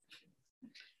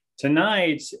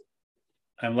Tonight,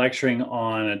 I'm lecturing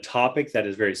on a topic that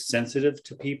is very sensitive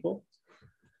to people.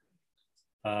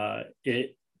 So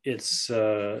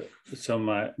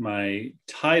my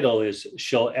title is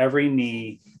 "Shall Every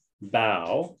Knee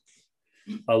Bow?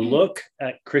 A Look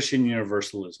at Christian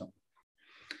Universalism."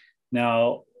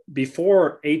 Now,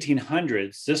 before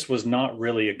 1800s, this was not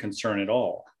really a concern at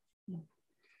all.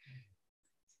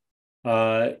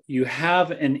 You have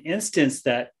an instance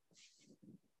that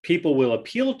people will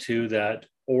appeal to, that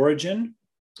Origen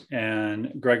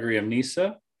and Gregory of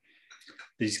Nyssa,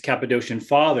 these Cappadocian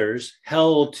fathers,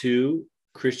 held to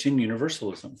Christian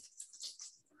Universalism.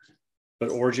 But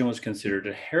Origen was considered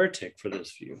a heretic for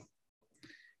this view.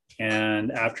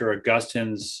 And after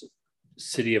Augustine's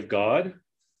City of God,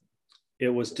 it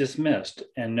was dismissed,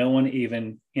 and no one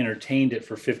even entertained it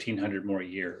for 1,500 more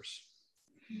years.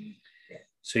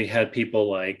 So you had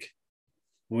people like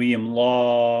William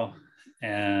Law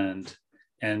and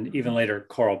even later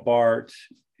Karl Barth,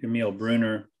 Emil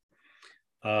Brunner.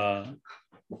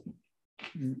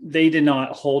 They did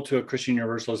not hold to a Christian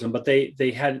Universalism, but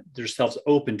they had themselves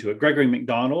open to it.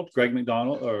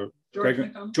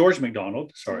 George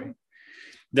MacDonald, sorry.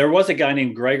 There was a guy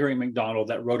named Gregory MacDonald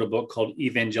that wrote a book called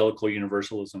Evangelical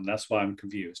Universalism. That's why I'm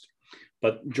confused.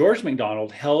 But George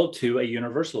MacDonald held to a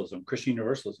universalism, Christian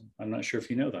Universalism. I'm not sure if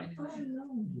you know that.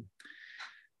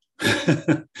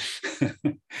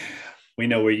 We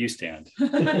know where you stand.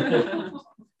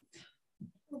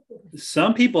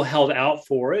 Some people held out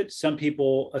for it. Some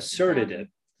people asserted it.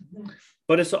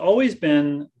 But it's always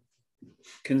been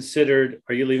considered.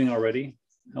 Are you leaving already,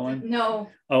 Helen?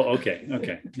 No. Oh, okay.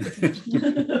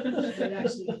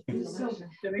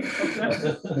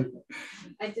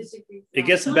 I disagree. It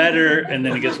gets better, and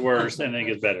then it gets worse, and then it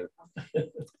gets better.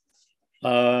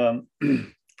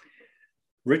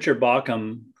 Richard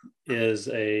Bauckham is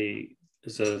a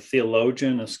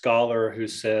theologian, a scholar, who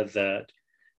said that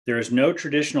there is no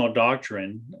traditional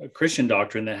doctrine, a Christian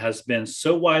doctrine, that has been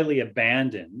so widely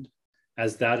abandoned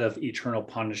as that of eternal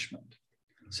punishment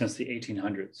since the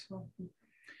 1800s.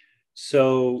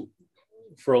 So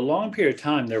for a long period of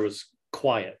time, there was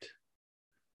quiet.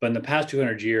 But in the past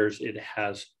 200 years, it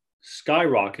has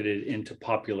skyrocketed into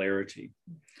popularity.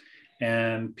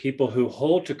 And people who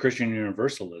hold to Christian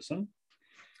Universalism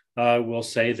will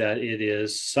say that it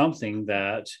is something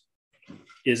that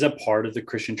is a part of the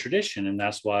Christian tradition. And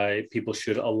that's why people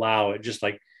should allow it. Just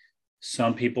like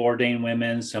some people ordain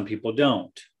women, some people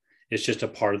don't. It's just a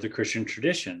part of the Christian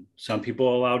tradition. Some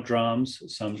people allow drums,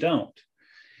 some don't.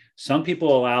 Some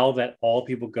people allow that all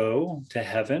people go to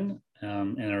heaven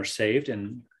and are saved,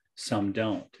 and some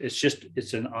don't.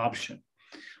 It's an option.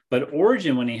 But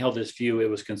Origen, when he held this view, it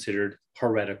was considered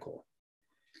heretical.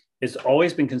 It's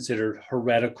always been considered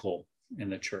heretical in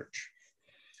the church.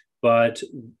 But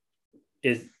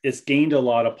it's gained a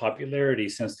lot of popularity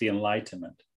since the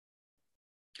Enlightenment.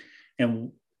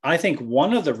 And I think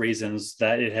one of the reasons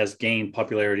that it has gained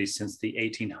popularity since the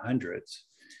 1800s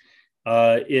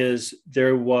is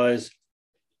there was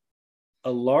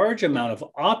a large amount of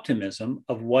optimism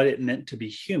of what it meant to be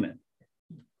human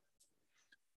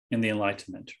in the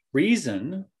Enlightenment.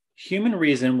 Human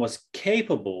reason was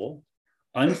capable,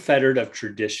 unfettered of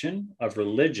tradition, of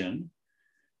religion,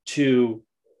 to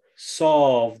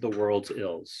solve the world's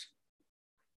ills,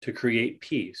 to create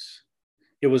peace.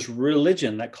 It was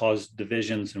religion that caused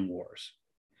divisions and wars.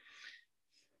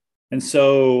 And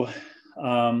so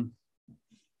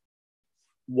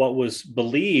what was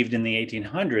believed in the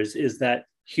 1800s is that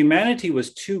humanity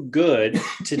was too good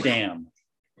to damn.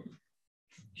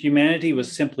 Humanity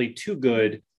was simply too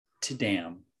good to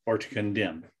damn or to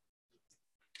condemn.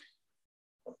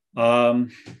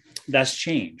 That's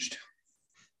changed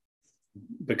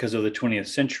because of the 20th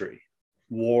century.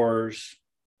 Wars,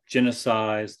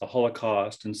 genocides, the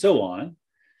Holocaust, and so on.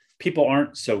 People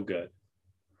aren't so good.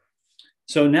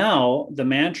 So now the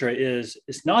mantra is,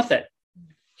 it's not that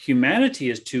humanity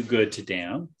is too good to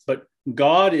damn, but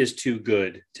God is too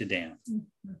good to damn.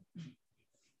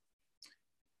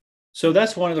 So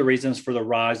that's one of the reasons for the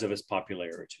rise of its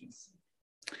popularity.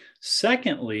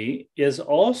 Secondly, is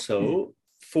also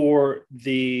for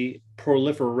the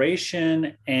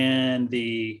proliferation and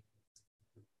the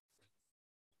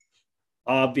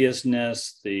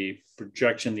obviousness, the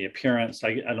projection, the appearance,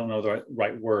 I don't know the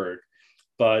right word,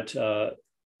 but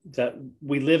that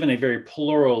we live in a very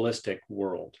pluralistic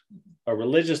world, a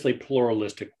religiously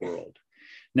pluralistic world.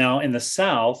 Now, in the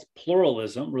South,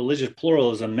 religious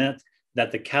pluralism meant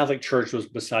that the Catholic Church was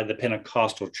beside the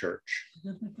Pentecostal Church,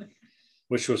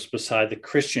 which was beside the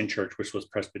Christian Church, which was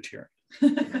Presbyterian.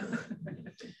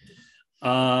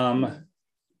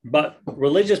 But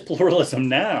religious pluralism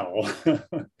now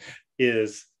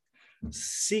is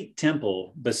Sikh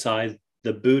temple beside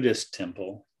the Buddhist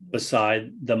temple,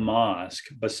 beside the mosque,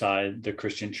 beside the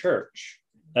Christian church.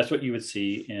 That's what you would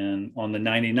see on the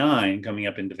 99 coming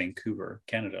up into Vancouver,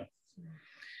 Canada.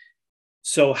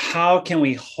 So how can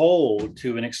we hold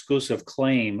to an exclusive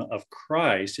claim of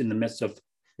Christ in the midst of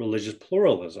religious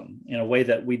pluralism in a way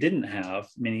that we didn't have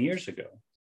many years ago?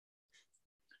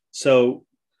 So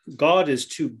God is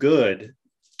too good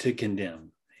to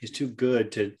condemn. He's too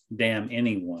good to damn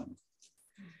anyone.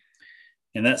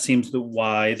 And that seems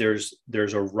why there's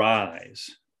a rise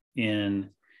in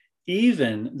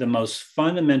even the most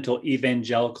fundamental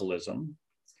evangelicalism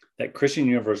that Christian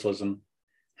Universalism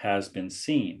has been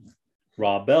seen.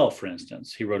 Rob Bell, for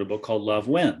instance, he wrote a book called Love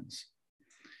Wins.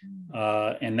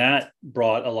 And that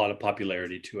brought a lot of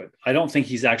popularity to it. I don't think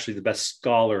he's actually the best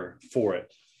scholar for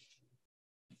it.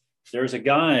 There's a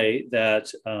guy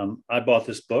that I bought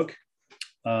this book.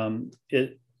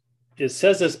 It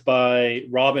says this by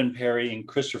Robin Perry and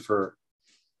Christopher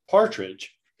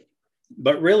Partridge,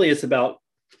 but really it's about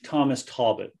Thomas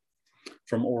Talbot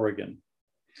from Oregon.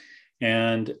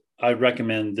 And I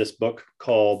recommend this book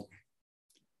called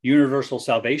Universal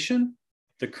Salvation,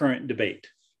 The Current Debate.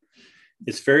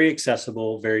 It's very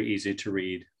accessible, very easy to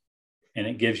read, and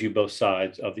it gives you both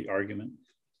sides of the argument.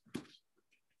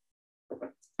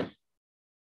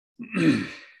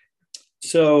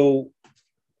 So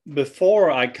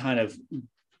before I kind of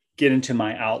get into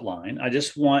my outline, I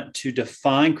just want to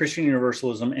define Christian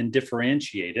Universalism and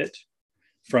differentiate it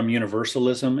from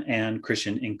Universalism and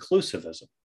Christian Inclusivism.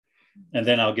 And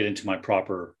then I'll get into my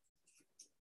proper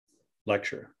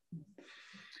lecture.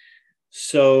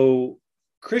 So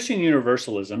Christian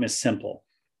Universalism is simple.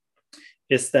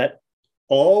 It's that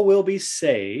all will be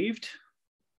saved,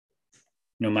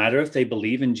 no matter if they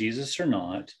believe in Jesus or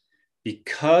not,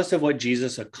 because of what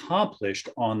Jesus accomplished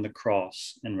on the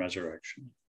cross and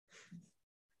resurrection.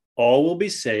 All will be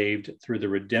saved through the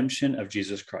redemption of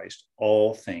Jesus Christ,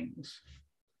 all things.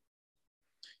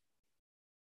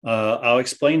 I'll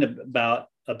explain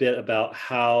a bit about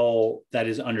how that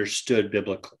is understood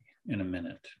biblically in a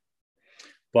minute.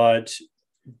 But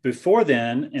before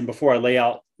then, and before I lay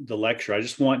out the lecture, I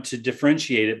just want to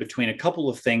differentiate it between a couple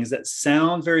of things that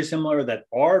sound very similar, that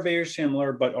are very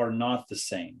similar, but are not the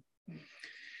same.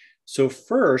 So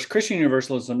first, Christian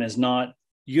Universalism is not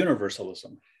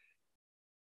universalism.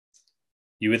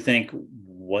 You would think,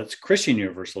 what's Christian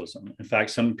Universalism? In fact,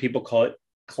 some people call it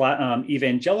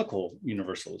evangelical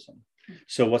universalism.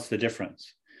 So what's the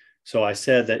difference? So I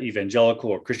said that evangelical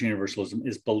or Christian Universalism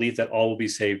is belief that all will be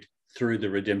saved through the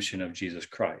redemption of Jesus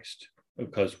Christ,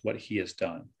 because what he has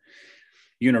done.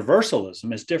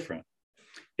 Universalism is different.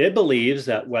 It believes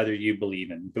that whether you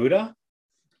believe in Buddha,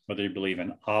 whether you believe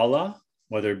in Allah,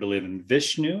 whether you believe in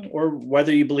Vishnu, or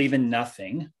whether you believe in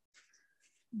nothing,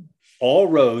 all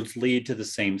roads lead to the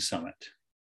same summit.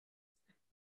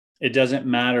 It doesn't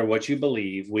matter what you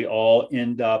believe. We all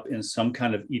end up in some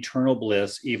kind of eternal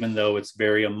bliss, even though it's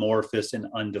very amorphous and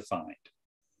undefined.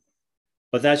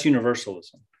 But that's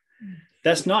universalism.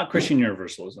 That's not Christian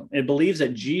Universalism. It believes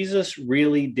that Jesus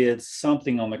really did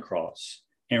something on the cross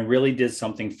and really did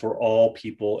something for all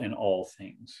people and all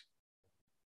things.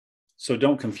 So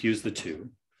don't confuse the two.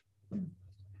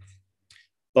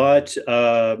 But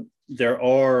there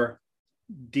are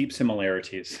deep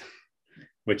similarities,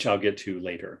 which I'll get to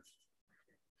later.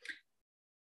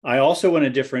 I also want to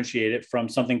differentiate it from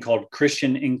something called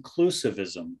Christian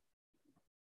Inclusivism.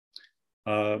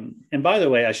 And by the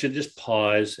way, I should just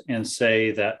pause and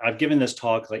say that I've given this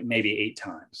talk like maybe 8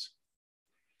 times.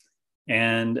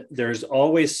 And there's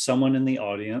always someone in the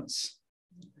audience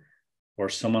or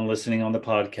someone listening on the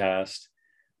podcast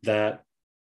that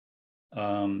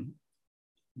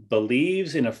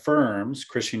believes and affirms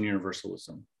Christian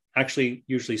Universalism, actually,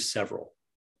 usually several.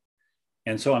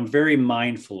 And so I'm very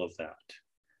mindful of that.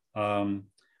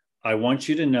 I want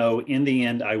you to know in the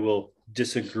end, I will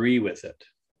disagree with it.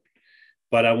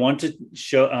 But I want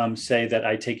to say that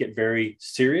I take it very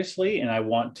seriously, and I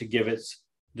want to give it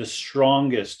the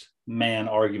strongest man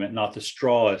argument, not the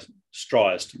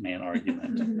strawest man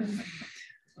argument.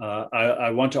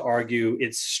 I want to argue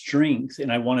its strength,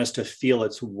 and I want us to feel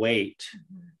its weight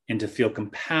and to feel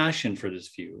compassion for this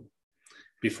view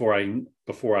before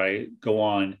I go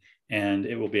on, and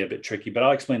it will be a bit tricky, but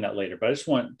I'll explain that later. But I just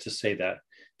want to say that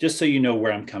just so you know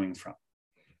where I'm coming from.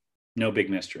 No big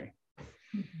mystery.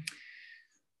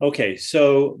 Okay,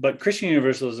 but Christian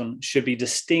Universalism should be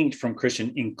distinct from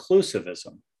Christian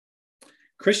Inclusivism.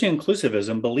 Christian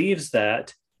Inclusivism believes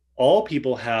that all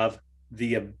people have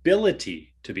the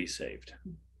ability to be saved.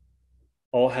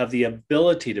 all have the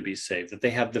ability to be saved, that they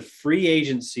have the free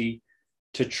agency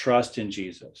to trust in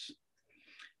Jesus.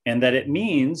 And that it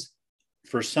means,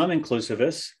 for some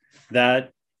inclusivists,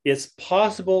 that it's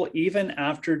possible even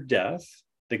after death,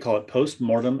 they call it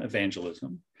post-mortem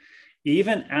evangelism,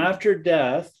 even after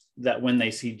death, that when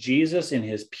they see Jesus in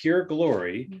his pure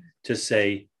glory, to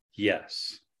say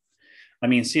yes. I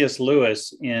mean, C.S.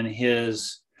 Lewis in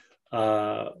his,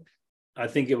 I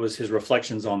think it was his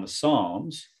Reflections on the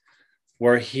Psalms,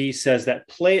 where he says that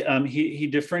he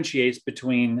differentiates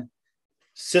between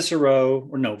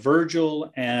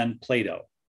Virgil and Plato.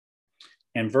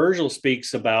 And Virgil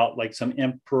speaks about like some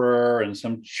emperor and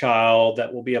some child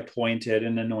that will be appointed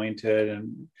and anointed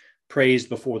and praised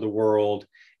before the world.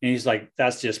 And he's like,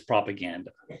 that's just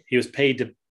propaganda. He was paid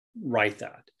to write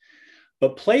that.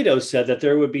 But Plato said that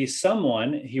there would be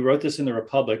someone, he wrote this in the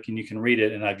Republic, and you can read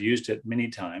it, and I've used it many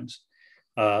times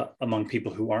among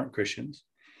people who aren't Christians.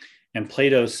 And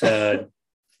Plato said,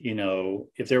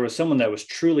 if there was someone that was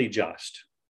truly just,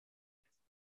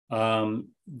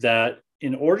 that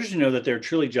in order to know that they're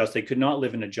truly just, they could not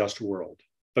live in a just world.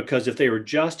 Because if they were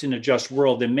just in a just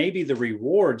world, then maybe the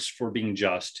rewards for being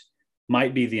just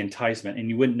might be the enticement, and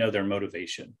you wouldn't know their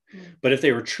motivation. But if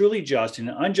they were truly just in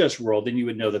an unjust world, then you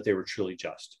would know that they were truly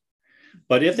just.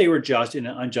 But if they were just in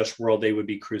an unjust world, they would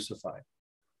be crucified.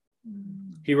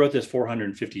 He wrote this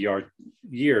 450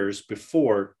 years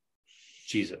before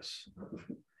Jesus.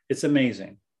 It's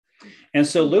amazing. And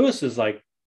so Lewis is like,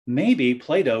 maybe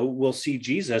Plato will see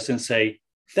Jesus and say,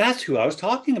 that's who I was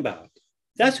talking about.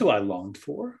 That's who I longed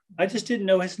for. I just didn't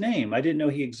know his name. I didn't know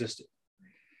he existed.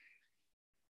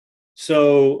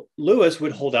 So Lewis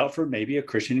would hold out for maybe a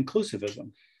Christian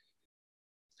inclusivism.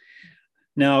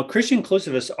 Now, Christian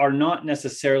inclusivists are not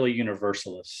necessarily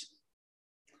universalists.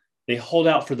 They hold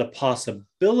out for the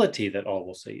possibility that all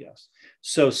will say yes.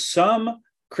 So some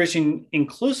Christian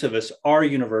inclusivists are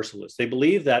universalists. They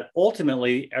believe that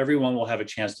ultimately everyone will have a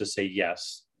chance to say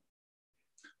yes.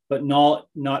 But not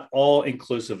all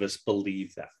inclusivists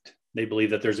believe that. They believe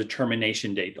that there's a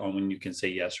termination date on when you can say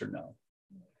yes or no.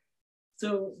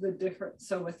 So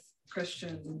with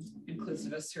Christian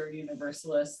inclusivists who are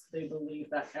universalists, they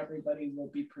believe that everybody will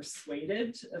be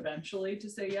persuaded eventually to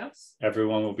say yes?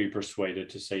 Everyone will be persuaded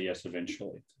to say yes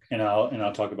eventually. And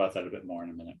I'll talk about that a bit more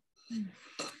in a minute.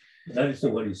 That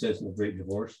isn't what he says in the Great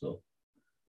Divorce, though.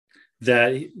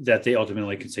 That they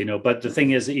ultimately can say no. But the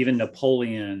thing is, even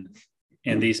Napoleon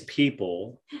and these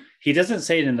people, he doesn't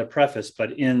say it in the preface,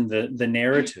 but in the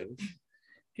narrative,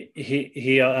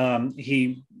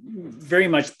 he very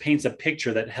much paints a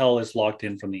picture that hell is locked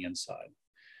in from the inside.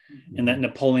 And that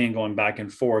Napoleon, going back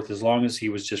and forth, as long as he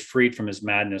was just freed from his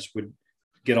madness, would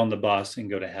get on the bus and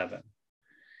go to heaven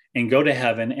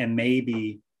and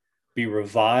maybe be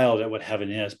reviled at what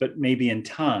heaven is, but maybe in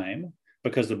time,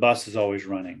 because the bus is always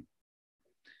running.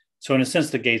 So in a sense,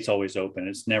 the gate's always open.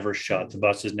 It's never shut. The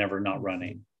bus is never not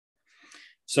running.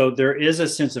 So there is a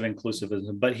sense of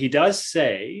inclusivism, but he does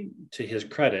say, to his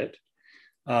credit,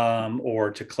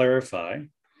 or to clarify,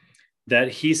 that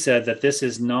he said that this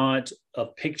is not a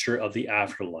picture of the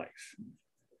afterlife.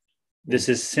 This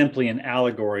is simply an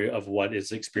allegory of what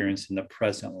is experienced in the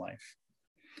present life.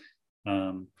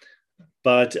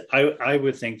 But I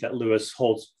would think that Lewis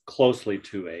holds closely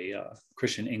to a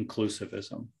Christian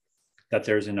inclusivism, that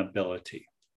there's an ability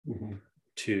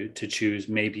to choose,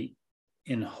 maybe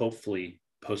in hopefully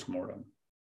post-mortem.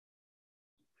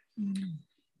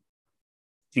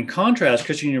 In contrast,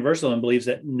 Christian Universalism believes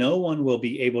that no one will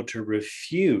be able to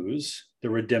refuse the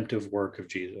redemptive work of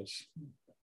Jesus.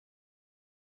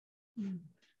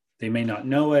 They may not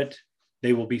know it.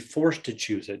 They will be forced to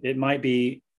choose it. It might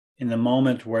be in the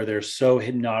moment where they're so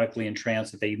hypnotically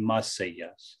entranced that they must say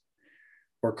yes,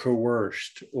 or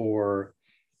coerced, or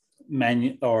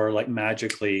like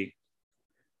magically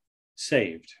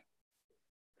saved.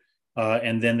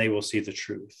 And then they will see the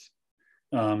truth.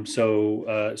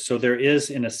 So there is,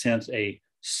 in a sense, a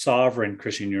sovereign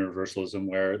Christian universalism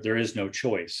where there is no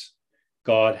choice.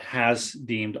 God has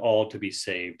deemed all to be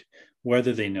saved,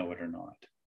 whether they know it or not.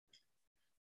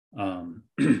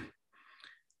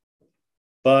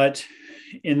 But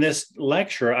in this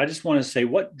lecture, I just want to say,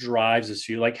 what drives this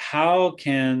view? Like, how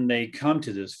can they come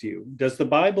to this view? Does the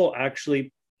Bible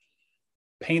actually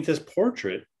paint this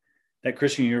portrait that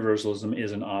Christian universalism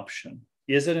is an option?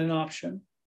 Is it an option?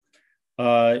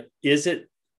 Is it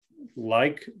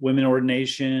like women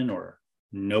ordination or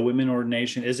no women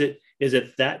ordination? Is it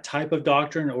that type of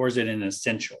doctrine, or is it an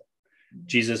essential?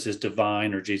 Jesus is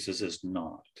divine or Jesus is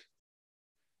not?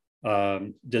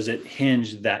 Does it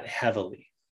hinge that heavily?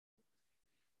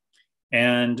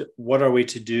 And what are we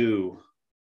to do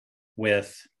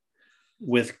with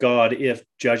with God if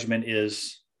judgment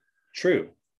is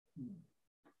true.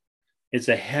 It's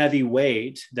a heavy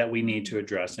weight that we need to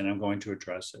address, and I'm going to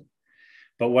address it.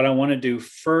 But what I want to do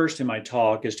first in my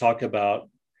talk is talk about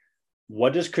why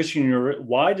does Christian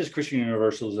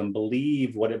Universalism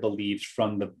believe what it believes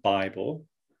from the Bible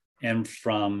and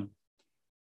from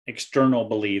external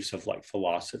beliefs of like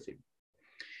philosophy.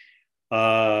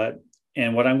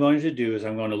 And what I'm going to do is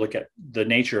I'm going to look at the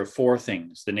nature of four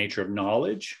things: the nature of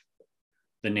knowledge,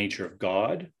 the nature of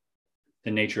God,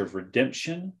 the nature of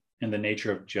redemption, and the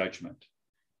nature of judgment.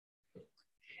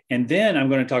 And then I'm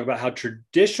going to talk about how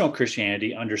traditional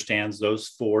Christianity understands those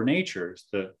four natures: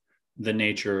 the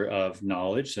nature of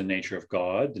knowledge, the nature of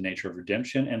God, the nature of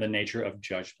redemption, and the nature of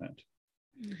judgment.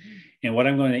 Mm-hmm. And what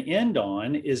I'm going to end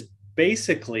on is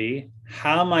basically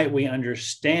how might we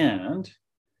understand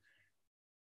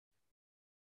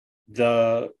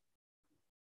the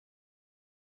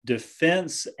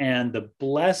defense and the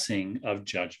blessing of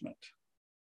judgment.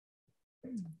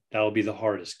 That will be the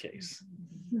hardest case.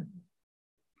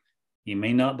 You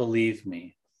may not believe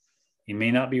me. You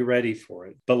may not be ready for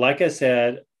it. But like I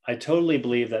said, I totally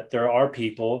believe that there are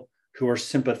people who are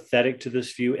sympathetic to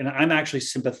this view, and I'm actually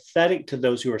sympathetic to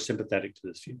those who are sympathetic to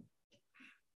this view.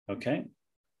 Okay?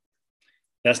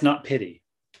 That's not pity.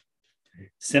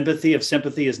 Sympathy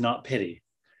is not pity.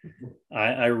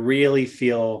 I really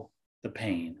feel the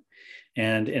pain.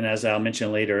 And as I'll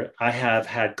mention later, I have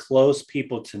had close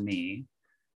people to me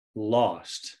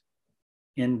lost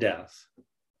in death,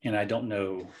 and I don't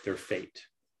know their fate.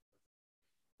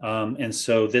 And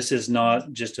so this is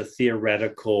not just a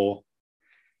theoretical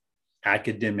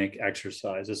academic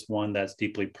exercise. It's one that's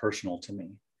deeply personal to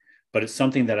me. But it's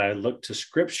something that I look to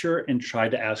Scripture and try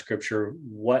to ask Scripture,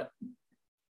 what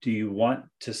do you want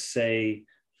to say,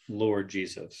 Lord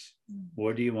Jesus?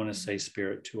 What do you want to say,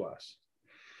 Spirit, to us?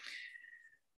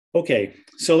 Okay,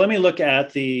 so let me look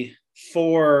at the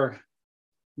four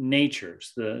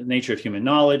natures: the nature of human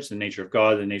knowledge, the nature of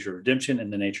God, the nature of redemption,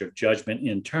 and the nature of judgment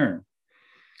in turn.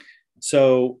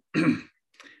 So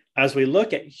as we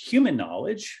look at human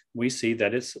knowledge, we see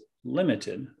that it's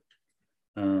limited.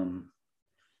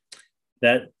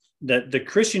 That the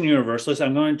Christian Universalists,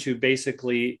 I'm going to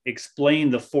basically explain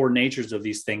the four natures of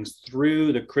these things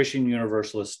through the Christian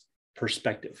Universalist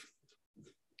perspective.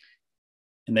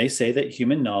 And they say that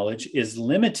human knowledge is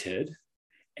limited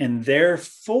and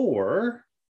therefore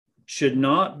should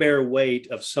not bear weight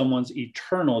of someone's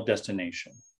eternal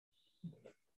destination.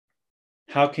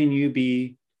 How can you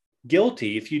be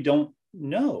guilty if you don't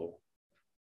know?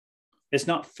 It's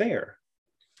not fair.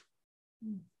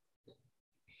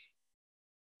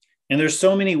 And there's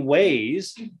so many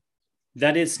ways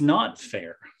that it's not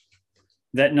fair,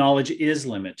 that knowledge is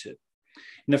limited.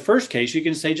 In the first case, you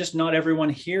can say just not everyone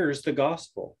hears the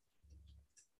gospel.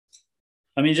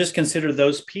 I mean, just consider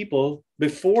those people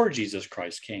before Jesus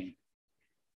Christ came.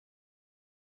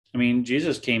 I mean,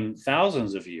 Jesus came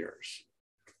thousands of years,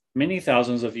 many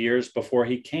thousands of years before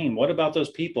he came. What about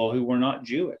those people who were not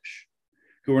Jewish,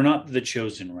 who were not the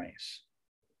chosen race?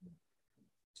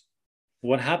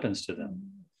 What happens to them?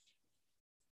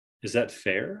 Is that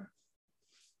fair?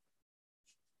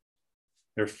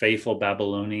 They're faithful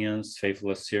Babylonians,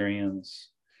 faithful Assyrians,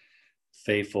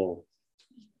 faithful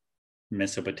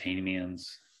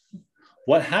Mesopotamians.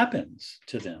 What happens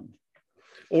to them?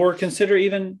 Or consider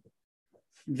even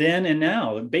then and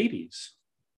now, babies,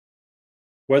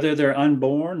 whether they're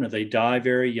unborn or they die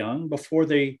very young, before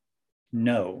they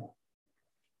know,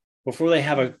 before they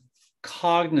have a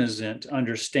cognizant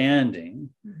understanding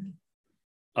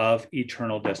of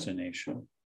eternal destination.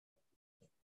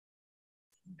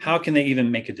 How can they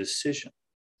even make a decision?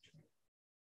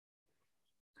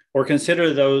 Or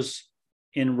consider those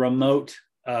in remote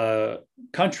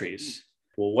countries.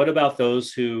 Well, what about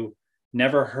those who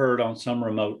never heard on some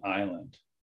remote island?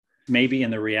 Maybe in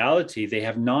the reality, they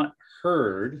have not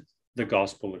heard the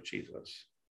gospel of Jesus.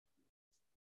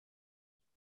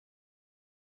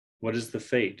 What is the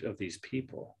fate of these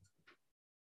people?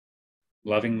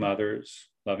 Loving mothers,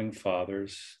 loving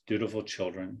fathers, dutiful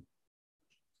children,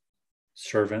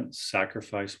 servants,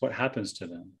 sacrifice. What happens to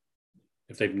them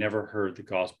if they've never heard the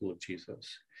gospel of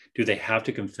Jesus? Do they have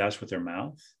to confess with their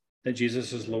mouth that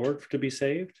Jesus is Lord to be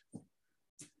saved?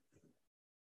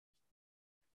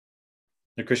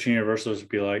 The Christian Universalists would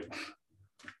be like,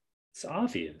 it's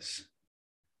obvious.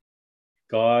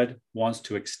 God wants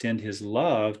to extend his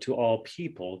love to all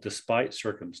people despite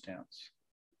circumstance.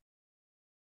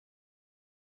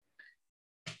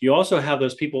 You also have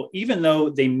those people, even though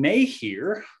they may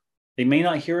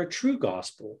not hear a true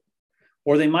gospel,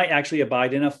 or they might actually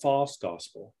abide in a false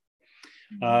gospel.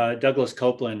 Douglas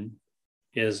Copeland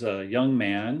is a young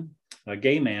man, a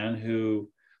gay man who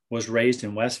was raised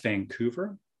in West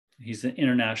Vancouver. He's an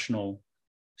international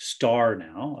star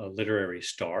now, a literary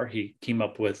star. He came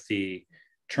up with the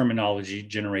terminology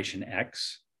Generation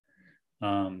X.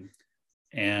 And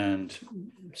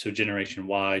so Generation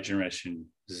Y, Generation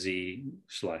Z/Z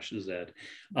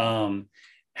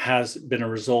has been a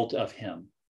result of him.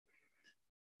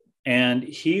 And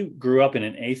he grew up in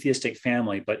an atheistic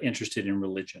family, but interested in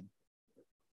religion.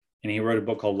 And he wrote a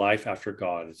book called Life After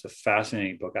God. It's a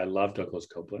fascinating book. I love Douglas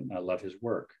Copeland. I love his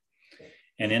work.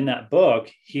 And in that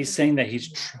book, he's saying that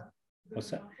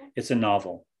what's that? It's a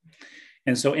novel.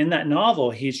 And so in that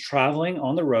novel, he's traveling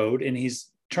on the road and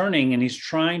he's turning and he's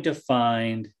trying to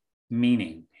find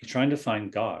meaning. He's trying to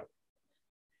find God.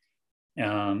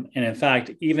 And in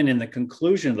fact, even in the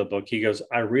conclusion of the book, he goes,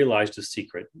 I realized a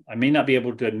secret. I may not be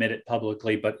able to admit it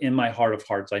publicly, but in my heart of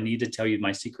hearts, I need to tell you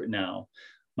my secret now.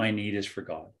 My need is for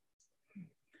God.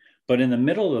 But in the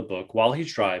middle of the book, while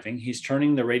he's driving, he's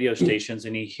turning the radio stations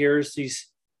and he hears these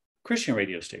Christian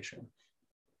radio stations.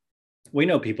 We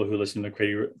know people who listen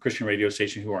to Christian radio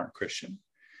station who aren't Christian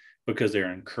because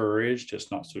they're encouraged.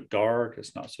 It's not so dark.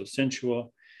 It's not so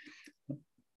sensual.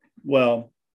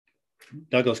 Well,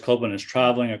 Douglas Copeland is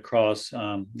traveling across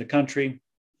the country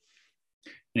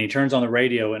and he turns on the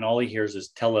radio and all he hears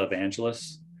is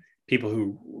televangelists, people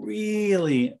who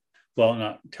really, well,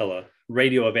 not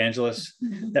radio evangelists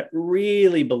that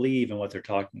really believe in what they're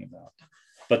talking about.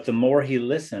 But the more he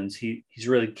listens, he's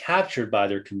really captured by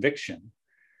their conviction.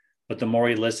 But the more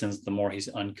he listens, the more he's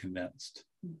unconvinced.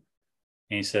 And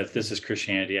he said, if this is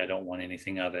Christianity, I don't want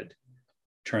anything of it.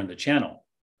 Turn the channel.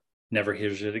 Never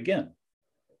hears it again.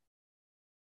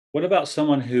 What about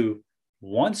someone who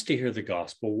wants to hear the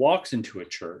gospel, walks into a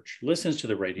church, listens to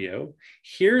the radio,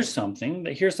 hears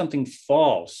something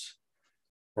false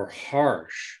or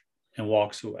harsh, and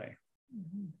walks away?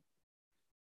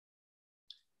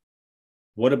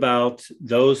 What about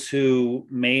those who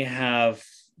may have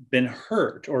been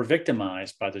hurt or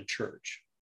victimized by the church,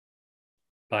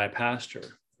 by a pastor,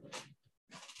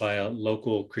 by a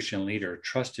local Christian leader,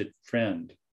 trusted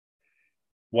friend?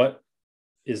 What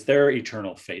is their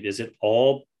eternal fate? Is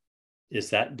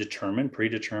that determined,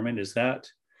 predetermined?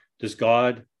 Does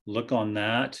God look on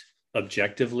that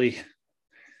objectively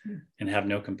and have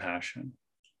no compassion?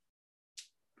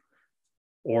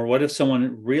 Or what if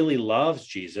someone really loves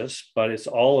Jesus, but it's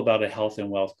all about a health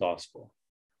and wealth gospel?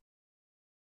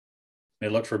 They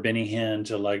look for Benny Hinn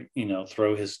to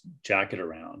throw his jacket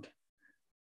around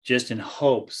just in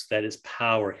hopes that his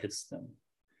power hits them.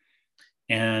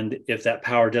 And if that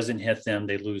power doesn't hit them,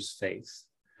 they lose faith.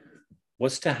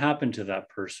 What's to happen to that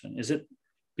person? Is it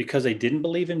because they didn't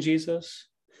believe in Jesus?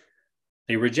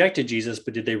 They rejected Jesus,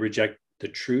 but did they reject the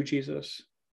true Jesus?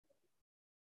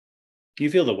 You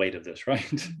feel the weight of this,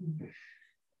 right?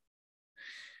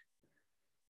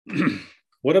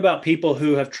 What about people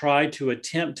who have tried to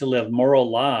attempt to live moral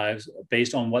lives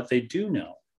based on what they do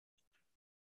know?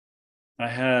 I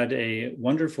had a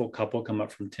wonderful couple come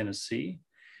up from Tennessee.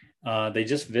 They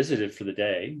just visited for the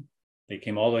day. They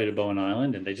came all the way to Bowen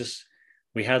Island and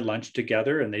we had lunch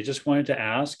together and they just wanted to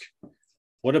ask,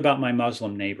 what about my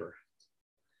Muslim neighbor?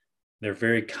 They're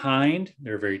very kind,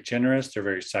 they're very generous, they're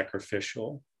very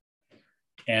sacrificial.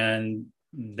 And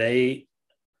they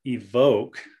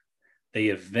evince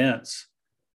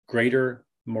greater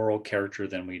moral character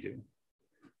than we do.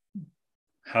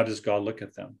 How does God look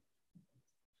at them?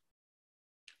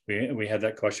 We had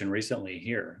that question recently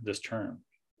here, this term.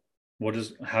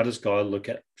 How does God look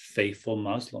at faithful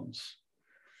Muslims?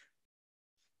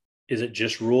 Is it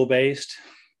just rule-based?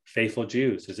 Faithful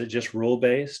Jews, is it just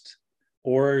rule-based?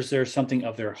 Or is there something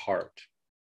of their heart?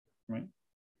 Right?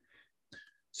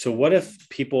 So what if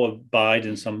people abide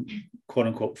in some quote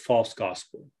unquote false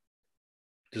gospel?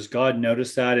 Does God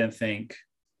notice that and think,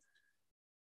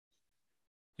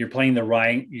 you're playing the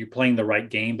right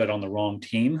game, but on the wrong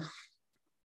team?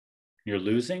 You're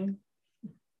losing?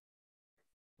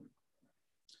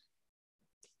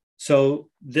 So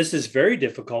this is very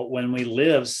difficult when we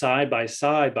live side by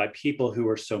side by people who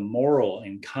are so moral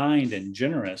and kind and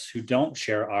generous who don't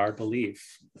share our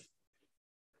belief.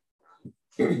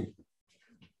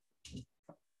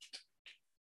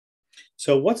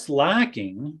 So what's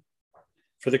lacking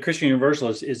for the Christian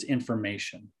Universalists is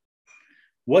information.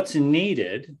 What's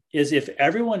needed is if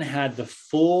everyone had the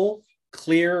full,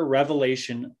 clear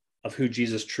revelation of who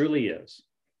Jesus truly is,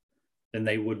 then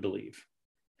they would believe.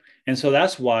 And so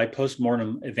that's why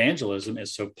postmortem evangelism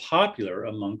is so popular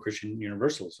among Christian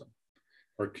Universalism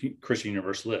or Christian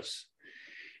Universalists.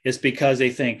 It's because they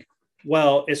think,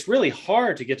 well, it's really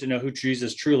hard to get to know who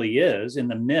Jesus truly is in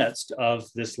the midst of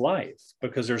this life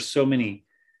because there's so many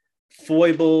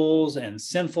foibles and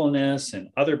sinfulness and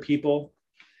other people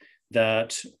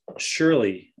that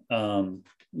surely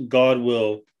God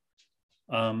will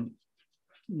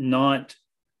not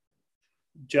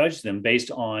judge them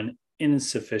based on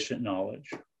insufficient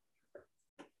knowledge.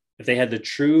 If they had the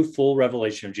true full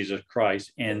revelation of Jesus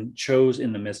Christ and chose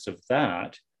in the midst of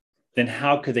that, then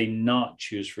how could they not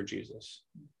choose for Jesus?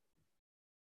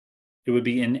 It would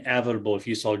be inevitable. If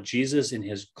you saw Jesus in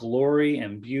his glory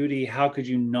and beauty, how could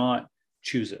you not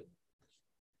choose it?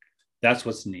 That's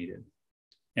what's needed.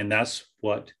 And that's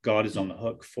what God is on the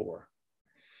hook for.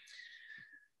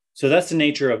 So that's the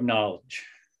nature of knowledge.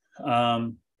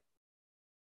 The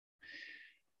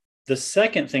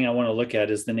second thing I want to look at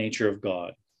is the nature of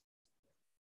God.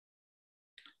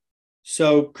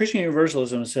 So Christian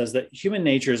Universalism says that human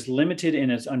nature is limited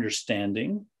in its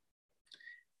understanding.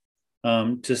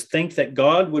 To think that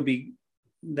God would be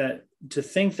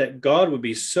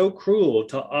so cruel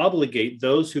to obligate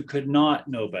those who could not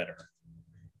know better.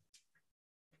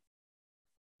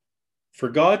 For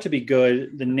God to be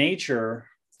good, the nature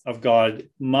of God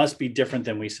must be different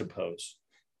than we suppose.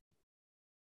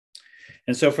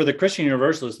 And so for the Christian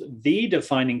Universalists, the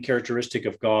defining characteristic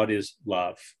of God is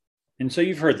love. And so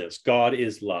you've heard this, God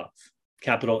is love,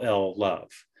 capital L, love.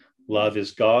 Love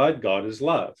is God, God is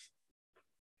love.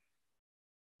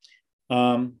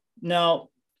 Now,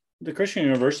 the Christian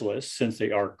Universalists, since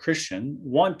they are Christian,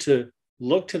 want to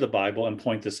look to the Bible and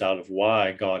point this out of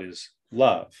why God is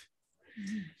love.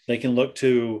 They can look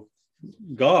to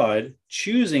God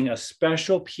choosing a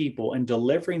special people and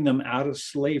delivering them out of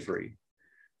slavery,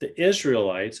 the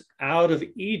Israelites out of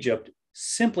Egypt,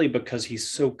 simply because he's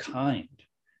so kind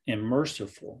and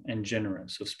merciful and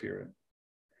generous of spirit.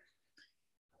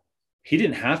 He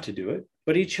didn't have to do it,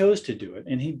 but he chose to do it,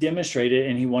 and he demonstrated,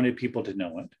 and he wanted people to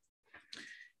know it.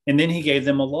 And then he gave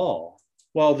them a law.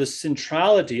 Well, the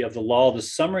centrality of the law, the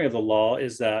summary of the law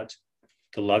is that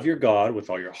to love your God with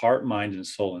all your heart, mind, and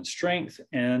soul and strength.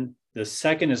 And the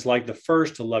second is like the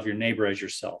first, to love your neighbor as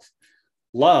yourself.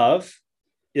 Love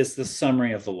is the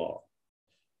summary of the law.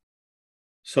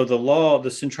 So the law, the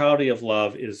centrality of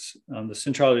love is, the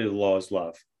centrality of the law is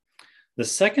love. The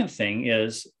second thing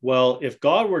is, well, if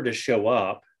God were to show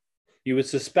up, you would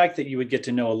suspect that you would get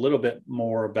to know a little bit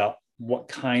more about what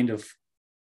kind of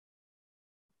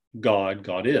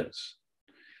God is.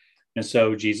 And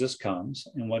so Jesus comes,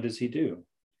 and what does he do?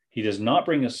 He does not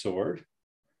bring a sword.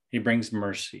 He brings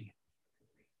mercy.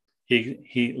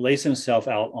 He lays himself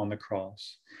out on the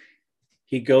cross.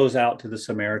 He goes out to the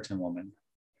Samaritan woman.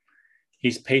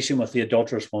 He's patient with the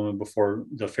adulterous woman before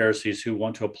the Pharisees who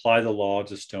want to apply the law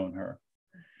to stone her.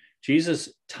 Jesus,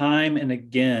 time and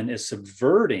again, is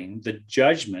subverting the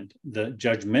judgment, the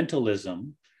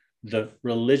judgmentalism, the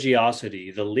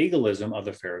religiosity, the legalism of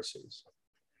the Pharisees.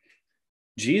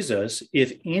 Jesus,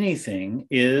 if anything,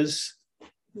 is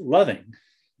loving.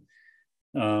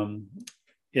 And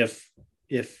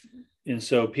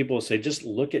so people say, just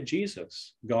look at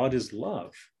Jesus. God is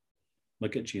love.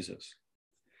 Look at Jesus.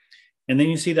 And then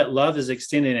you see that love is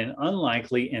extended in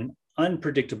unlikely and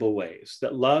unpredictable ways,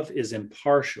 that love is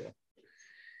impartial,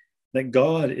 that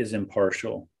God is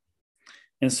impartial.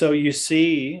 And so you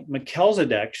see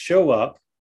Melchizedek show up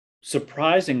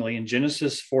surprisingly in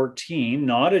Genesis 14,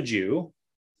 not a Jew,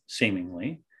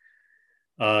 seemingly.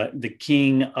 The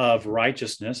king of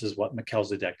righteousness is what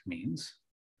Melchizedek means.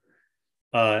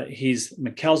 He's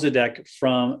Melchizedek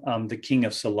from the king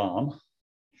of Salem.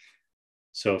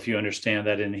 So if you understand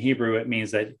that in Hebrew, it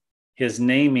means that his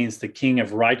name means the king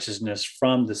of righteousness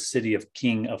from the city of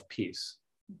king of peace.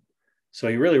 So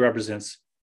he really represents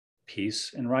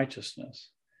peace and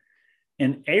righteousness.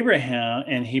 And Abraham,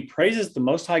 and he praises the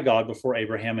Most High God before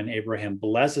Abraham, and Abraham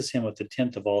blesses him with the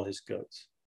 10th of all his goods.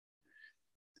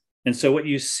 And so what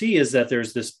you see is that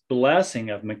there's this blessing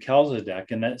of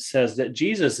Melchizedek, and that says that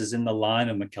Jesus is in the line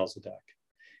of Melchizedek.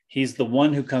 He's the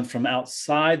one who comes from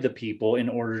outside the people in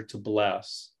order to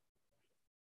bless.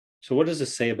 So what does it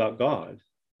say about God?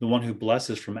 The one who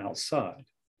blesses from outside,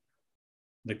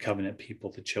 the covenant people,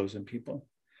 the chosen people.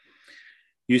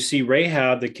 You see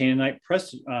Rahab, the Canaanite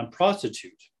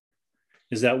prostitute,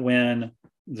 is that when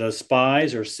the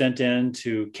spies are sent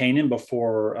into Canaan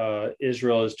before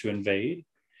Israel is to invade,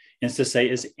 and it's to say,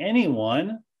 is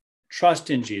anyone trust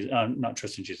in Jesus, not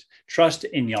trust in Jesus, trust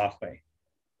in Yahweh?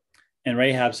 And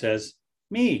Rahab says,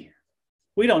 me.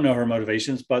 We don't know her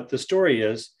motivations, but the story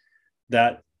is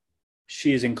that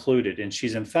she is included, and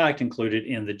she's in fact included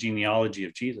in the genealogy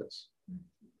of Jesus.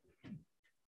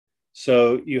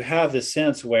 So you have this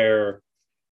sense where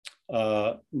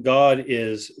God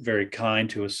is very kind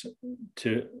to us,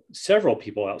 to several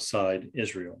people outside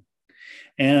Israel.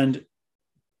 And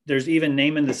there's even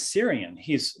Naaman the Syrian.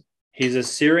 He's a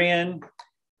Syrian.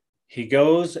 He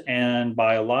goes, and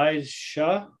by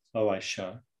Elisha,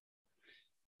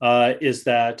 is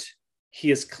that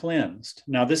he is cleansed.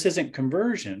 Now, this isn't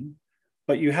conversion,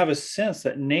 but you have a sense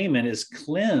that Naaman is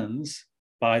cleansed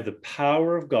by the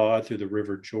power of God through the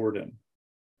river Jordan.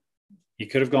 He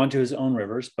could have gone to his own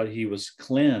rivers, but he was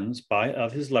cleansed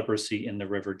of his leprosy in the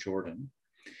river Jordan.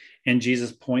 And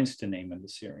Jesus points to Naaman the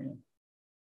Syrian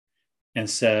and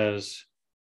says,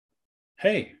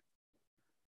 hey,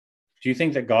 do you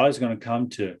think that God is going to come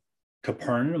to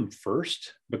Capernaum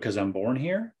first because I'm born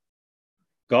here?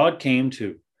 God came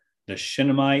to the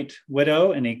Shunammite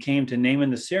widow, and he came to Naaman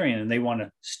the Syrian, and they want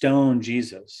to stone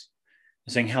Jesus,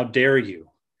 saying, how dare you?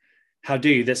 How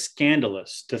dare you? That's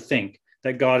scandalous to think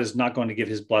that God is not going to give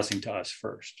his blessing to us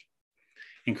first.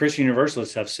 And Christian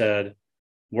Universalists have said,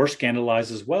 we're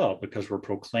scandalized as well because we're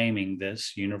proclaiming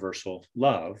this universal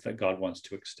love that God wants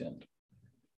to extend.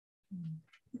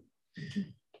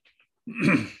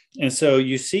 And so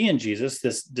you see in Jesus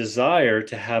this desire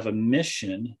to have a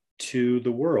mission to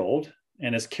the world,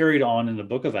 and it's carried on in the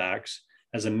book of Acts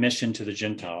as a mission to the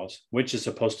Gentiles, which is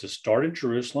supposed to start in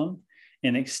Jerusalem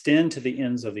and extend to the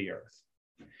ends of the earth.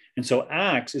 And so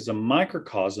Acts is a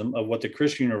microcosm of what the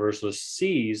Christian Universalist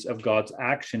sees of God's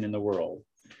action in the world.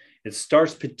 It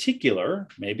starts particular,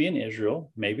 maybe in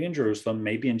Israel, maybe in Jerusalem,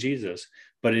 maybe in Jesus,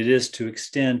 but it is to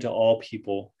extend to all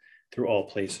people through all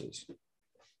places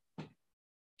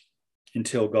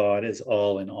until God is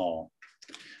all in all,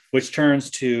 which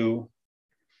turns to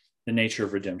the nature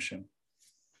of redemption.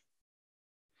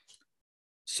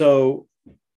 So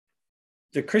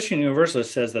the Christian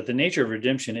Universalist says that the nature of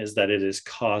redemption is that it is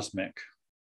cosmic.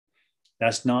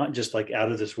 That's not just like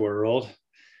out of this world,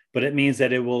 but it means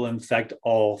that it will infect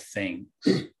all things.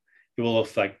 It will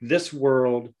affect this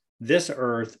world, this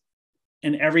earth,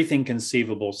 and everything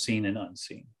conceivable, seen and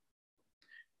unseen,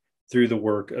 through the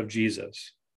work of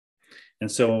Jesus.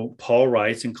 And so Paul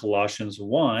writes in Colossians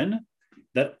 1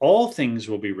 that all things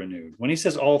will be renewed. When he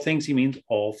says all things, he means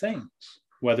all things,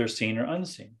 whether seen or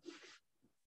unseen.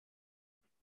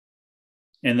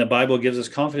 And the Bible gives us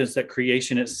confidence that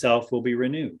creation itself will be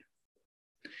renewed.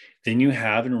 Then you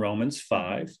have in Romans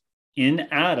 5, in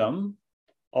Adam,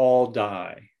 all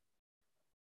die.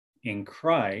 In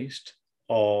Christ,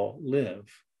 all live.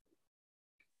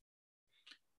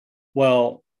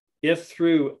 Well, if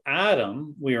through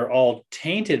Adam we are all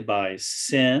tainted by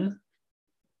sin,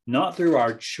 not through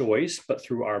our choice, but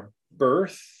through our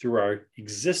birth, through our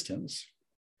existence,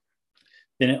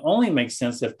 then it only makes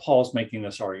sense if Paul's making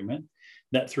this argument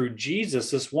that through Jesus,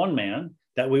 this one man,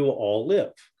 that we will all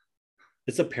live.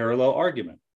 It's a parallel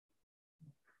argument.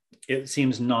 It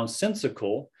seems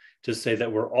nonsensical to say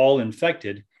that we're all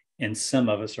infected and some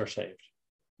of us are saved.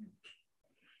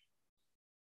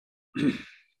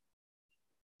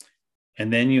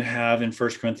 And then you have in 1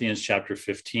 Corinthians chapter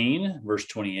 15, verse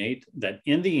 28, that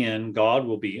in the end, God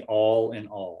will be all in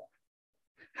all.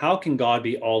 How can God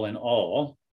be all in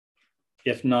all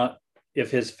if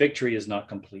his victory is not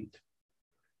complete?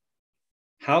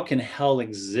 How can hell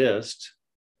exist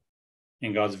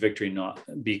and God's victory not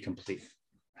be complete?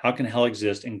 How can hell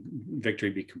exist and victory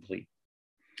be complete?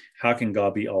 How can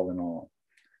God be all in all?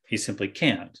 He simply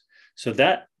can't. So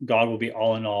that God will be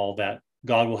all in all, that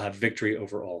God will have victory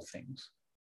over all things.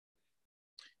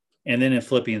 And then in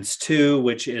Philippians 2,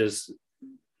 which is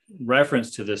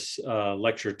reference to this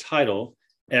lecture title,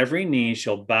 every knee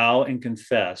shall bow and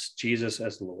confess Jesus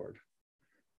as Lord.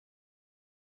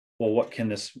 Well, what can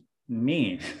this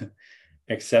mean?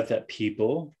 Except that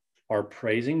people are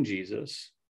praising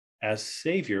Jesus as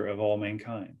Savior of all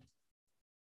mankind.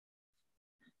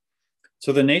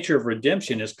 So the nature of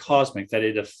redemption is cosmic, that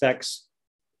it affects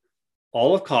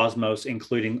all of cosmos,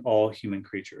 including all human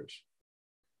creatures.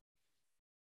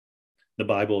 The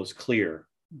Bible is clear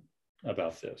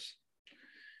about this.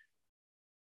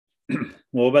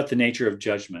 What about the nature of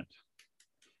judgment?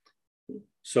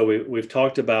 So we've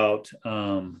talked about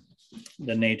the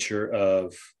nature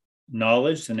of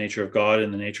knowledge, the nature of God,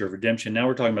 and the nature of redemption. Now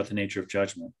we're talking about the nature of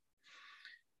judgment.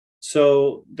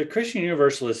 So the Christian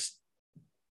Universalist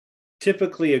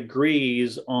typically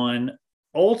agrees on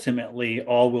ultimately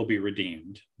all will be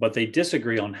redeemed, but they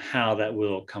disagree on how that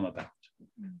will come about,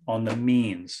 on the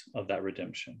means of that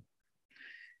redemption.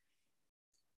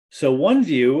 So one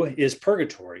view is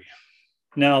purgatory.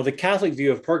 Now, the Catholic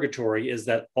view of purgatory is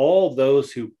that all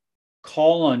those who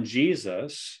call on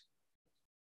Jesus,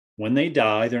 when they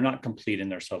die, they're not complete in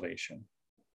their salvation.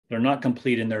 They're not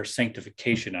complete in their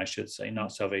sanctification, I should say,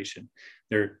 not salvation.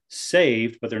 They're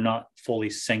saved, but they're not fully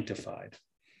sanctified.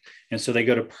 And so they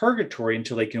go to purgatory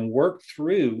until they can work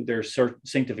through their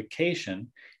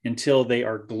sanctification until they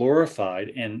are glorified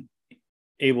and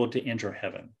able to enter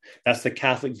heaven. That's the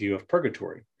Catholic view of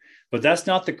purgatory. But that's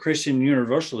not the Christian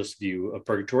Universalist view of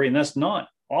purgatory, and that's not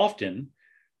often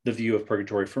the view of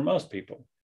purgatory for most people.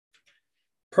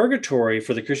 Purgatory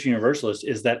for the Christian Universalist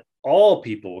is that all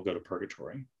people will go to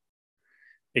purgatory,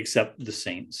 except the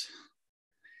saints.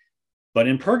 But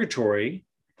in purgatory,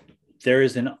 there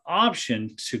is an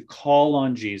option to call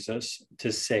on Jesus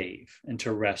to save and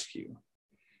to rescue.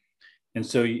 And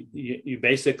so you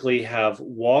basically have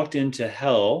walked into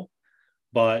hell,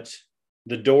 but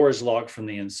the door is locked from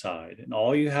the inside. And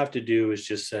all you have to do is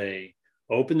just say,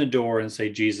 open the door and say,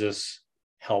 Jesus,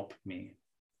 help me.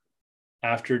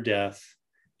 After death,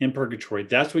 in purgatory,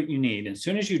 that's what you need. And as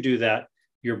soon as you do that,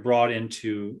 you're brought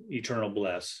into eternal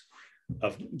bliss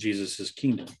of Jesus's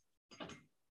kingdom.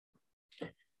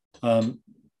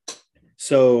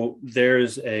 So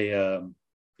there's a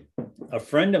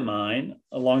friend of mine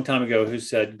a long time ago who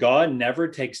said, God never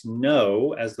takes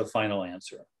no as the final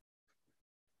answer.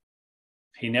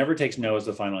 He never takes no as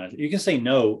the final answer. You can say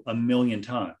no 1,000,000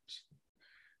 times,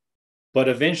 but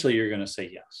eventually you're going to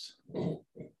say yes.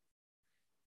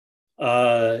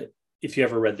 If you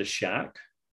ever read The Shack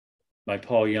by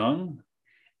Paul Young,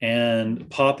 and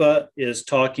Papa is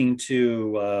talking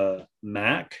to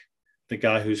Mac, the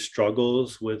guy who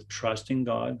struggles with trusting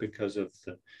God because of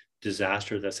the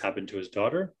disaster that's happened to his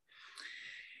daughter.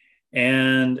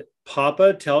 And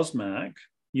Papa tells Mac,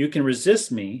 you can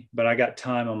resist me, but I got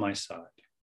time on my side.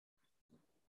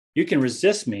 You can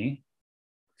resist me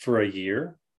for a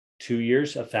year, 2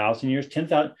 years, 1,000 years,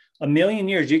 10,000, 1,000,000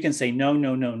 years. You can say no,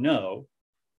 no, no, no.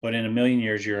 But in 1,000,000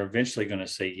 years, you're eventually going to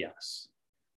say yes.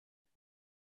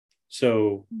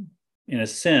 So in a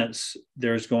sense,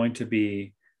 there's going to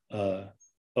be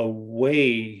a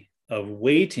way of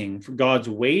waiting, for God's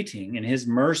waiting and his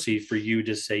mercy for you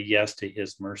to say yes to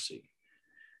his mercy.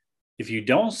 If you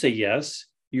don't say yes,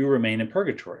 you remain in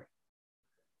purgatory.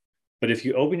 But if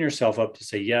you open yourself up to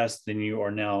say yes, then you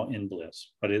are now in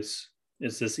bliss. But it's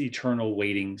this eternal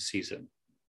waiting season.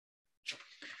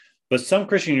 But some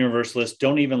Christian Universalists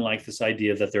don't even like this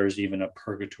idea that there is even a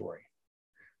purgatory.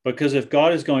 Because if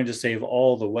God is going to save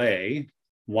all the way,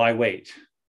 why wait?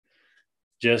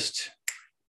 Just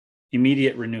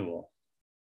immediate renewal.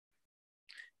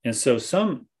 And so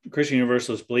some Christian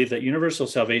Universalists believe that universal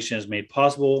salvation is made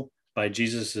possible by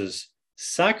Jesus's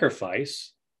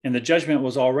sacrifice, and the judgment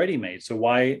was already made. So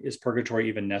why is purgatory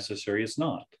even necessary? It's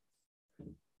not.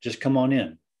 Just come on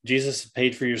in. Jesus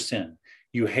paid for your sin.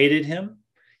 You hated him.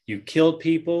 You killed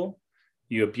people.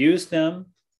 You abused them.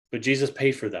 But Jesus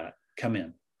paid for that. Come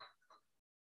in.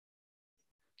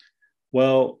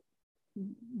 Well,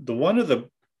 one of the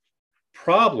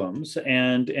problems,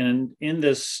 and in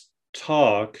this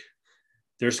talk,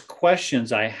 there's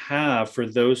questions I have for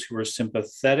those who are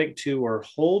sympathetic to or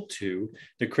hold to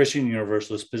the Christian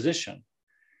Universalist position.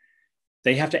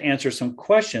 They have to answer some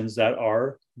questions that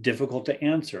are difficult to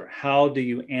answer. How do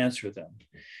you answer them?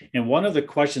 And one of the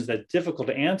questions that's difficult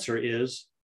to answer is,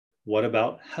 what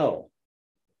about hell?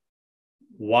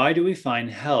 Why do we find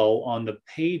hell on the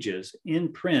pages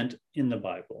in print in the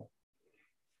Bible?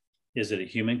 Is it a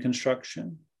human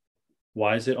construction?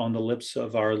 Why is it on the lips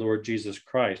of our Lord Jesus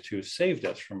Christ, who saved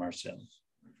us from our sins?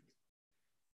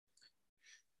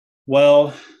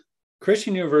 Well,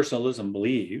 Christian Universalism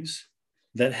believes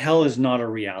that hell is not a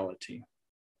reality.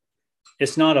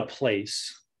 It's not a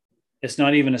place. It's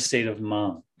not even a state of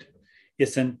mind.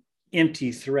 It's an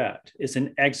empty threat. It's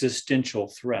an existential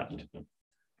threat.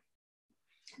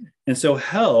 And so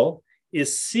hell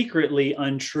is secretly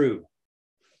untrue,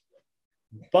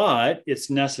 but it's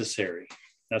necessary.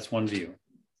 That's one view.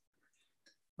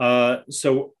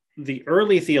 So the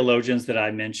early theologians that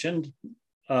I mentioned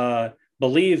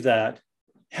believed that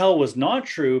hell was not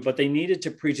true, but they needed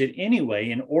to preach it anyway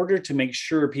in order to make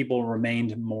sure people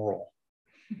remained moral.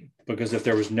 Because if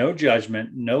there was no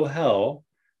judgment, no hell,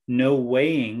 no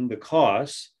weighing the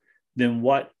costs, then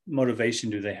what motivation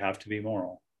do they have to be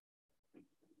moral?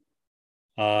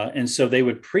 And so they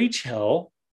would preach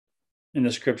hell in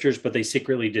the scriptures, but they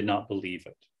secretly did not believe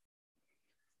it.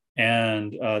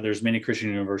 And there's many Christian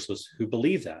Universalists who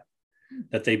believe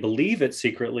that they believe it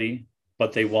secretly,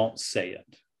 but they won't say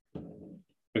it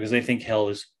because they think hell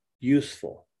is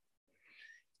useful.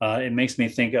 It makes me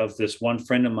think of this one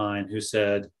friend of mine who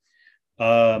said,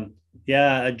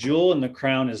 yeah, a jewel in the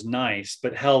crown is nice,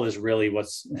 but hell is really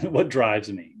what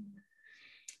drives me.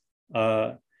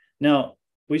 Now,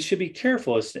 we should be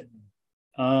careful.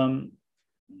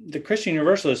 the Christian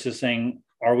Universalist is saying,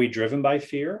 are we driven by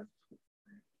fear?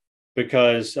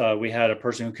 Because we had a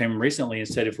person who came recently and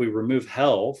said, if we remove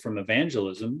hell from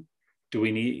evangelism, do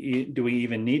we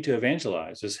even need to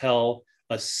evangelize? Is hell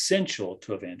essential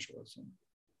to evangelism?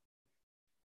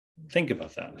 Think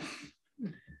about that.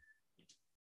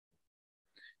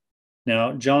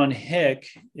 Now, John Hick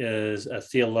is a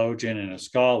theologian and a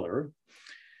scholar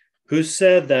who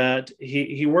said that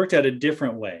he worked at a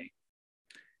different way.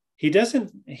 He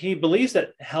believes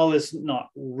that hell is not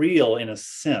real in a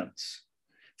sense.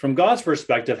 From God's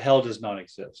perspective, hell does not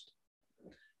exist.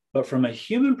 But from a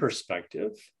human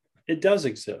perspective, it does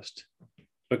exist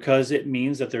because it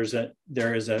means that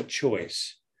there is a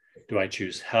choice. Do I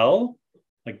choose hell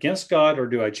against God, or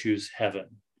do I choose heaven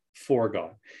for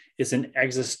God? It's an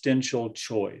existential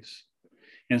choice.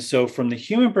 And so from the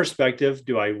human perspective,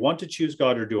 do I want to choose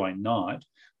God or do I not?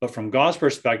 But from God's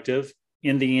perspective,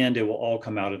 in the end, it will all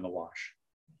come out in the wash.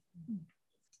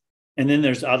 And then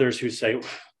there's others who say,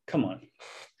 come on,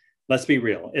 let's be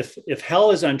real. If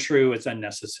hell is untrue, it's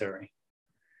unnecessary.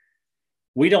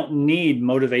 We don't need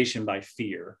motivation by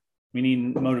fear. We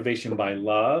need motivation by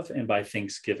love and by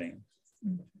thanksgiving.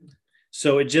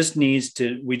 So we just need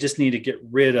to get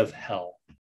rid of hell.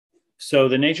 So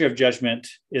the nature of judgment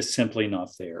is simply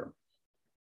not there.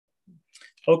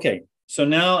 Okay, so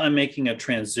now I'm making a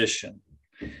transition.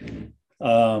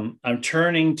 I'm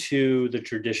turning to the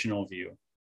traditional view.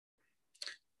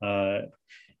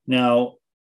 Now,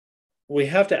 we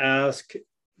have to ask,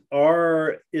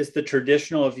 is the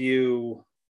traditional view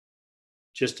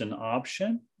just an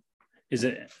option? Is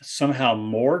it somehow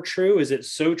more true? Is it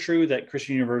so true that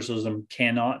Christian Universalism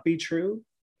cannot be true?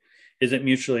 Is it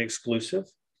mutually exclusive?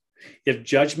 If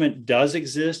judgment does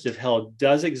exist, if hell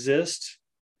does exist,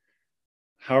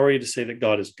 how are you to say that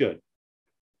God is good?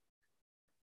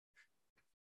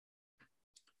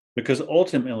 Because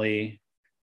ultimately,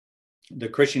 the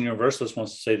Christian Universalist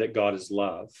wants to say that God is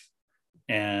love.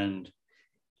 And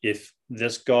if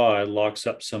this God locks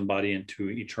up somebody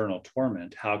into eternal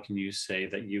torment, how can you say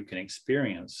that you can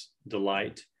experience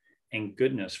delight and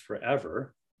goodness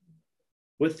forever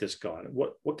with this God?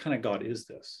 What kind of God is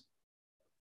this?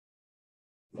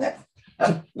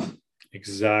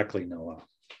 Exactly, Noah.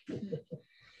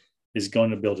 He's going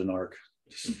to build an ark.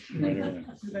 Right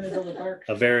over there.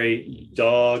 A very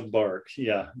dog bark.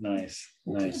 Yeah, nice.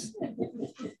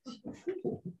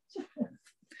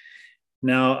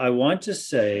 Now, I want to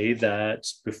say that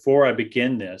before I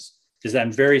begin this, is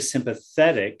I'm very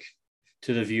sympathetic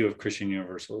to the view of Christian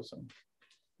Universalism.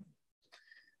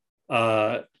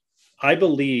 I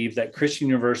believe that Christian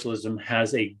Universalism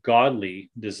has a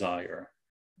godly desire.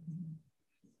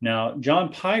 Now, John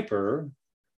Piper,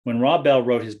 when Rob Bell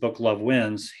wrote his book, Love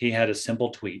Wins, he had a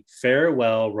simple tweet: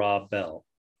 farewell, Rob Bell.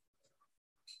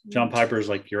 John Piper is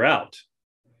like, you're out.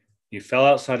 You fell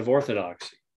outside of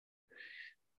orthodoxy.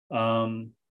 Now,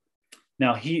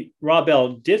 Rob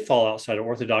Bell did fall outside of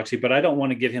orthodoxy, but I don't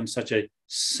want to give him such a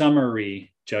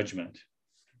summary judgment.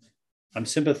 I'm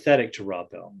sympathetic to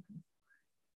Rob Bell.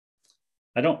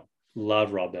 I don't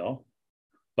love Rob Bell,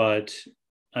 but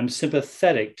I'm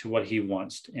sympathetic to what he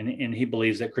wants. And he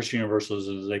believes that Christian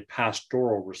Universalism is a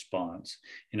pastoral response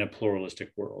in a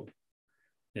pluralistic world,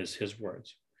 is his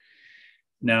words.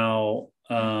 Now,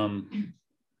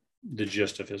 the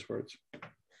gist of his words.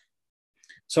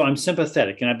 So I'm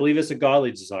sympathetic, and I believe it's a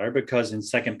godly desire because in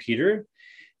 2 Peter,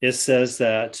 it says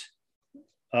that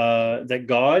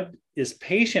God is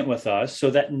patient with us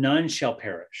so that none shall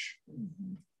perish.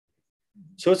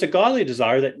 So it's a godly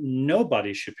desire that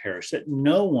nobody should perish, that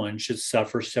no one should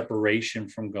suffer separation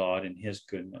from God and his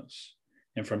goodness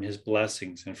and from his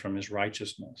blessings and from his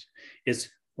righteousness. It's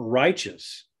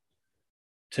righteous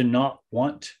to not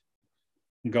want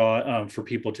God for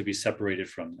people to be separated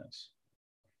from this.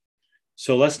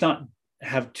 So let's not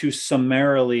have too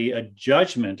summarily a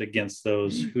judgment against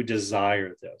those who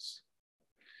desire this.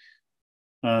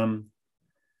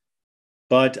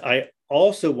 But I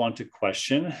also want to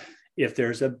question if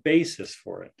there's a basis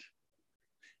for it.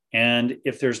 And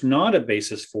if there's not a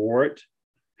basis for it,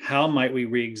 how might we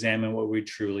re-examine what we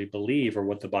truly believe or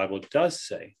what the Bible does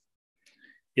say?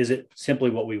 Is it simply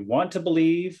what we want to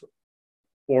believe,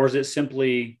 or is it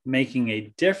simply making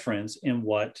a difference in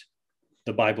what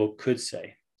the Bible could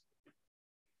say?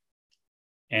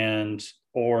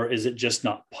 Or is it just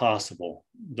not possible?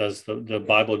 Does the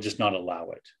Bible just not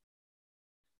allow it?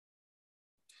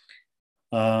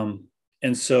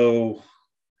 And so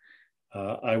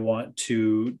I want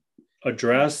to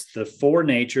address the four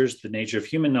natures: the nature of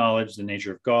human knowledge, the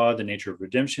nature of God, the nature of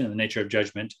redemption, and the nature of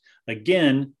judgment,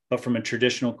 again, but from a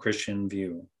traditional Christian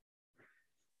view.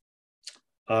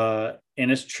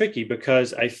 And it's tricky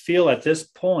because I feel at this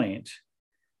point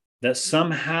that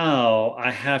somehow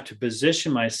I have to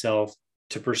position myself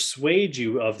to persuade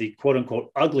you of the quote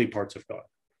unquote ugly parts of God.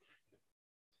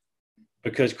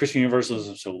 Because Christian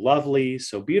Universalism is so lovely,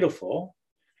 so beautiful,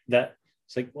 that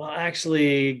it's like, well,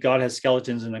 actually, God has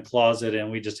skeletons in the closet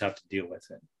and we just have to deal with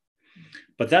it.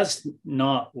 But that's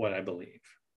not what I believe.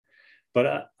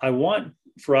 But I want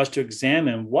for us to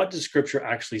examine what does Scripture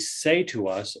actually say to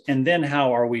us, and then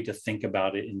how are we to think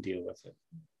about it and deal with it.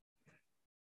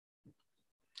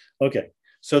 Okay,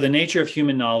 so the nature of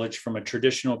human knowledge from a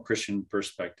traditional Christian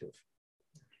perspective.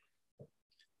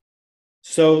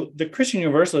 So the Christian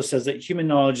Universalist says that human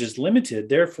knowledge is limited,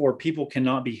 therefore people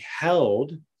cannot be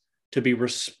held to be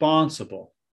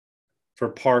responsible for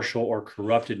partial or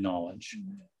corrupted knowledge,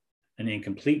 an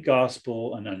incomplete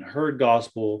gospel, an unheard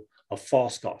gospel, a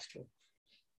false gospel.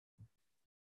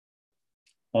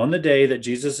 On the day that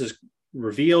Jesus is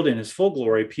revealed in his full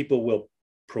glory, people will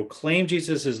proclaim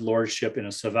Jesus' lordship in a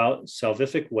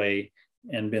salvific way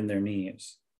and bend their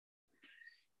knees.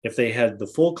 If they had the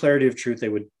full clarity of truth, they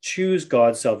would choose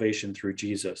God's salvation through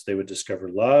Jesus. They would discover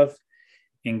love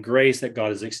and grace that God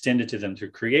has extended to them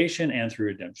through creation and through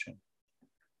redemption.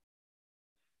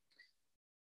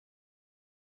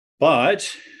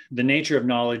 But the nature of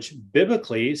knowledge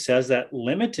biblically says that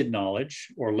limited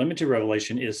knowledge or limited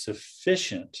revelation is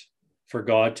sufficient for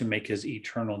God to make his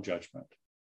eternal judgment.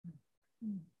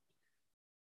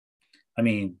 I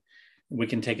mean, we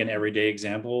can take an everyday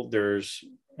example. There's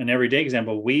an everyday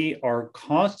example. We are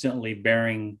constantly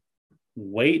bearing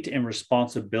weight and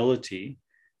responsibility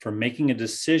for making a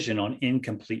decision on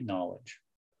incomplete knowledge.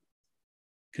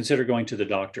 Consider going to the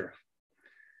doctor.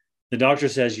 The doctor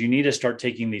says you need to start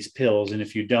taking these pills, and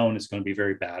if you don't, it's going to be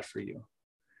very bad for you.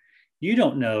 You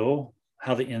don't know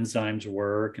how the enzymes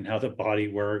work and how the body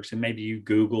works, and maybe you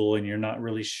Google and you're not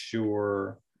really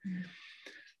sure.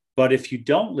 But if you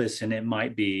don't listen, it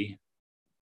might be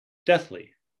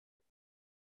deathly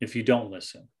if you don't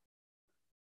listen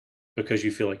because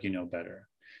you feel like you know better.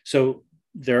 So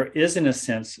there is, in a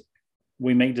sense,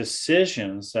 we make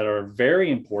decisions that are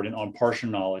very important on partial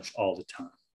knowledge all the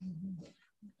time.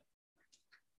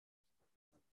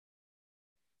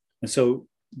 And so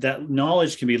that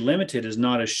knowledge can be limited is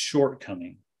not a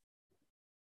shortcoming,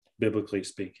 biblically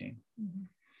speaking.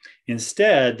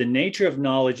 Instead, the nature of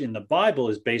knowledge in the Bible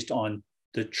is based on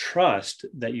the trust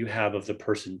that you have of the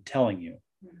person telling you.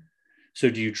 So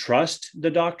do you trust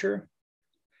the doctor?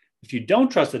 If you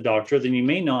don't trust the doctor, then you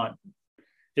may not,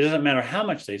 it doesn't matter how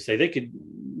much they say. They could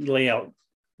lay out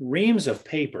reams of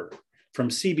paper from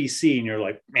CBC and you're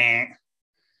like, meh.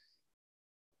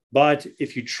 But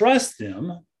if you trust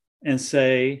them and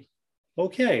say,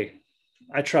 okay,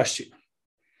 I trust you.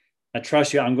 I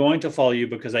trust you. I'm going to follow you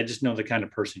because I just know the kind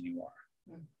of person you are.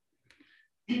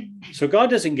 So God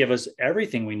doesn't give us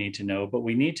everything we need to know, but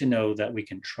we need to know that we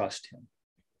can trust him.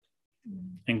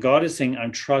 And God is saying,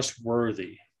 I'm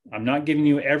trustworthy. I'm not giving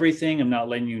you everything. I'm not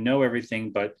letting you know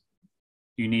everything, but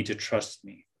you need to trust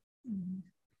me.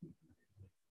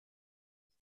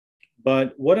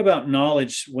 But what about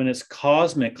knowledge when it's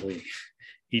cosmically,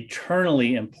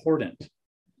 eternally important?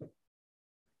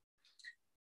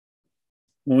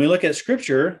 When we look at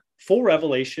Scripture, full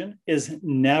revelation is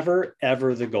never,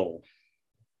 ever the goal.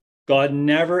 God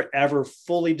never, ever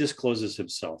fully discloses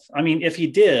himself. I mean, if he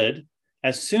did,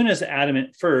 as soon as Adam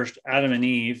and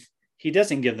Eve, he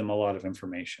doesn't give them a lot of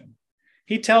information.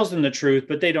 He tells them the truth,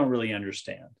 but they don't really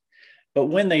understand. But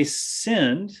when they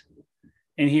sinned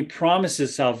and he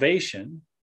promises salvation,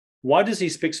 why does he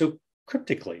speak so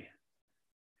cryptically?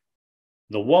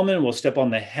 The woman will step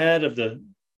on the head of the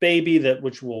baby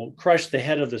which will crush the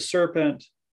head of the serpent.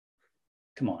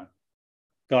 Come on.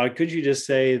 God, could you just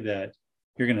say that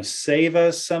you're going to save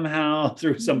us somehow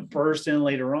through some person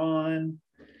later on?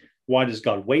 Why does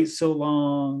God wait so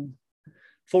long?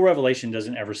 Full revelation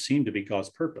doesn't ever seem to be God's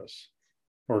purpose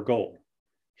or goal.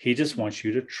 He just wants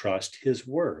you to trust his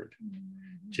word.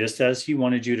 Just as he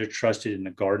wanted you to trust it in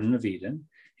the Garden of Eden,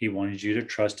 he wanted you to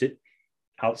trust it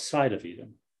outside of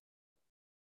Eden.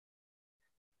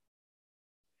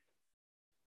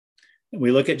 We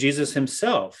look at Jesus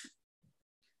himself.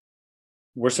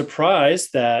 We're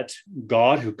surprised that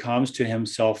God, who comes to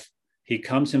himself, he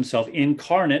comes himself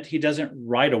incarnate. He doesn't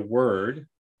write a word.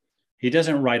 He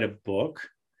doesn't write a book.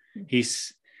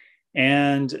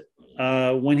 When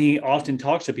he often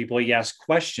talks to people, he asks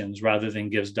questions rather than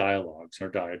gives dialogues or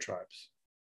diatribes.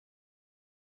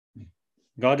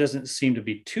 God doesn't seem to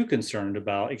be too concerned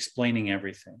about explaining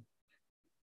everything.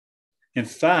 In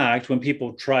fact, when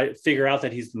people try to figure out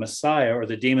that he's the Messiah or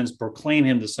the demons proclaim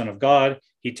him the Son of God,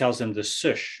 he tells them to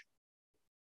shush.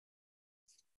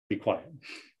 be quiet.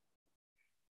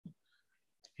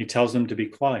 He tells them to be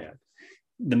quiet.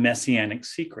 The messianic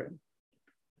secret.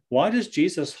 Why does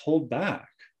Jesus hold back?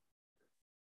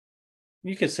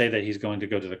 You could say that he's going to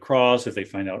go to the cross if they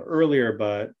find out earlier,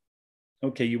 but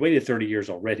okay, you waited 30 years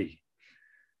already.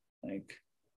 Like,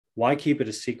 why keep it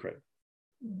a secret?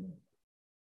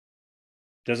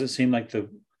 Does it seem like the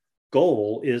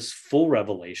goal is full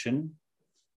revelation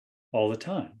all the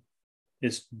time?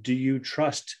 It's, do you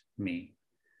trust me?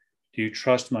 Do you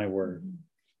trust my word?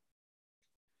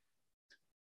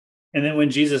 And then when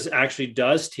Jesus actually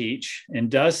does teach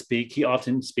and does speak, he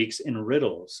often speaks in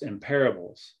riddles and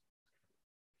parables.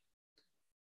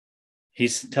 He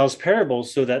tells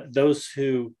parables so that those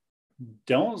who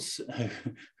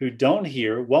don't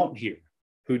hear won't hear,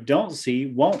 who don't see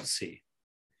won't see,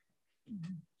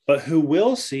 but who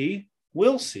will see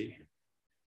will see.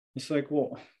 It's like,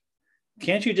 well,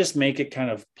 can't you just make it kind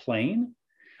of plain?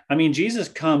 I mean, Jesus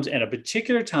comes at a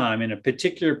particular time in a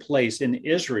particular place in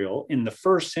Israel in the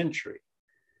first century.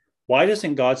 Why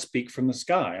doesn't God speak from the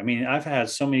sky? I mean, I've had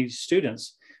so many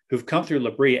students who've come through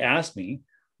L'Abri ask me,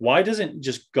 why doesn't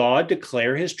just God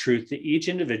declare his truth to each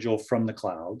individual from the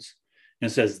clouds and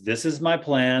says, this is my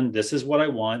plan, this is what I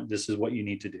want, this is what you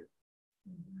need to do?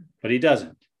 But he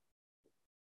doesn't.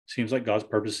 Seems like God's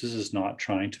purposes is not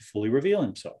trying to fully reveal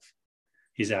himself.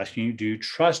 He's asking you, do you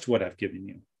trust what I've given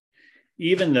you?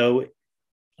 Even though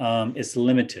it's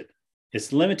limited.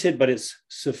 It's limited, but it's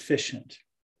sufficient.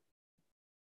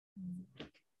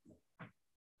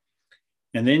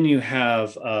 And then you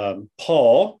have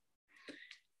Paul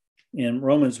in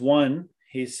Romans 1,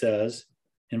 he says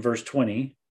in verse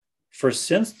 20, for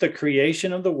since the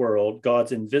creation of the world,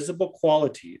 God's invisible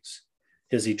qualities,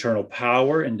 his eternal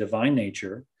power and divine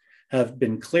nature, have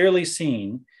been clearly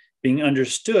seen, being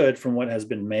understood from what has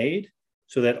been made,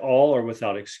 so that all are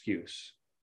without excuse.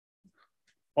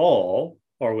 All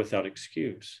are without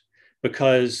excuse,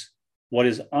 because what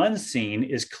is unseen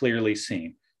is clearly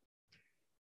seen.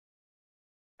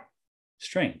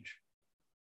 Strange.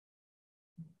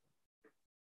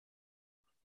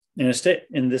 In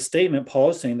this statement, Paul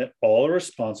is saying that all are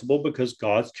responsible because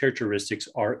God's characteristics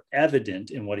are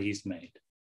evident in what he's made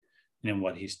and in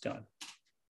what he's done.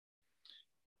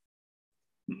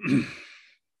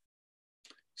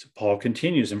 So Paul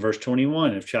continues in verse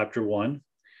 21 of chapter 1,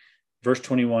 verse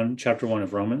 21, chapter 1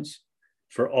 of Romans.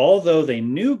 For although they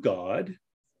knew God,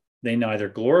 they neither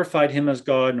glorified him as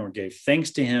God nor gave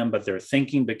thanks to him, but their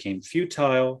thinking became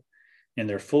futile and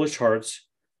their foolish hearts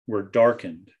were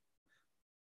darkened.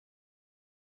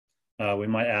 We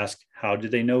might ask, how did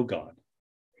they know God?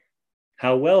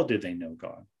 How well did they know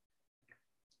God?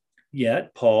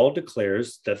 Yet Paul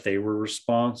declares that they were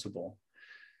responsible.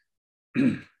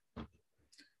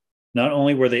 Not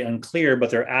only were they unclear, but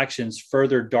their actions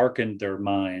further darkened their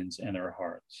minds and their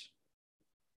hearts.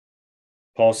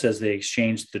 Paul says they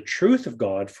exchanged the truth of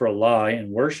God for a lie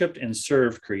and worshiped and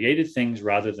served created things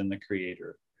rather than the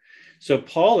Creator. So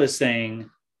Paul is saying,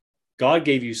 God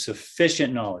gave you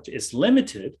sufficient knowledge. It's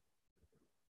limited,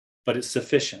 but it's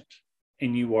sufficient.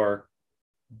 And you are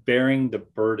bearing the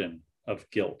burden of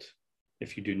guilt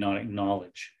if you do not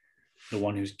acknowledge the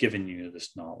one who's given you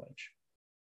this knowledge.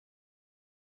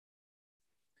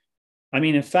 I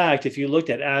mean, in fact, if you looked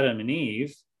at Adam and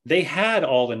Eve, they had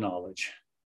all the knowledge.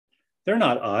 They're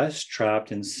not us,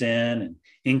 trapped in sin and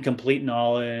incomplete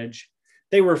knowledge.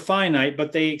 They were finite,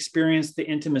 but they experienced the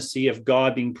intimacy of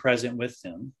God being present with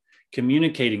them,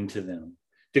 communicating to them,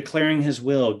 declaring his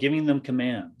will, giving them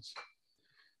commands.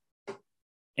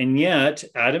 And yet,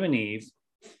 Adam and Eve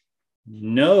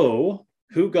know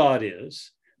who God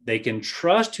is. They can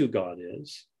trust who God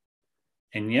is,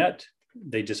 and yet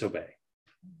they disobey.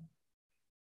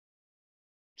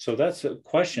 So that's a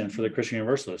question for the Christian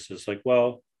Universalists. It's like,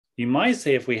 well, you might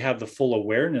say if we have the full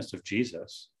awareness of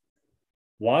Jesus,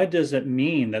 why does it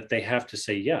mean that they have to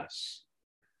say yes?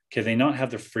 Can they not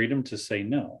have the freedom to say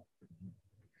no?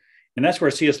 And that's where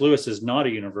C.S. Lewis is not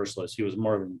a universalist. He was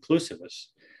more of an inclusivist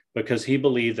because he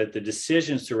believed that the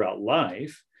decisions throughout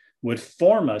life would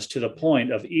form us to the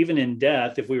point of even in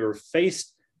death, if we were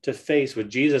face to face with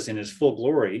Jesus in his full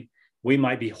glory, we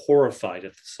might be horrified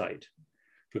at the sight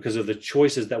because of the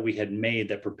choices that we had made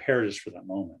that prepared us for that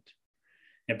moment.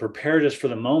 It prepared us for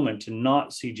the moment to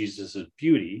not see Jesus'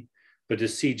 beauty, but to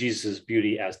see Jesus'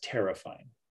 beauty as terrifying.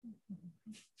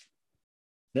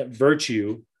 That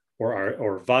virtue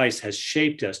or vice has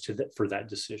shaped us for that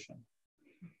decision.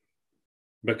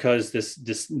 Because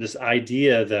this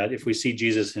idea that if we see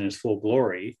Jesus in his full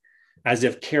glory, as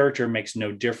if character makes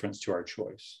no difference to our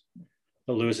choice.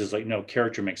 But Lewis is like, no,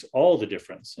 character makes all the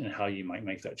difference in how you might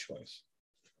make that choice.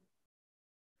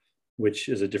 which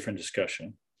is a different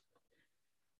discussion.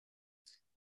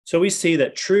 So we see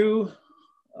that true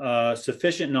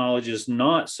sufficient knowledge is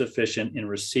not sufficient in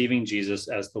receiving Jesus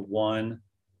as the one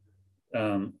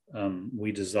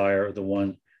we desire, the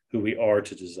one who we are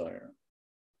to desire.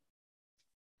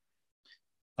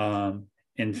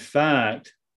 In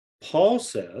fact, Paul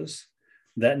says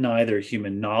that neither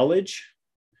human knowledge,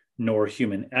 nor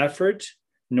human effort,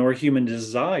 nor human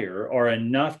desire are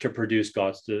enough to produce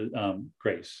God's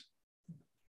grace.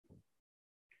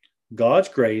 God's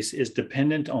grace is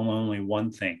dependent on only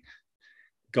one thing: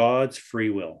 God's free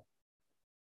will.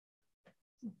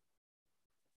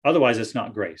 Otherwise, it's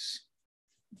not grace.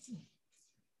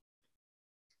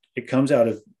 It comes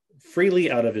freely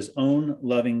out of his own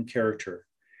loving character.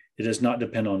 It does not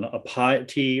depend on a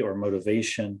piety or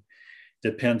motivation.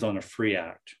 It depends on a free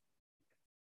act.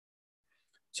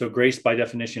 So grace, by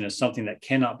definition, is something that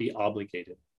cannot be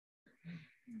obligated.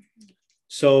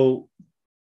 So,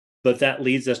 but that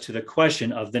leads us to the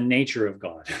question of the nature of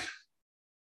God.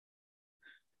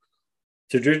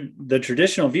 The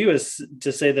traditional view is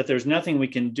to say that there's nothing we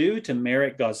can do to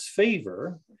merit God's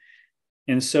favor.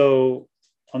 And so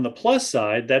on the plus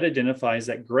side, that identifies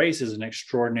that grace is an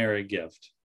extraordinary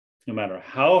gift. No matter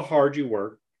how hard you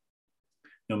work,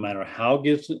 no matter how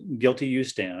guilty you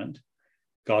stand,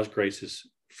 God's grace is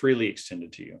freely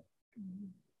extended to you.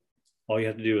 All you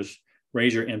have to do is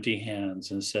raise your empty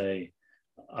hands and say,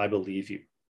 I believe you.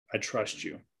 I trust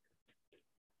you.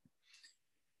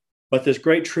 But this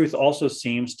great truth also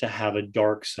seems to have a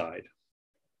dark side.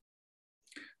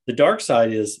 The dark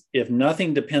side is, if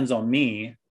nothing depends on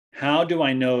me, how do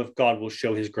I know if God will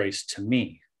show his grace to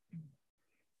me?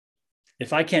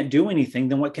 If I can't do anything,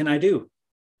 then what can I do?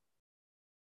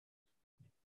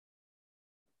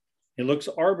 It looks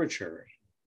arbitrary.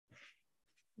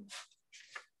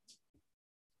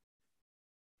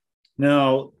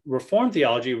 Now, Reformed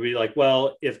theology would be like,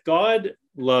 well, if God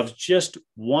loves just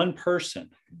one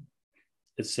person,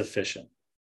 it's sufficient.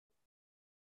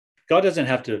 God doesn't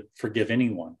have to forgive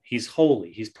anyone. He's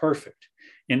holy. He's perfect.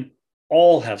 And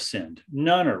all have sinned.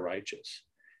 None are righteous.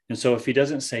 And so if he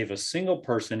doesn't save a single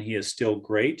person, he is still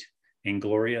great and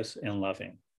glorious and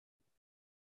loving.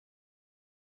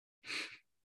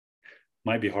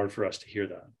 Might be hard for us to hear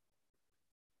that.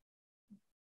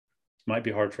 Might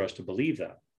be hard for us to believe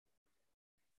that.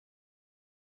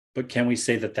 But can we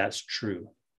say that that's true?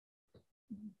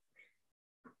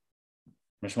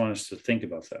 I just want us to think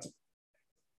about that.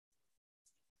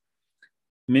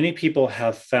 Many people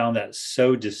have found that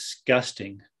so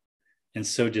disgusting and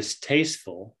so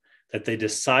distasteful that they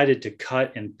decided to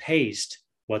cut and paste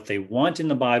what they want in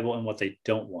the Bible and what they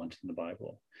don't want in the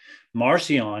Bible.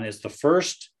 Marcion is the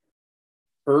first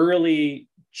early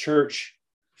church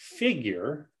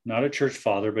figure, not a church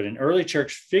father, but an early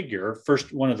church figure,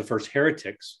 one of the first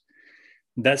heretics,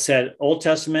 that said Old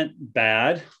Testament,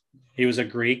 bad. He was a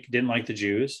Greek, didn't like the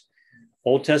Jews.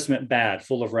 Old Testament, bad,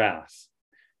 full of wrath.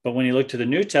 But when he looked to the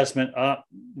New Testament,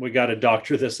 we got to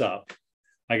doctor this up.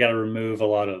 I got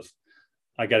to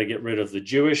I got to get rid of the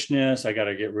Jewishness. I got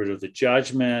to get rid of the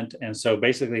judgment. And so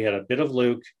basically he had a bit of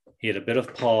Luke, he had a bit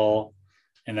of Paul,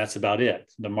 and that's about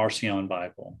it, the Marcion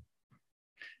Bible.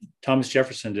 Thomas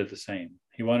Jefferson did the same.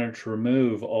 He wanted to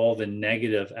remove all the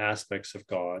negative aspects of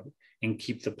God and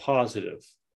keep the positive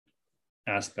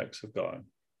aspects of God.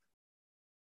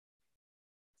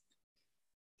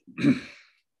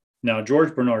 Now,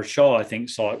 George Bernard Shaw, I think,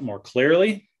 saw it more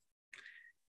clearly.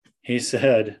 He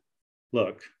said,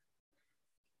 look,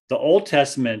 the Old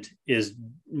Testament is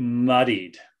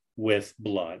muddied with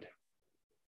blood,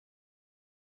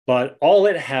 but all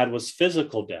it had was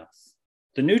physical death.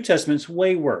 The New Testament's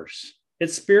way worse.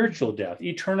 It's spiritual death,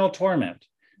 eternal torment.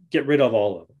 Get rid of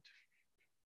all of it.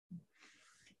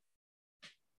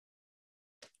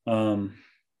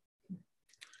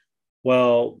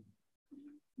 Well,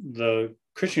 the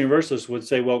Christian Universalists would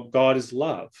say, well, God is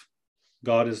love.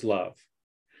 God is love.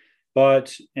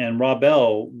 But, and Rob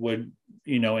Bell would,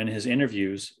 in his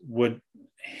interviews, would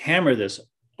hammer this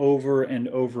over and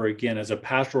over again as a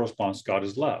pastoral response: God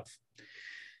is love.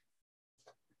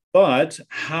 But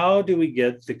how do we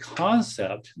get the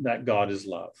concept that God is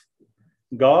love?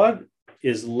 God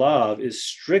is love is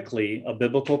strictly a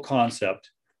biblical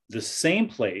concept, the same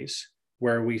place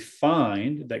where we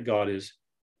find that God is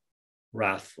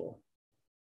wrathful,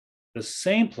 the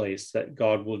same place that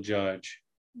God will judge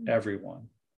everyone,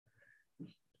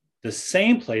 the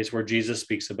same place where Jesus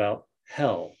speaks about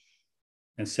hell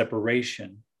and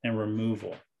separation and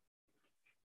removal.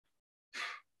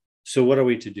 So what are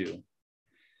we to do?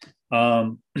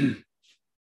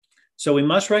 So we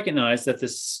must recognize that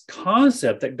this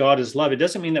concept that God is love, it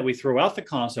doesn't mean that we throw out the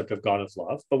concept of God is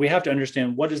love, but we have to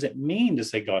understand, what does it mean to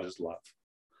say God is love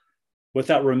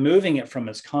without removing it from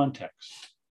its context?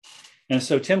 And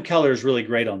so Tim Keller is really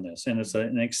great on this. And it's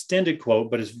an extended quote,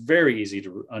 but it's very easy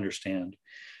to understand.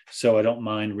 So I don't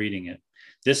mind reading it.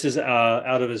 This is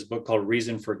out of his book called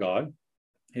Reason for God.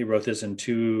 He wrote this in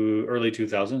early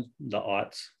 2000s, the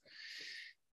aughts,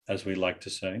 as we like to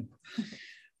say.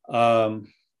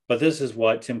 But this is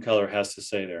what Tim Keller has to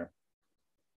say there.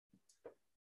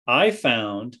 I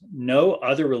found no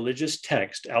other religious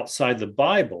text outside the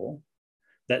Bible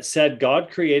that said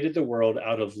God created the world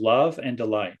out of love and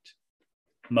delight.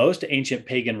 Most ancient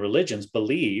pagan religions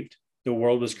believed the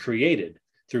world was created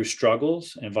through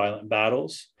struggles and violent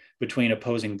battles between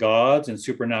opposing gods and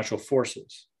supernatural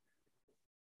forces.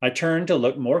 I turned to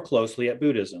look more closely at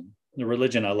Buddhism, the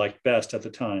religion I liked best at the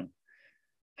time.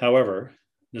 However,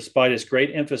 despite its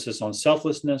great emphasis on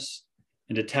selflessness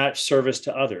and detached service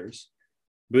to others,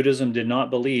 Buddhism did not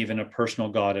believe in a personal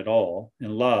God at all,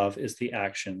 and love is the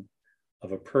action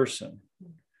of a person.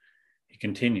 He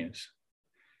continues.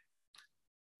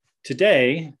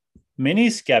 Today, many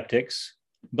skeptics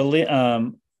believe,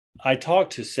 I talk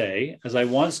to say, as I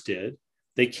once did,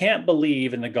 they can't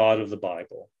believe in the God of the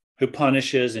Bible, who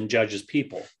punishes and judges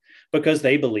people, because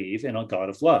they believe in a God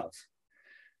of love.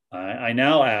 I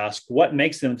now ask, what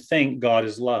makes them think God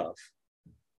is love?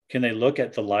 Can they look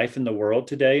at the life in the world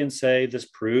today and say, this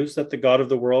proves that the God of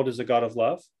the world is a God of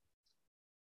love?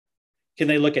 Can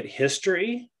they look at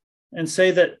history and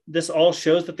say that this all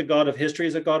shows that the God of history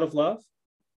is a God of love?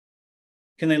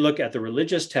 Can they look at the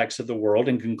religious texts of the world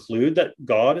and conclude that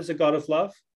God is a God of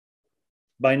love?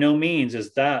 By no means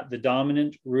is that the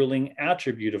dominant ruling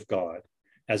attribute of God,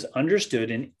 as understood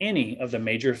in any of the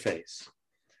major faiths.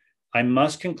 I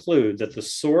must conclude that the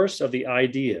source of the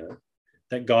idea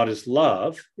that God is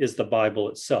love is the Bible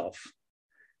itself.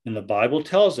 And the Bible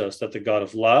tells us that the God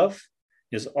of love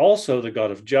is also the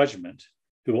God of judgment,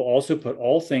 who will also put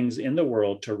all things in the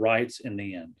world to rights in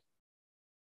the end.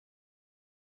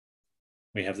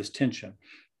 We have this tension.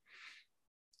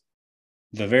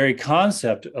 The very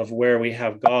concept of where we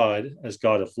have God as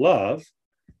God of love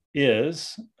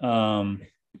is the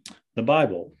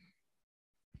Bible.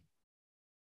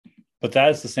 But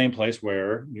that is the same place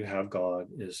where you have God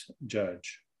as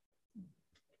judge.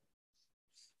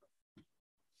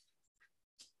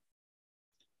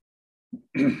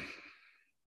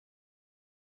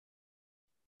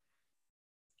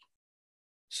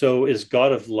 So is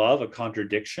God of love a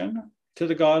contradiction to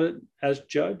the God as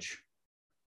judge?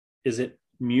 Is it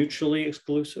mutually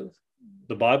exclusive?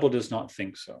 The Bible does not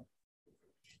think so.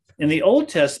 In the Old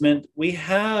Testament, we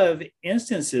have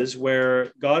instances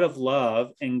where God of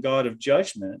love and God of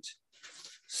judgment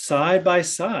side by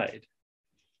side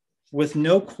with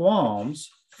no qualms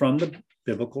from the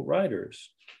biblical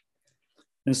writers.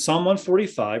 In Psalm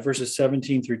 145, verses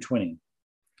 17 through 20,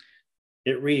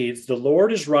 it reads, "The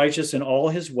Lord is righteous in all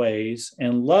his ways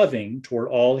and loving toward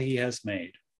all he has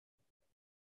made.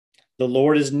 The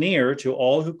Lord is near to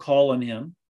all who call on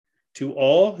him,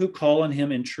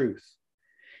 in truth.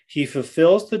 He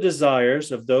fulfills the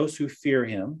desires of those who fear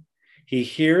him. He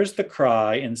hears the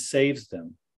cry and saves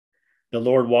them. The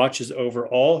Lord watches over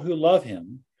all who love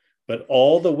him, but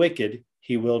all the wicked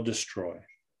he will destroy."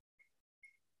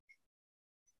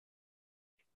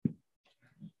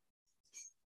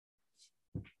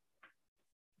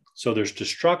 So there's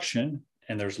destruction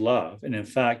and there's love. And in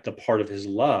fact, the part of his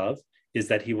love is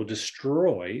that he will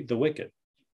destroy the wicked.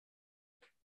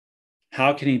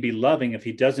 How can he be loving if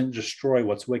he doesn't destroy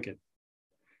what's wicked?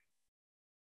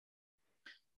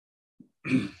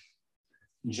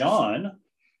 John,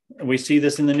 we see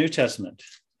this in the New Testament.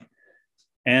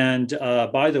 And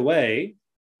by the way,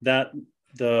 that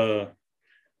the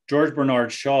George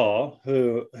Bernard Shaw,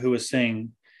 who was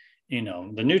saying,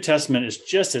 the New Testament is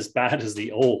just as bad as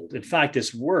the Old. In fact,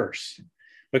 it's worse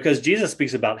because Jesus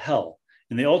speaks about hell.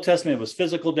 In the Old Testament, it was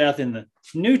physical death. In the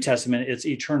New Testament, it's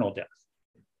eternal death.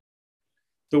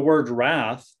 The word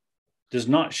wrath does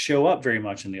not show up very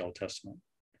much in the Old Testament.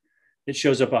 It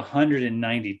shows up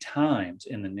 190 times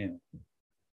in the New.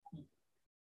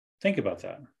 Think about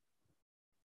that.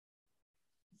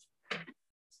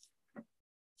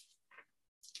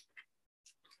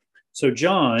 So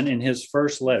John, in his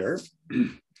first letter,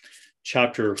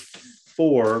 chapter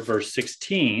 4, verse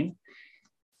 16,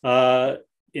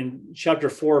 in chapter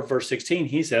 4, verse 16,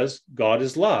 he says, God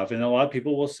is love. And a lot of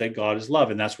people will say God is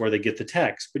love, and that's where they get the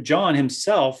text. But John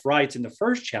himself writes in the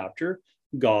first chapter,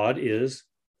 God is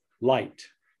light.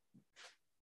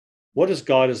 What does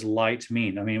God is light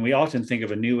mean? I mean, we often think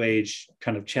of a New Age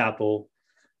kind of chapel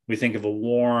We think of a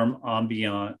warm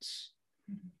ambiance,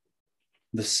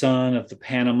 the sun of the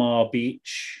Panama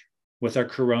beach with our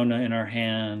Corona in our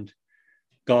hand,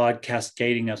 God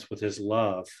cascading us with his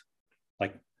love,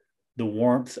 like the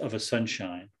warmth of a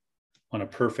sunshine on a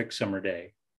perfect summer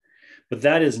day. But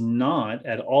that is not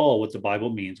at all what the Bible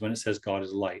means when it says God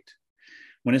is light.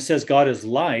 When it says God is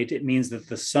light, it means that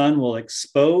the sun will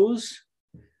expose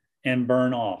and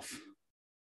burn off.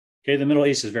 Okay, the Middle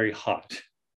East is very hot.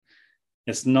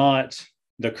 It's not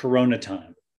the Corona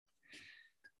time.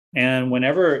 And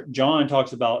whenever John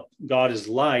talks about God is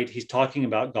light, he's talking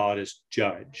about God as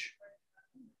judge.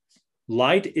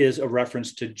 Light is a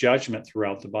reference to judgment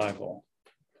throughout the Bible,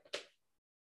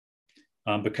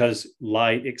 because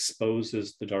light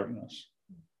exposes the darkness.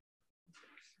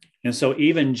 And so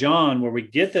even John, where we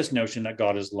get this notion that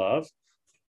God is love,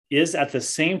 is at the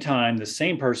same time the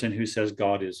same person who says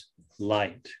God is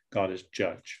light, God is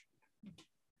judge.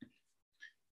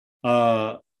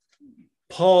 Paul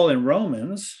in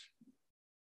Romans,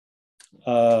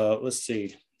 let's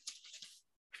see,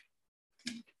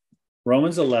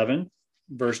 Romans 11,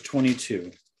 verse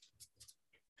 22.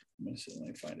 Let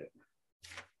me find it.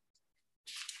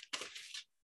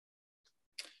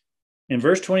 In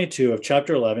verse 22 of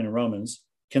chapter 11 in Romans,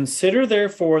 consider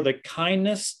therefore the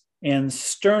kindness and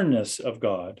sternness of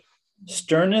God,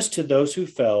 sternness to those who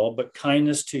fell, but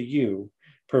kindness to you,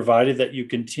 provided that you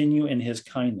continue in his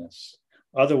kindness.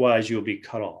 Otherwise, you'll be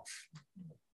cut off.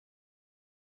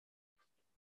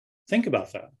 Think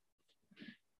about that.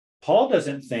 Paul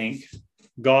doesn't think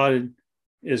God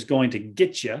is going to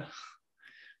get you,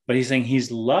 but he's saying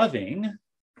he's loving,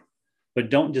 but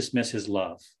don't dismiss his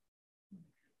love,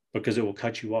 because it will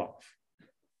cut you off.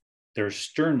 There's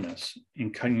sternness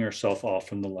in cutting yourself off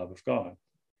from the love of God.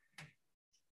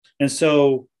 And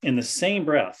so in the same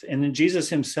breath, and then Jesus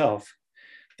himself,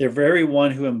 the very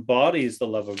one who embodies the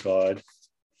love of God,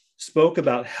 spoke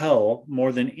about hell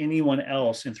more than anyone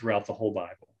else in throughout the whole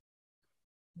Bible.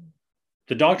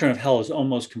 The doctrine of hell is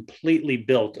almost completely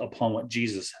built upon what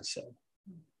Jesus has said.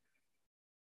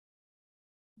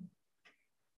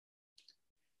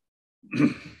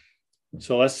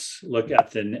 So let's look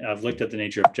at I've looked at the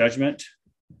nature of judgment.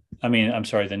 The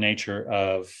nature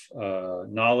of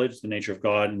knowledge, the nature of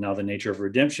God, and now the nature of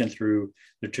redemption through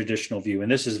the traditional view.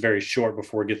 And this is very short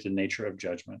before we get to the nature of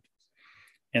judgment.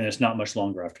 And it's not much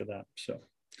longer after that. So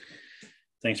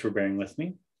thanks for bearing with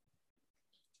me.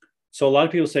 So a lot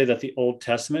of people say that the Old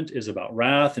Testament is about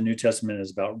wrath. The New Testament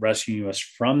is about rescuing us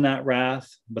from that wrath.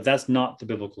 But that's not the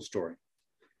biblical story.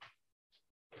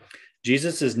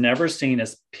 Jesus is never seen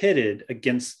as pitted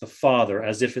against the Father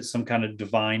as if it's some kind of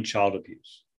divine child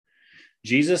abuse.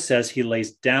 Jesus says he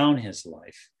lays down his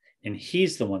life, and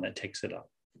he's the one that takes it up.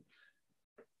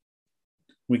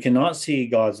 We cannot see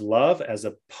God's love as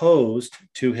opposed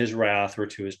to his wrath or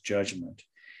to his judgment.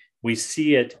 We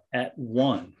see it at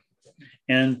one,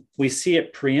 and we see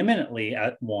it preeminently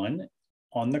at one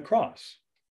on the cross.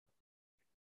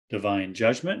 Divine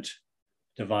judgment,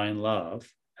 divine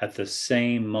love, at the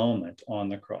same moment on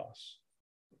the cross.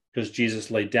 Because Jesus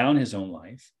laid down his own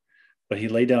life, but he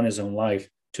laid down his own life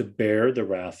to bear the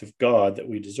wrath of God that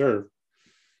we deserve.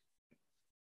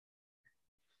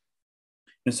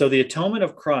 And so the atonement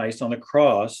of Christ on the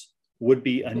cross would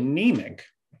be anemic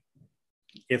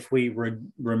if we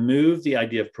remove the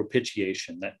idea of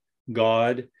propitiation, that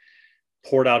God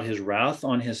poured out his wrath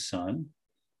on his son,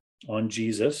 on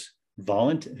Jesus,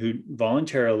 who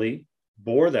voluntarily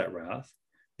bore that wrath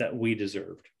that we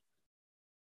deserved.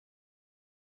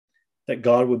 That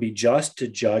God would be just to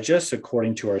judge us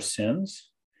according to our sins.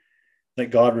 That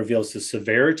God reveals the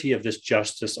severity of this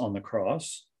justice on the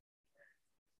cross.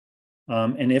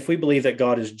 And if we believe that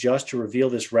God is just to reveal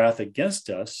this wrath against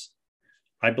us,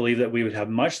 I believe that we would have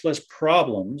much less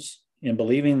problems in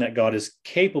believing that God is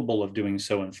capable of doing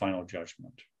so in final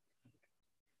judgment.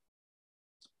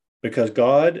 Because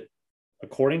God,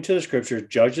 according to the scripture,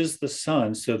 judges the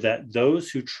Son so that those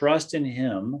who trust in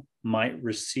him might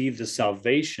receive the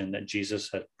salvation that Jesus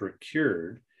had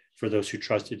procured for those who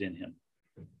trusted in him.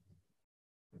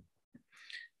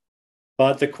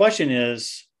 But the question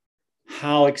is,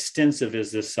 how extensive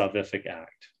is this salvific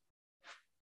act?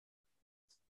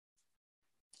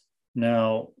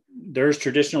 Now, there's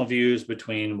traditional views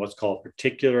between what's called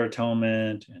particular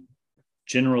atonement and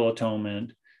general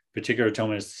atonement. Particular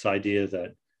atonement is this idea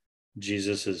that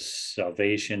Jesus'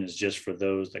 salvation is just for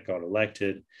those that God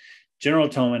elected. General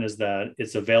atonement is that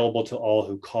it's available to all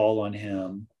who call on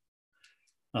him,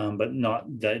 but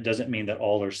that doesn't mean that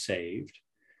all are saved.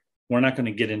 We're not going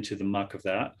to get into the muck of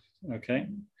that, okay?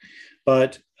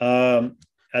 But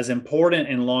as important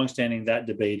and longstanding that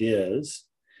debate is,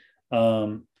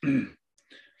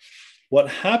 What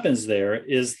happens there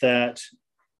is that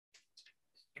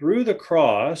through the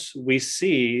cross, we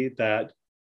see that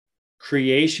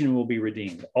creation will be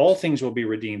redeemed. All things will be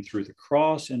redeemed through the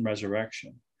cross and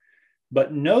resurrection.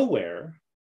 But nowhere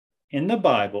in the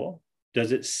Bible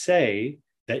does it say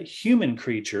that human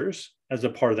creatures, as a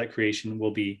part of that creation,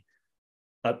 will be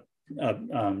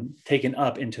taken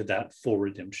up into that full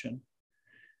redemption,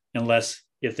 unless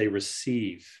if they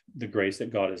receive the grace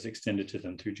that God has extended to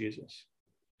them through Jesus.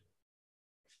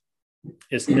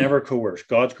 It's never coerced.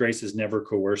 God's grace is never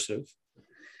coercive.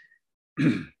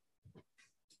 In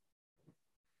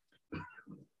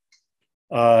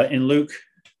Luke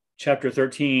chapter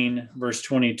 13, verse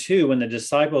 22, when the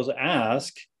disciples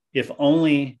ask if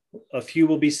only a few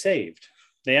will be saved,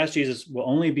 they asked Jesus, will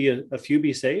only be a few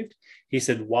be saved? He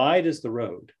said, wide is the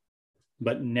road,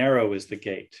 but narrow is the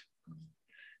gate.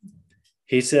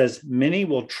 He says, many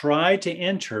will try to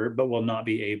enter, but will not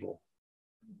be able.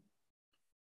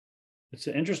 It's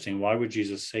interesting. Why would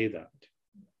Jesus say that?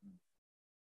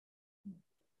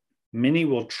 Many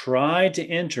will try to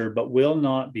enter, but will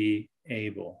not be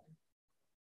able.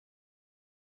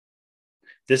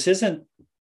 This isn't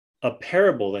a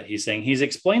parable that he's saying. He's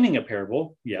explaining a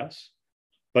parable, yes,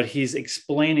 but he's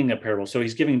explaining a parable. So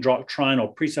he's giving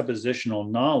doctrinal, presuppositional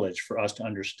knowledge for us to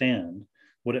understand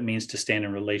what it means to stand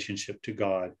in relationship to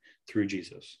God through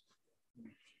Jesus.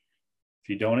 If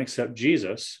you don't accept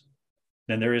Jesus,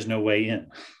 then there is no way in.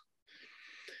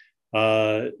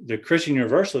 The Christian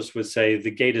Universalists would say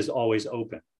the gate is always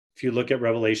open. If you look at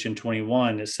Revelation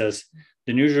 21, it says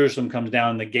the New Jerusalem comes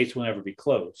down and the gates will never be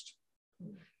closed.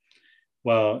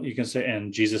 Well, you can say,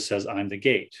 and Jesus says, I'm the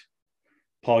gate.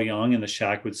 Paul Young in the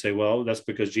Shack would say, well, that's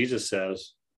because Jesus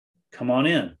says, come on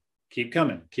in, keep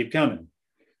coming, keep coming.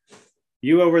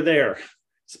 You over there,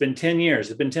 it's been 10 years,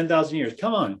 it's been 10,000 years,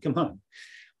 come on, come on.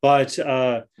 But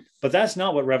that's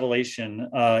not what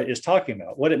Revelation is talking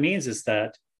about. What it means is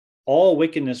that all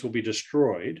wickedness will be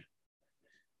destroyed,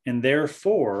 and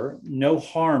therefore no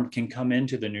harm can come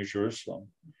into the New Jerusalem.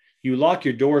 You lock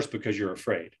your doors because you're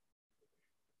afraid.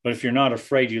 But if you're not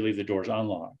afraid, you leave the doors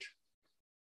unlocked.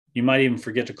 You might even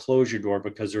forget to close your door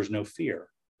because there's no fear.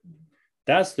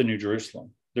 That's the New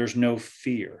Jerusalem. There's no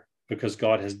fear because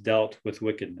God has dealt with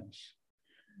wickedness.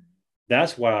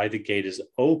 That's why the gate is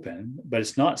open, but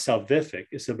it's not salvific.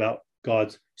 It's about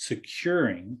God's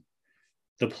securing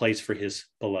the place for his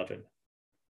beloved.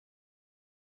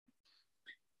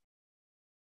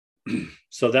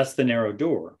 So that's the narrow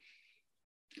door.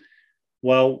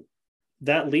 Well,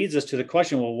 that leads us to the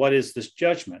question, well, what is this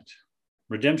judgment?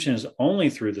 Redemption is only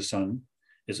through the Son,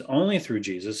 is only through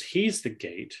Jesus. He's the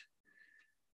gate.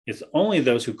 It's only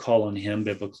those who call on him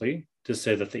biblically to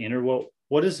say that the inner, well,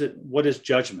 what is it? What is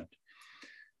judgment?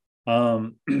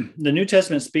 The New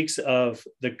Testament speaks of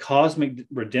the cosmic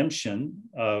redemption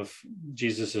of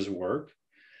Jesus's work,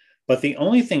 but the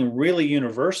only thing really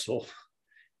universal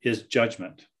is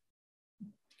judgment.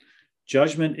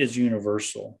 Judgment is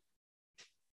universal.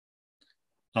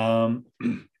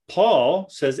 Paul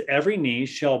says every knee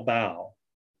shall bow.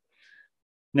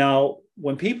 Now,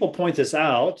 when people point this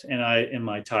out, and in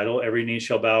my title, every knee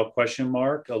shall bow,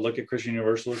 a look at Christian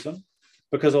Universalism,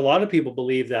 because a lot of people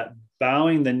believe that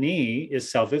bowing the knee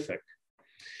is salvific.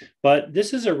 But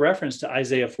this is a reference to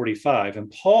Isaiah 45, and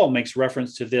Paul makes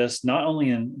reference to this not only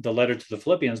in the letter to the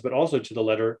Philippians, but also to the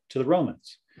letter to the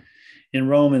Romans. In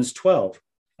Romans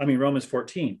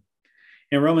 14.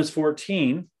 In Romans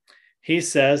 14, he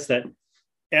says that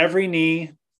every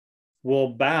knee will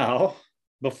bow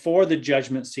before the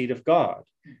judgment seat of God.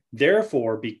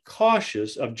 Therefore, be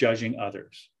cautious of judging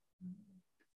others.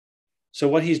 So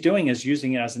what he's doing is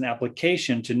using it as an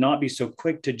application to not be so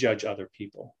quick to judge other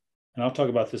people. And I'll talk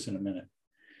about this in a minute.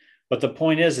 But the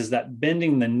point is that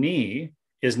bending the knee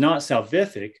is not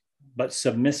salvific, but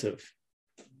submissive.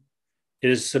 It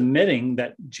is submitting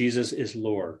that Jesus is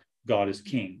Lord, God is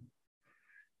King.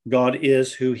 God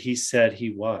is who he said he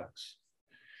was.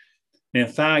 And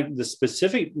in fact,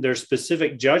 there's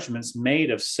specific judgments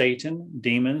made of Satan,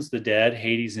 demons, the dead,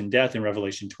 Hades, and death in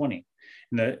Revelation 20.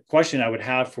 And the question I would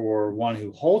have for one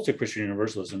who holds to Christian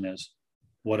Universalism is,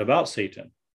 what about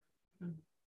Satan?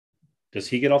 Does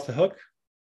he get off the hook?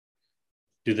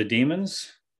 Do the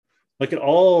demons? Look at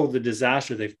all the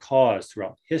disaster they've caused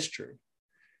throughout history.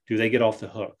 Do they get off the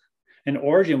hook? And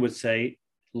Origen would say,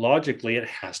 logically, it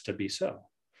has to be so.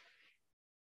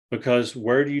 Because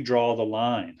where do you draw the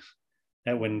line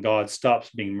that when God stops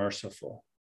being merciful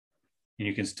and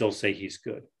you can still say he's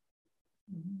good?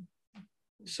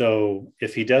 So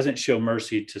if he doesn't show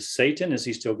mercy to Satan, is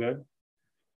he still good?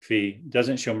 If he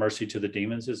doesn't show mercy to the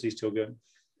demons, is he still good?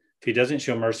 If he doesn't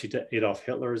show mercy to Adolf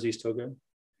Hitler, is he still good?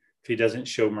 If he doesn't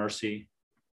show mercy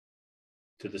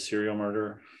to the serial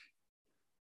murderer,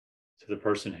 to the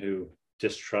person who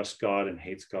distrusts God and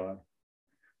hates God,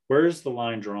 where is the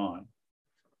line drawn?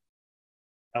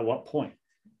 At what point?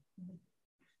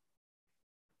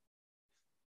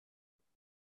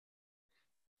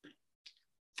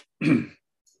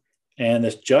 And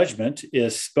this judgment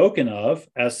is spoken of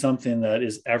as something that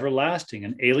is everlasting,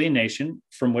 an alienation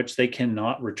from which they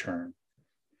cannot return.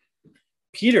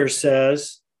 Peter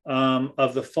says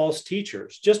of the false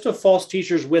teachers, just of false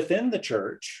teachers within the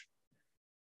church,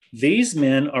 these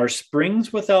men are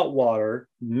springs without water,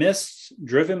 mists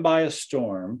driven by a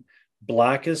storm,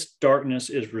 blackest darkness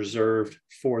is reserved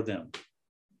for them.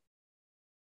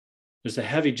 There's a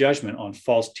heavy judgment on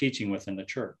false teaching within the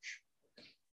church.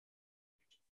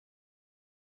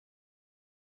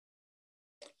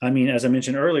 I mean, as I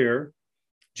mentioned earlier,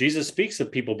 Jesus speaks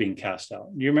of people being cast out.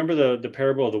 You remember the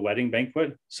parable of the wedding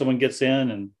banquet? Someone gets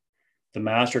in and the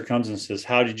master comes and says,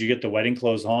 how did you get the wedding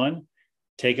clothes on?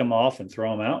 Take them off and throw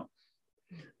them out.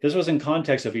 This was in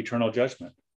context of eternal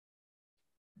judgment.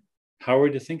 How are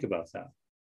we to think about that?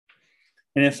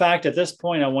 And in fact, at this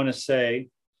point, I want to say,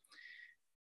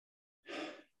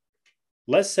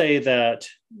 let's say that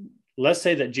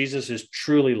Jesus is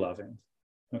truly loving,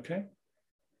 okay?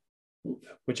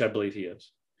 Which I believe he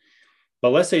is.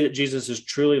 But let's say that Jesus is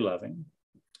truly loving.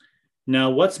 Now,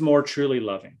 what's more truly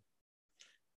loving?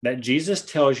 That Jesus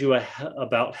tells you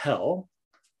about hell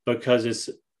because it's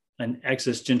an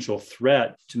existential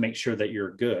threat to make sure that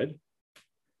you're good,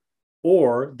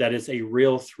 or that it's a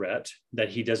real threat that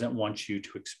he doesn't want you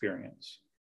to experience.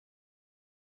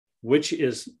 Which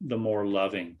is the more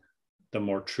loving, the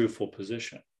more truthful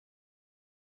position?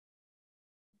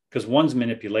 Because one's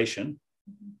manipulation,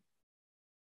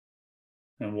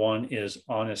 and one is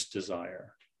honest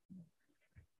desire.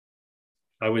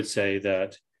 I would say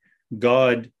that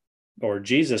God or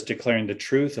Jesus declaring the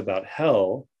truth about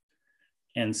hell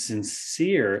and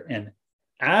sincere and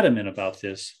adamant about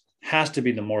this has to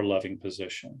be the more loving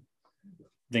position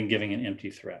than giving an empty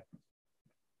threat.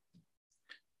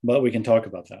 But we can talk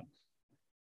about that.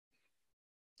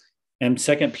 And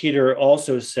 2 Peter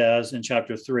also says in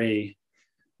chapter 3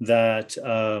 that,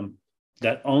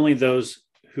 that only those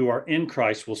who are in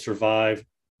Christ will survive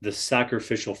the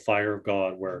sacrificial fire of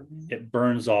God, where it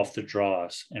burns off the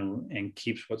dross and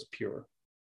keeps what's pure.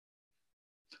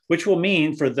 Which will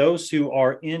mean for those who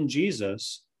are in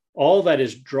Jesus, all that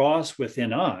is dross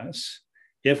within us,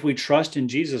 if we trust in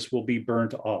Jesus, will be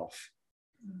burnt off.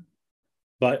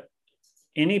 But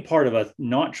any part of us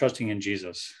not trusting in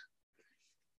Jesus,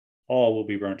 all will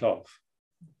be burnt off.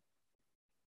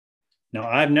 Now,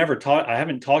 I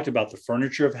haven't talked about the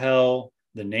furniture of hell,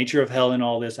 the nature of hell and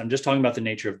all this. I'm just talking about the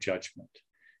nature of judgment.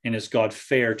 And is God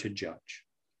fair to judge?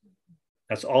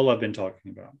 That's all I've been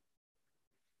talking about.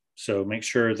 So make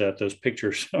sure that those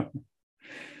pictures are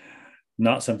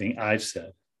not something I've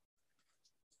said.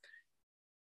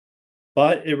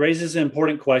 But it raises an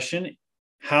important question.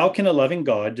 How can a loving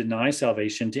God deny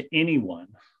salvation to anyone?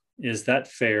 Is that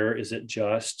fair? Is it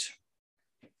just?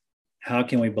 How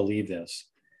can we believe this?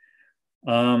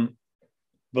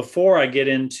 Before I get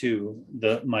into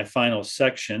my final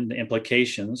section, the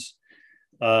implications,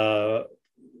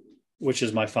 which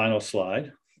is my final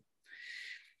slide,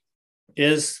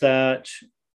 is that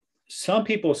some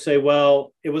people say,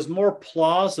 well, it was more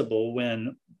plausible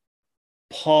when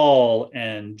Paul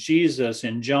and Jesus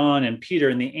and John and Peter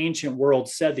in the ancient world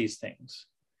said these things.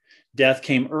 Death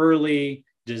came early,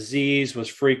 disease was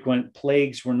frequent,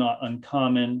 plagues were not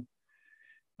uncommon.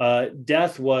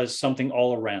 Death was something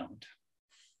all around.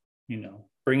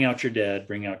 Bring out your dead,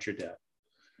 bring out your dead.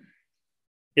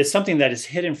 It's something that is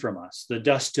hidden from us. The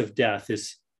dust of death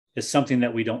is something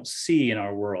that we don't see in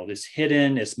our world. It's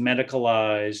hidden, it's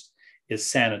medicalized, it's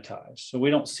sanitized. So we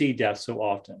don't see death so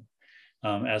often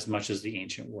as much as the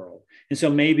ancient world. And so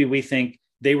maybe we think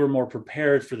they were more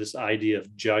prepared for this idea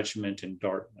of judgment and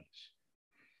darkness.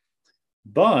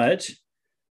 But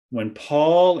when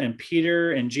Paul and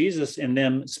Peter and Jesus and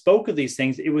them spoke of these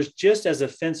things, it was just as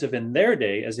offensive in their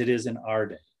day as it is in our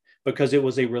day, because it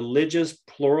was a religious,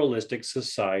 pluralistic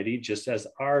society, just as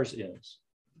ours is.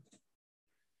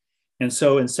 And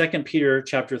so in 2 Peter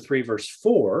chapter 3, verse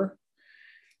 4,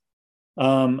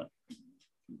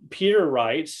 Peter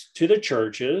writes to the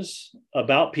churches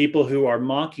about people who are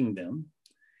mocking them.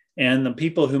 And the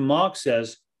people who mock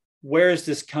says, where is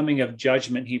this coming of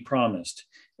judgment he promised?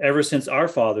 Ever since our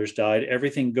fathers died,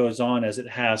 everything goes on as it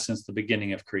has since the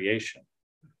beginning of creation.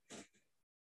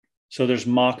 So there's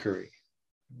mockery.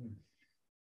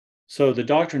 So the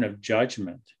doctrine of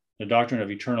judgment, the doctrine of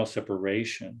eternal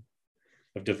separation,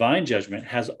 of divine judgment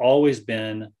has always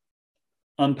been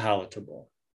unpalatable,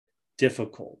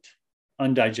 difficult,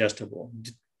 undigestible,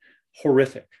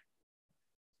 horrific.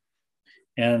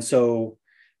 And so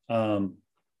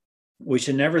we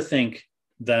should never think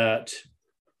that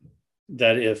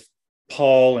if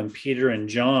Paul and Peter and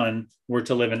John were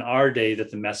to live in our day,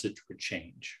 that the message would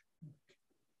change.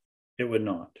 It would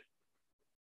not.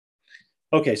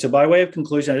 Okay, so by way of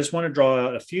conclusion, I just want to draw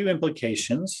out a few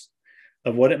implications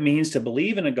of what it means to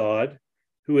believe in a God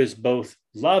who is both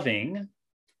loving,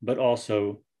 but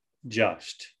also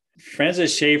just.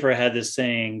 Francis Schaeffer had this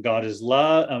saying, God is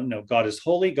love, God is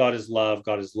holy, God is love,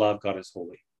 God is love, God is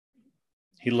holy.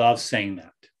 He loves saying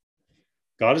that.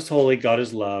 God is holy, God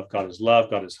is love, God is love,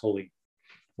 God is holy.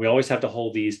 We always have to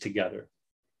hold these together.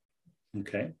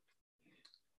 Okay.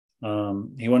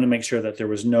 He wanted to make sure that there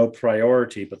was no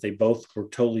priority, but they both were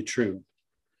totally true.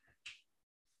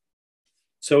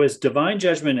 So is divine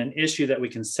judgment an issue that we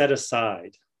can set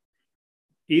aside,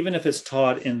 even if it's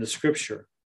taught in the scripture?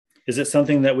 Is it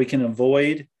something that we can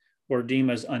avoid or deem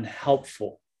as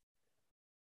unhelpful?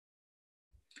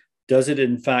 Does it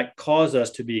in fact cause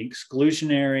us to be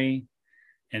exclusionary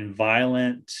and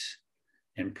violent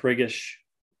and priggish?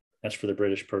 That's for the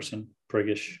British person,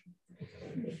 priggish.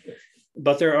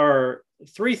 But there are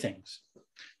three things.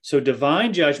 So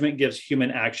divine judgment gives human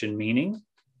action meaning.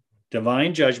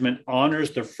 Divine judgment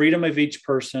honors the freedom of each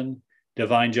person.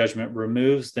 Divine judgment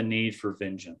removes the need for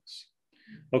vengeance.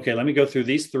 Okay, let me go through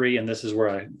these three, and this is where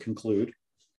I conclude.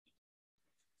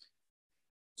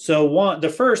 So the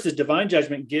first is divine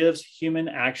judgment gives human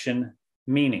action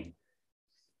meaning.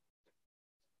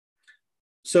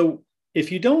 So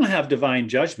if you don't have divine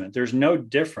judgment, there's no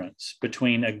difference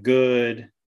between a good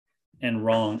and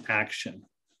wrong action.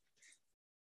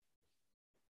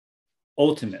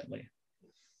 Ultimately.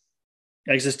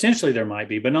 Existentially, there might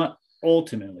be, but not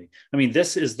ultimately. I mean,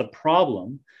 this is the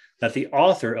problem that the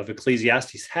author of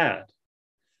Ecclesiastes had,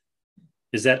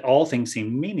 is that all things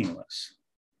seem meaningless.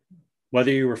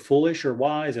 Whether you were foolish or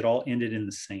wise, it all ended in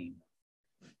the same.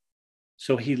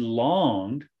 So he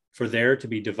longed for there to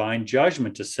be divine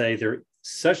judgment to say there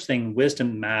such thing,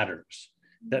 wisdom matters,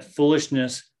 that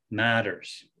foolishness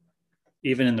matters,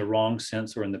 even in the wrong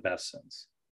sense or in the best sense.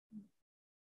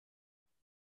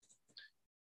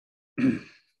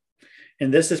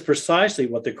 And this is precisely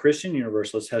what the Christian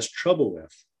Universalist has trouble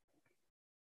with.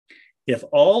 If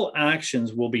all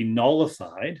actions will be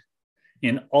nullified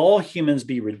and all humans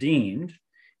be redeemed,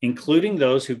 including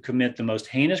those who commit the most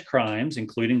heinous crimes,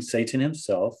 including Satan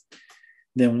himself,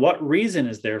 then what reason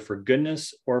is there for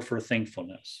goodness or for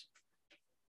thankfulness?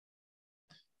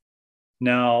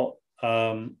 Now,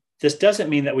 this doesn't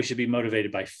mean that we should be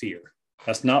motivated by fear.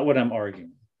 That's not what I'm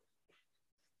arguing.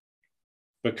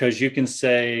 Because you can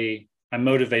say, I'm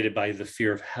motivated by the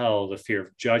fear of hell, the fear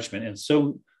of judgment, and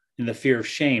so in the fear of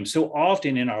shame. So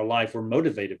often in our life, we're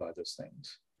motivated by those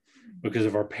things because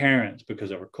of our parents,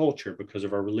 because of our culture, because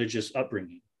of our religious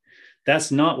upbringing.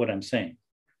 That's not what I'm saying.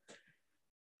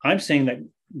 I'm saying that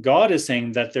God is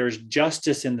saying that there's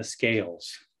justice in the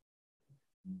scales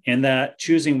and that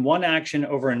choosing one action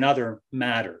over another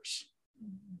matters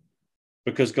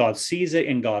because God sees it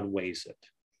and God weighs it.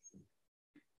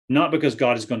 Not because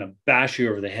God is going to bash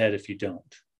you over the head if you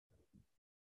don't.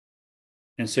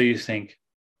 And so you think,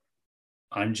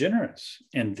 I'm generous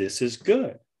and this is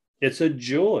good. It's a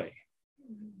joy.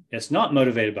 It's not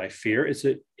motivated by fear.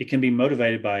 It can be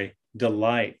motivated by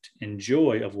delight and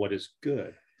joy of what is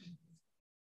good.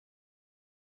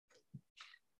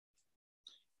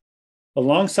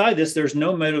 Alongside this, there's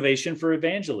no motivation for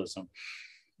evangelism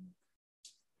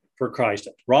for Christ.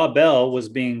 Rob Bell was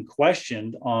being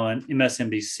questioned on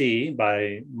MSNBC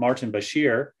by Martin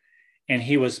Bashir, and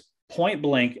he was point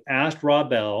blank asked Rob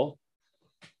Bell,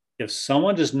 if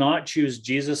someone does not choose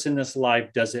Jesus in this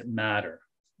life, does it matter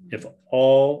if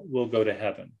all will go to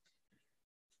heaven?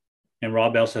 And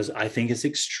Rob Bell says, I think it's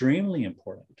extremely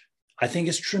important. I think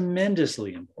it's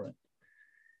tremendously important.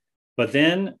 But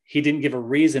then he didn't give a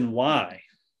reason why.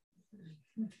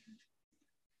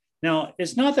 Now,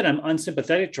 it's not that I'm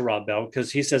unsympathetic to Rob Bell,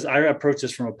 because he says, I approach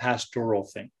this from a pastoral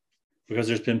thing, because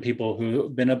there's been people who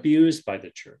have been abused by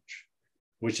the church,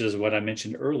 which is what I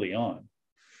mentioned early on.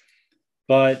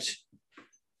 But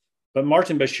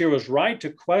Martin Bashir was right to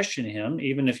question him,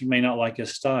 even if you may not like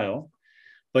his style.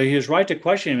 But he was right to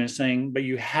question him and saying, but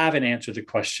you haven't answered the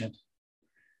question.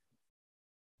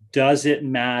 Does it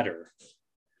matter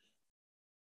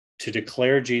to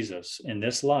declare Jesus in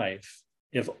this life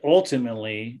if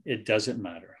ultimately it doesn't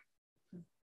matter?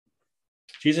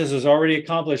 Jesus has already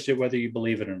accomplished it, whether you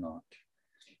believe it or not.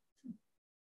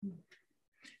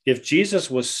 If Jesus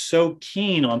was so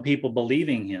keen on people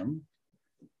believing him,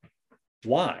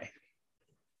 why?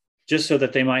 Just so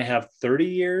that they might have 30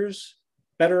 years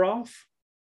better off?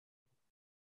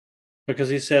 Because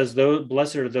he says,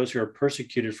 blessed are those who are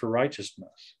persecuted for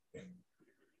righteousness.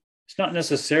 It's not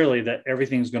necessarily that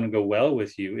everything's going to go well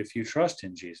with you if you trust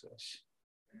in Jesus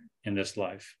in this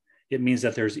life. It means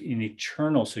that there's an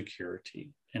eternal security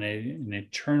and an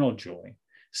eternal joy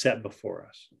set before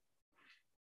us.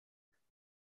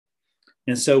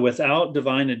 And so without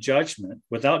divine judgment,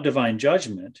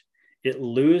 it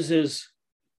loses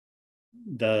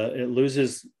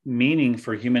meaning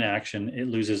for human action. It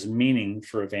loses meaning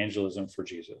for evangelism for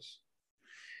Jesus.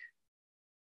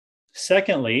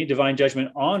 Secondly, divine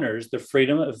judgment honors the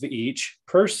freedom of each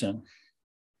person.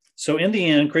 So in the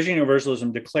end, Christian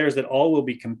Universalism declares that all will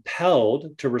be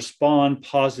compelled to respond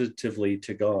positively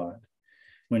to God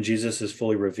when Jesus is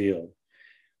fully revealed.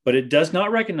 But it does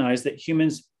not recognize that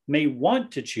humans may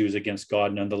want to choose against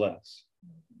God nonetheless.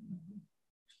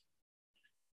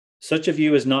 Such a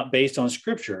view is not based on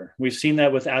Scripture. We've seen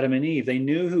that with Adam and Eve. They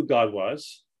knew who God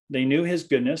was, they knew his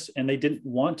goodness, and they didn't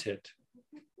want it.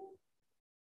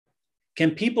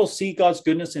 Can people see God's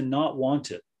goodness and not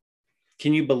want it?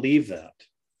 Can you believe that?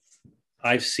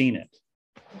 I've seen it.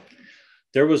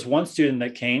 There was one student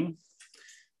that came.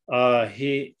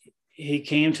 He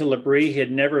came to L'Abri. He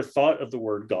had never thought of the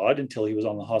word God until he was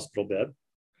on the hospital bed.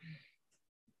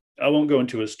 I won't go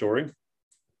into his story,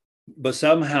 but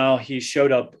somehow he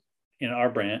showed up in our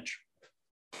branch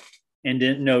and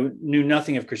knew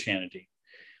nothing of Christianity.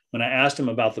 When I asked him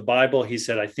about the Bible, he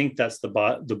said, I think that's the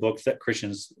book that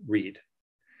Christians read.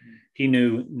 He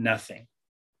knew nothing.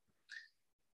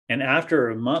 And after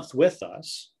a month with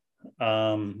us,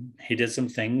 he did some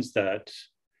things that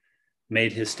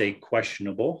made his stay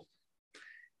questionable.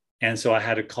 And so I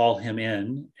had to call him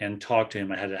in and talk to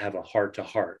him. I had to have a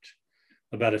heart-to-heart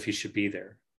about if he should be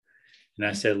there. And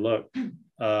I said, look,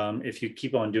 if you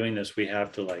keep on doing this, we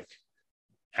have to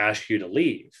ask you to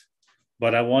leave.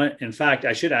 But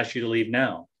I should ask you to leave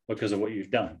now because of what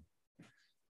you've done.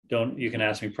 You can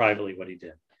ask me privately what he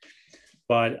did.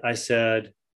 But I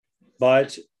said,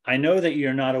 but I know that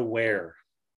you're not aware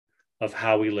of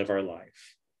how we live our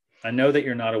life. I know that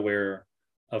you're not aware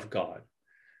of God.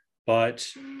 But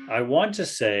I want to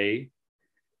say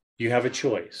you have a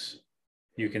choice.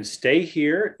 You can stay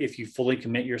here if you fully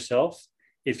commit yourself.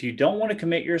 If you don't want to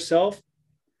commit yourself,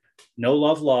 no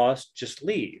love lost, just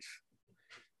leave.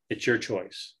 It's your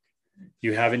choice.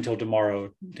 You have until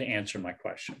tomorrow to answer my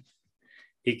question.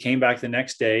 He came back the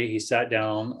next day. He sat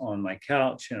down on my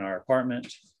couch in our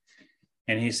apartment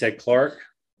and he said, Clarke,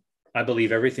 I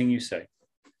believe everything you say.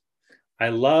 I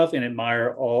love and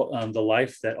admire all the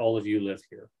life that all of you live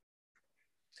here.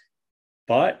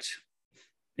 But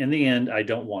in the end, I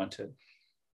don't want it.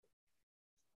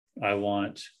 I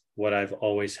want what I've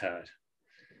always had.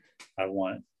 I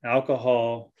want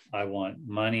alcohol. I want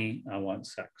money. I want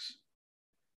sex.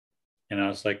 And I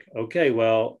was like, okay,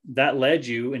 well, that led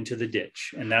you into the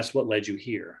ditch. And that's what led you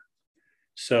here.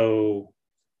 So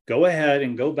go ahead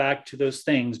and go back to those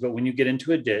things. But when you get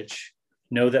into a ditch,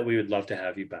 know that we would love to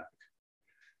have you back.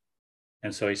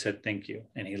 And so he said, thank you.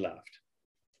 And he left.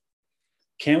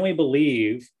 Can we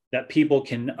believe that people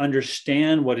can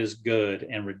understand what is good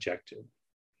and reject it?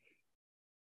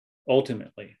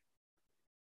 Ultimately.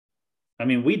 I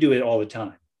mean, we do it all the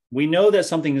time. We know that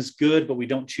something is good, but we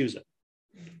don't choose it.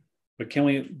 But can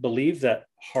we believe that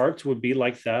hearts would be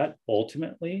like that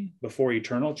ultimately before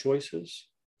eternal choices?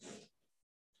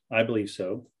 I believe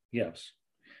so, yes.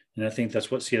 And I think that's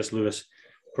what C.S. Lewis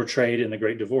portrayed in The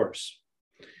Great Divorce.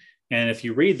 And if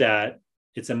you read that,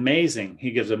 it's amazing.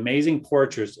 He gives amazing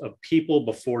portraits of people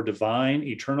before divine,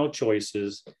 eternal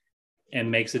choices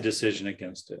and makes a decision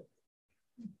against it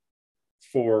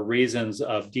for reasons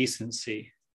of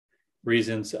decency,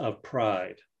 reasons of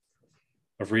pride,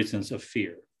 of reasons of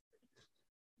fear.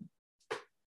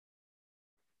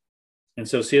 And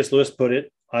so C.S. Lewis put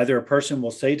it, either a person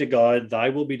will say to God, thy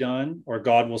will be done, or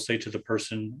God will say to the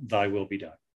person, thy will be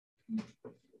done.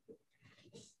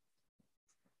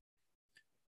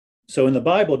 So in the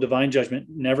Bible, divine judgment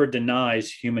never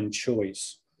denies human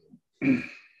choice,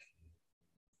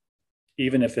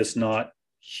 even if it's not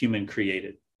human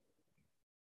created.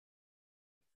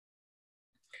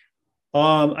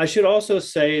 I should also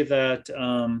say that,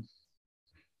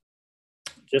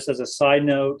 just as a side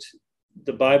note,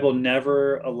 the Bible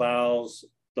never allows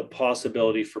the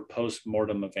possibility for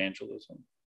post-mortem evangelism.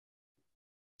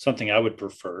 Something I would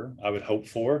prefer, I would hope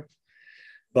for.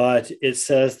 But it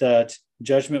says that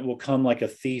judgment will come like a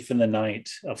thief in the night,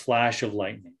 a flash of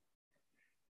lightning.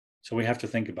 So we have to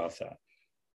think about that.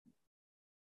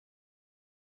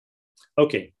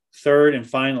 Okay, third and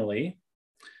finally,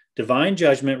 divine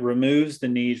judgment removes the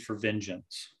need for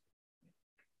vengeance.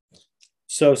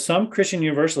 So some Christian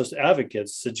Universalist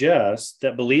advocates suggest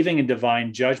that believing in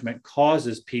divine judgment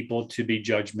causes people to be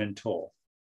judgmental.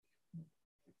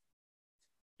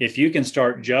 If you can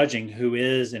start judging who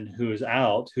is and who is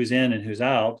out, who's in and who's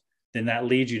out, then that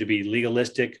leads you to be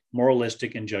legalistic,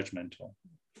 moralistic, and judgmental.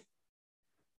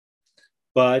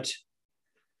 But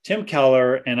Tim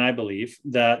Keller and I believe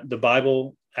that the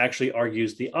Bible actually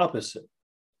argues the opposite.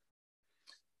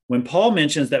 When Paul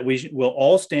mentions that we will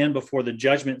all stand before the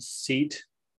judgment seat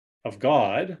of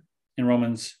God in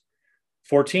Romans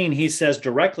 14, he says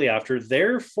directly after,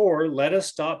 therefore, let us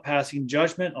stop passing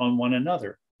judgment on one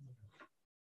another.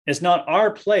 It's not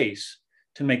our place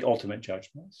to make ultimate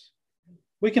judgments.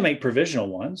 We can make provisional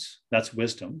ones, that's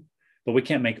wisdom, but we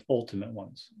can't make ultimate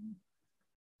ones.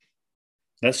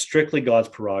 That's strictly God's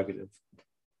prerogative.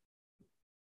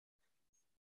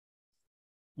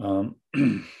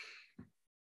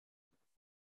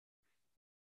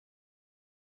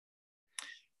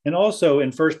 And also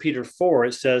in 1 Peter 4,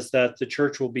 it says that the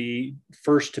church will be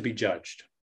first to be judged.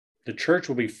 The church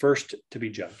will be first to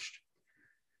be judged.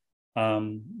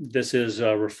 This is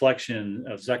a reflection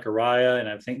of Zechariah and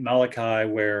I think Malachi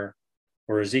or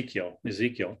Ezekiel,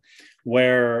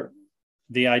 where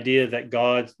the idea that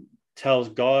God tells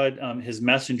his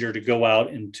messenger to go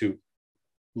out and to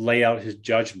lay out his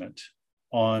judgment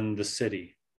on the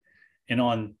city and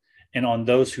on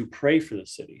those who pray for the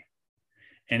city.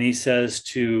 And he says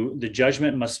the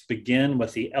judgment must begin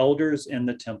with the elders in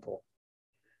the temple.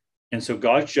 And so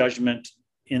God's judgment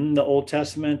in the Old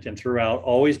Testament and throughout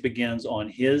always begins on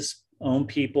his own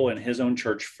people and his own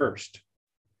church first.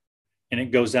 And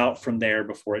it goes out from there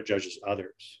before it judges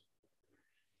others.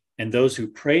 And those who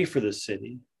pray for the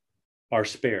city are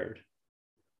spared.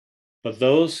 But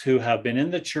those who have been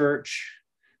in the church,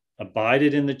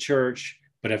 abided in the church,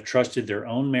 but have trusted their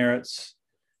own merits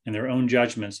and their own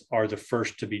judgments are the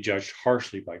first to be judged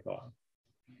harshly by God.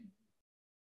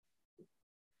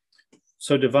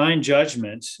 So divine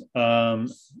judgment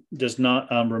does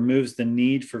not removes the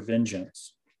need for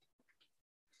vengeance.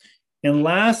 And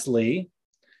lastly,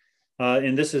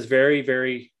 and this is very,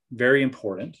 very, very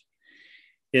important,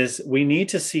 is we need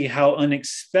to see how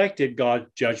unexpected God's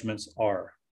judgments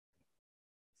are.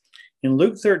 In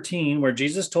Luke 13, where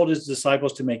Jesus told his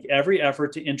disciples to make every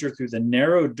effort to enter through the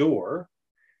narrow door,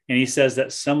 and he says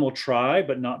that some will try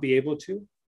but not be able to.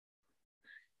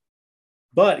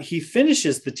 But he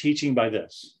finishes the teaching by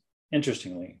this,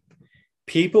 interestingly.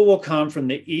 People will come from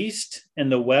the east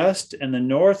and the west and the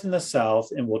north and the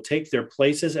south and will take their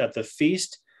places at the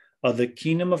feast of the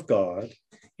kingdom of God.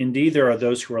 Indeed, there are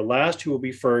those who are last who will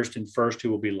be first and first who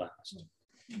will be last.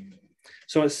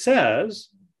 So it says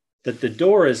that the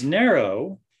door is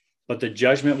narrow, but the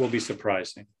judgment will be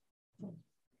surprising.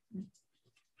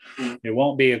 It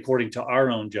won't be according to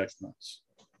our own judgments,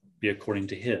 be according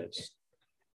to his.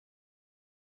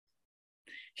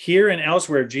 Here and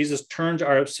elsewhere, Jesus turns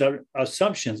our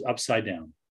assumptions upside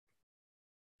down.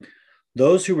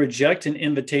 Those who reject an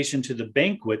invitation to the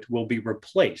banquet will be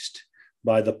replaced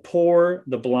by the poor,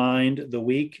 the blind, the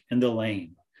weak, and the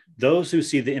lame. Those who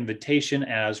see the invitation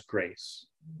as grace.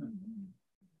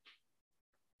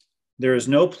 There is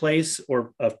no place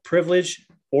of privilege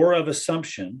or of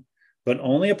assumption, but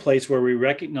only a place where we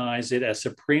recognize it as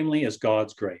supremely as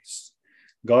God's grace.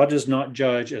 God does not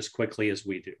judge as quickly as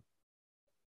we do.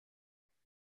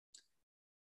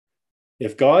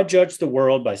 If God judged the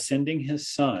world by sending his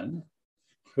son,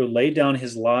 who laid down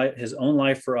his own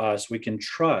life for us, we can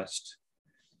trust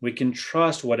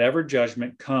whatever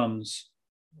judgment comes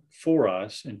for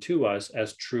us and to us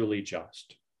as truly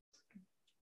just.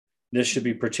 This should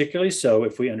be particularly so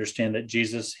if we understand that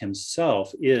Jesus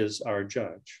himself is our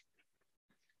judge,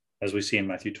 as we see in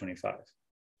Matthew 25.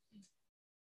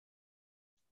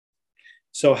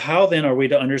 So how then are we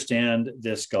to understand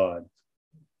this God?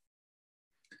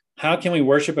 How can we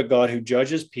worship a God who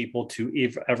judges people to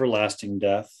everlasting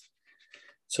death?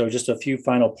 So just a few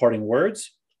final parting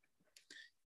words.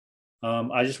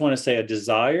 I just want to say a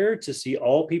desire to see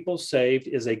all people saved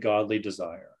is a godly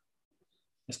desire.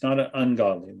 It's not an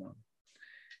ungodly one.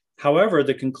 However,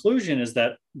 the conclusion is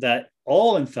that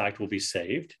all, in fact, will be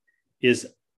saved is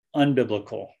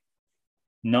unbiblical,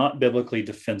 not biblically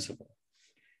defensible.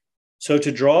 So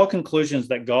to draw conclusions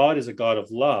that God is a God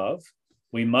of love,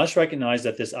 we must recognize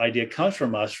that this idea comes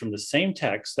from us from the same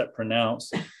texts that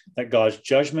pronounce that God's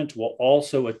judgment will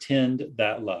also attend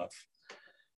that love.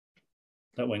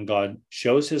 That when God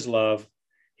shows his love,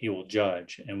 he will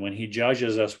judge. And when he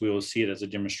judges us, we will see it as a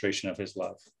demonstration of his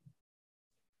love.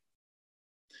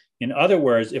 In other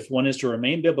words, if one is to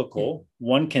remain biblical,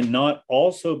 one cannot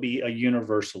also be a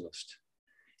universalist,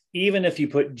 even if you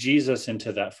put Jesus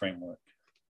into that framework.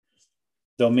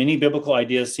 Though many biblical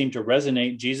ideas seem to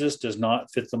resonate, Jesus does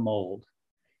not fit the mold.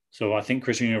 So I think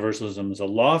Christian universalism is a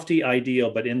lofty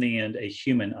ideal, but in the end, a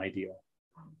human ideal,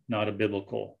 not a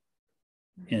biblical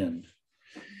end.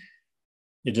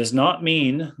 It does not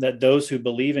mean that those who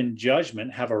believe in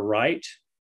judgment have a right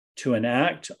to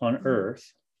enact on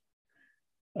earth.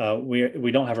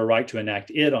 We don't have a right to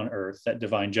enact it on earth, that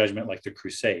divine judgment like the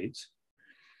Crusades.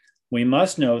 We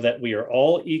must know that we are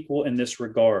all equal in this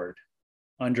regard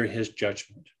under his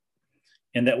judgment,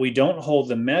 and that we don't hold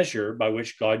the measure by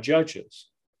which God judges.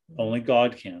 Only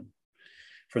God can.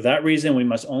 For that reason, we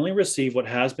must only receive what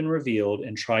has been revealed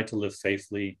and try to live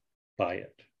faithfully by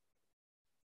it.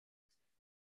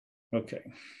 Okay.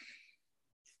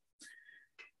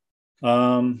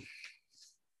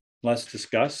 Let's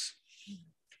discuss.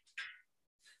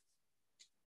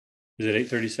 Is it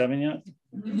 8:37 yet?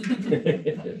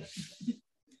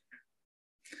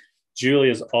 Julie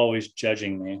is always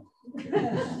judging me.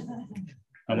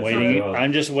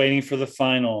 I'm just waiting for the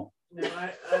final. No,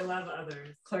 I love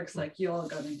others. Clarke's like, you all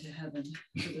got into heaven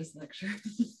for this lecture.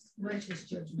 Righteous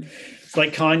judgment. It's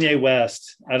like Kanye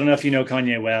West. I don't know if you know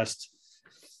Kanye West.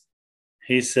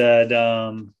 He said,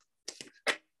 I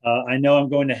know I'm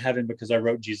going to heaven because I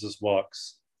wrote Jesus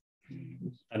Walks.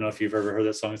 I don't know if you've ever heard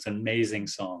that song. It's an amazing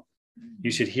song.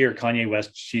 You should hear Kanye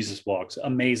West, Jesus Walks.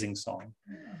 Amazing song.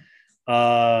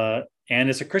 And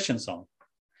it's a Christian song.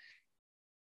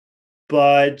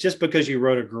 But just because you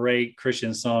wrote a great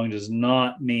Christian song does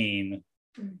not mean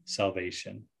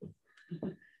salvation.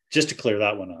 Just to clear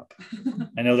that one up.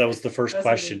 I know that was the first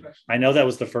question. I know that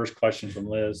was the first question from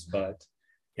Liz, but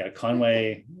yeah,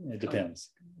 Conway, it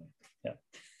depends. Yeah.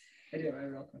 I do have a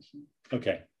real question.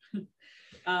 Okay.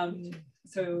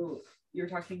 So you're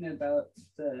talking about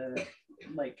the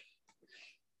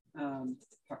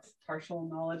partial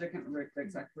knowledge. I can't remember the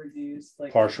exact word used.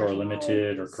 Like partial or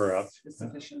limited or corrupt is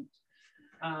sufficient.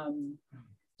 I'm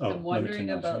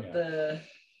wondering about the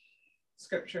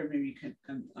scripture. Maybe you can.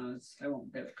 I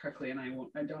won't get it correctly, and I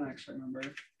don't actually remember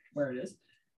where it is.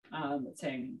 It's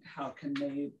saying, how can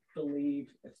they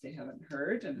believe if they haven't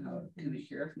heard, and how can they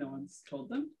hear if no one's told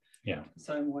them? Yeah.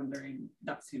 So I'm wondering.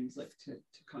 That seems like to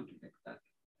contradict that.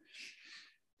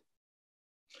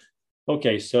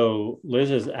 Okay, so Liz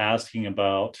is asking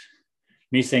about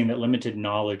me saying that limited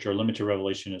knowledge or limited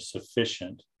revelation is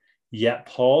sufficient. Yet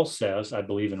Paul says, I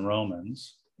believe in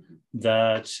Romans,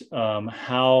 that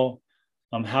how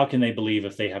can they believe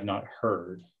if they have not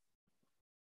heard?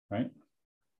 Right?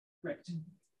 Right.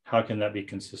 How can that be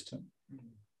consistent?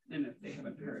 And if they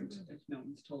haven't heard, if no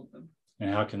one's told them. And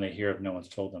how can they hear if no one's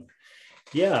told them?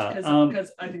 Yeah.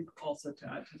 Because I think also to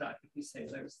add to that, if you say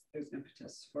there's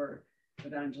impetus for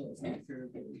evangelism through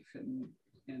belief in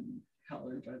hell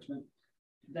or judgment,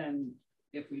 then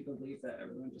if we believe that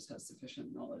everyone just has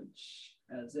sufficient knowledge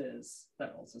as is,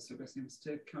 that also sort of seems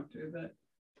to counter the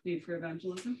need for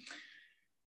evangelism.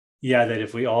 Yeah, that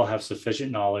if we all have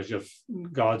sufficient knowledge of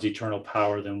God's eternal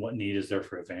power, then what need is there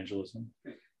for evangelism?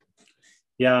 Right.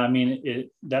 Yeah, I mean,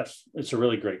 it's a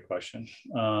really great question,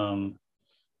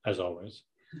 as always.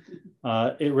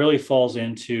 It really falls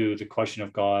into the question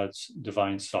of God's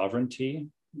divine sovereignty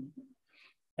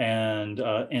and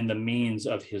the means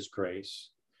of his grace.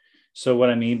 So what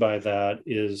I mean by that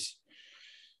is,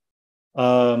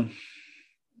 how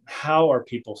are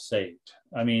people saved?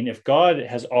 I mean, if God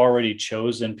has already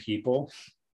chosen people,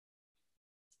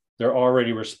 they're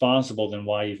already responsible, then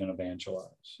why even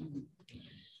evangelize?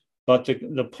 But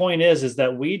the point is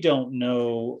that we don't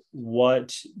know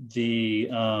what we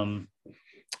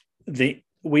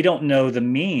don't know the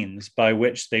means by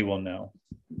which they will know.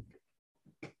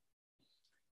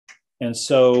 And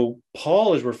so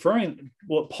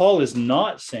what Paul is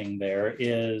not saying there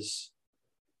is,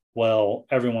 well,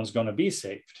 everyone's going to be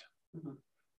saved. Mm-hmm.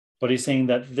 But he's saying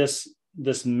that this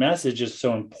message is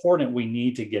so important, we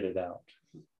need to get it out.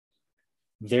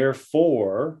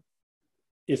 Therefore,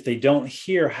 if they don't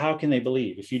hear, how can they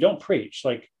believe? If you don't preach,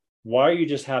 like, why are you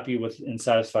just happy with and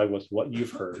satisfied with what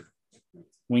you've heard?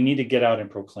 We need to get out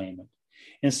and proclaim it.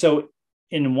 And so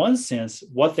in one sense,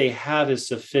 what they have is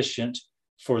sufficient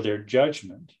for their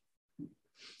judgment.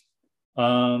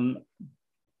 But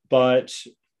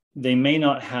they may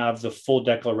not have the full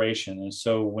declaration. And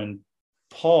so when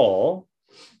Paul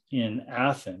in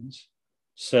Athens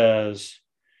says,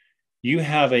 you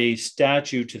have a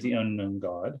statue to the unknown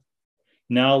God.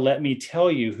 Now let me tell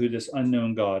you who this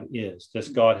unknown God is. This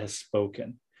God has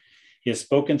spoken. He has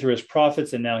spoken through his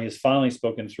prophets, and now he has finally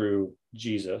spoken through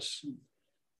Jesus.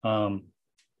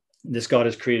 this God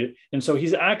has created. And so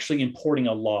he's actually importing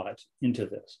a lot into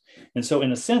this. And so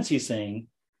in a sense, he's saying,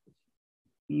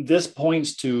 this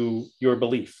points to your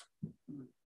belief.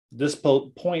 This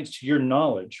points to your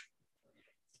knowledge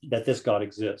that this God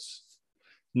exists.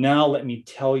 Now let me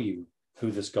tell you who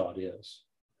this God is.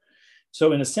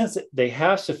 So in a sense, they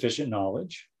have sufficient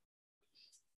knowledge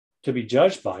to be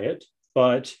judged by it,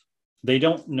 but they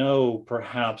don't know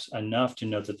perhaps enough to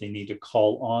know that they need to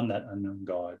call on that unknown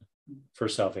God for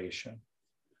salvation.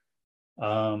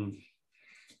 But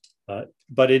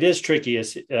it is tricky.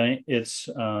 It's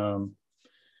to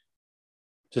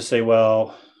say,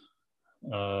 well,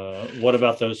 what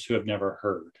about those who have never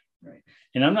heard? Right.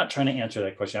 And I'm not trying to answer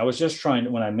that question. I was just trying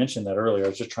to, when I mentioned that earlier, I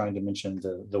was just trying to mention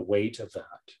the weight of that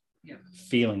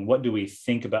feeling. What do we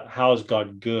think about? How is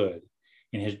God good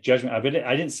in his judgment? I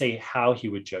didn't say how he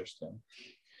would judge them,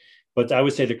 but I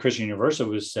would say the Christian Universal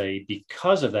would say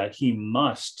because of that, he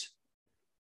must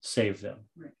save them.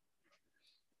 Right.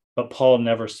 But Paul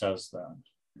never says that.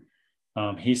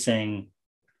 He's saying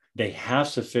they have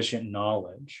sufficient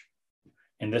knowledge,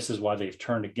 and this is why they've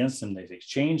turned against him. They've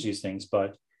exchanged these things,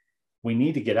 but we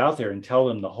need to get out there and tell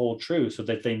them the whole truth so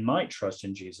that they might trust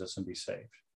in Jesus and be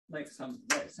saved. Like some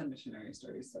missionary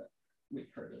stories that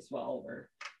we've heard as well,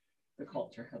 where the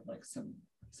culture had like some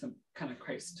kind of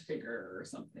Christ figure or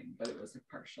something, but it was a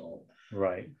partial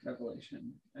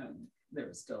revelation. There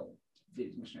was still,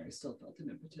 these missionaries still felt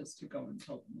an impetus to go and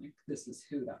tell them, like, this is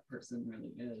who that person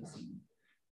really is, and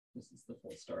this is the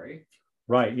full story.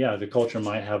 Right. Yeah. The culture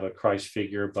might have a Christ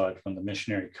figure, but when the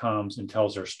missionary comes and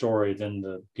tells their story, then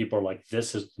the people are like,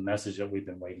 this is the message that we've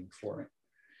been waiting for.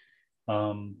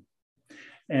 And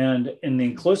in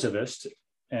the inclusivist,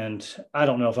 and I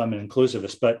don't know if I'm an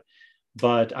inclusivist,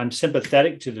 but I'm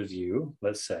sympathetic to the view,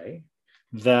 let's say,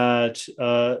 that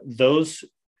those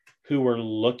who were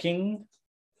looking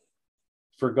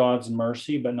for God's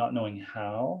mercy, but not knowing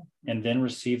how, and then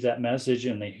receive that message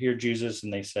and they hear Jesus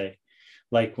and they say,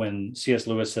 like when C.S.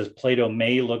 Lewis says, Plato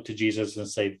may look to Jesus and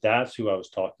say, that's who I was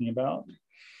talking about.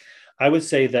 I would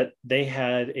say that they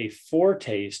had a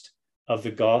foretaste of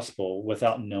the gospel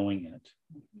without knowing it.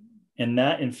 And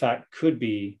that, in fact, could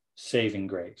be saving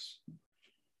grace.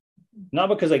 Not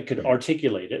because they could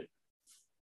articulate it,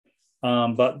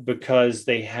 but because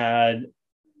they had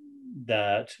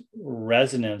that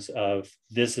resonance of,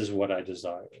 this is what I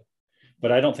desire.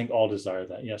 But I don't think all desire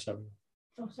that. Yes, I would.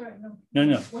 Oh, sorry, no.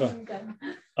 No.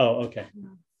 Oh, okay.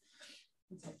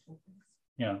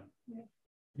 Yeah.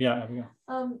 Yeah.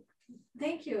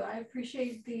 Thank you. I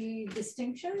appreciate the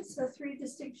distinctions, the 3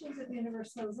 distinctions of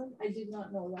universalism. I did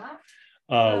not know that.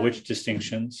 Which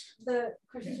distinctions? The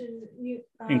Christian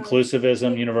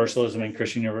inclusivism, universalism, and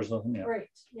Christian universalism. Yeah. Right.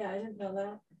 Yeah, I didn't know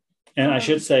that. And I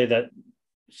should say that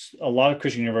a lot of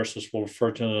Christian universalists will refer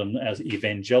to them as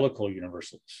evangelical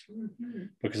universalists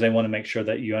because they want to make sure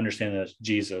that you understand that it's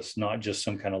Jesus, not just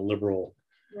some kind of liberal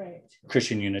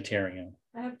Christian Unitarian.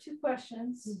 I have 2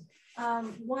 questions.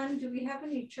 One, do we have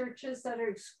any churches that are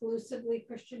exclusively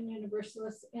Christian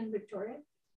Universalists in Victoria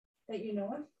that you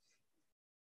know of?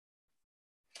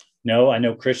 No, I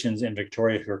know Christians in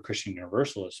Victoria who are Christian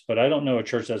Universalists, but I don't know a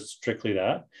church that's strictly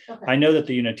that. Okay. I know that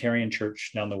the Unitarian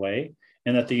Church down the way,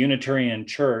 and that the Unitarian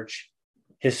Church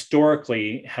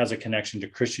historically has a connection to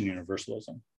Christian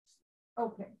Universalism.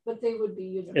 Okay, but they would be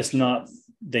Universalists. It's not,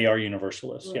 they are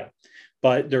Universalists, yeah,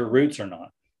 but their roots are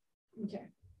not. Okay.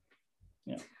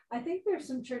 Yeah. I think there's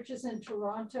some churches in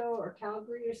Toronto or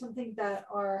Calgary or something that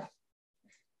are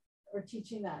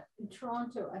teaching that. In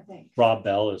Toronto, I think. Rob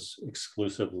Bell is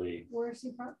exclusively. Where is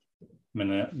he from?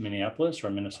 Minneapolis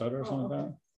or Minnesota or something like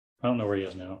that. I don't know where he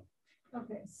is now.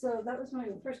 Okay, so that was my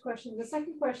first question. The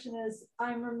second question is,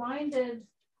 I'm reminded,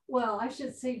 well, I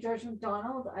should say George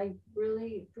MacDonald, I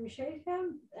really appreciate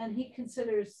him, and he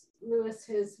considers Lewis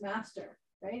his master,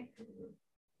 right?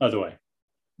 Other way.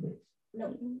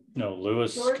 No,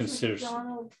 Lewis George considers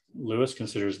MacDonald. Lewis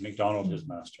considers MacDonald his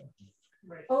master.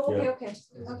 Right. Oh, okay.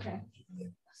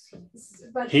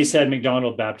 But he said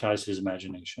MacDonald baptized his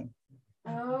imagination.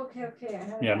 Okay.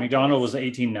 Yeah, MacDonald was the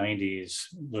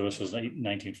 1890s. Lewis was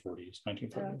 1940s.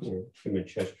 Him and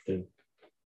Chesterton.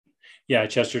 Yeah,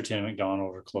 Chesterton and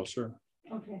MacDonald are closer.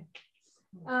 Okay.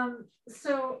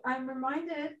 So I'm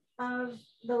reminded of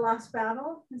The Last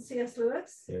Battle in C.S.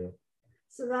 Lewis. Yeah.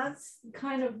 So that's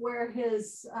kind of where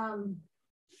his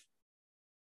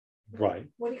right.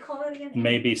 What do you call it again?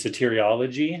 Maybe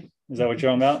soteriology. Is that what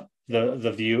you're talking about?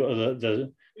 The view of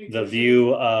the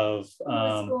view of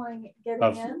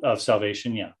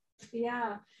salvation. Yeah.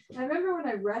 Yeah. I remember when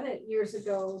I read it years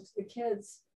ago to the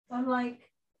kids, I'm like,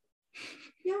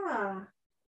 yeah.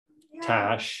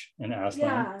 Tash and Aslan.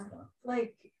 Yeah.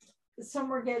 Like some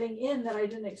were getting in that I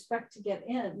didn't expect to get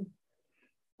in.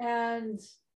 And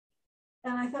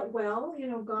I thought, well, you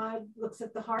know, God looks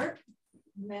at the heart.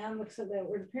 Man looks at the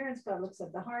outward appearance. God looks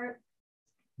at the heart.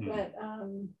 But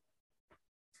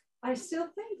I still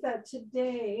think that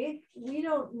today we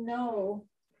don't know,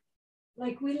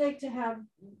 like we like to have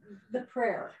the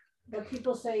prayer that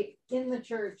people say in the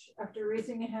church after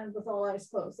raising a hand with all eyes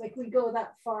closed. Like we go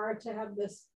that far to have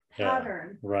this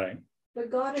pattern. Right.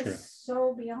 But God is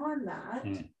so beyond that.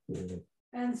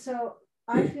 And so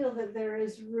I feel that there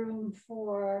is room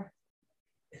for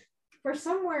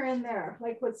somewhere in there,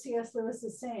 like what C.S. Lewis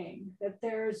is saying, that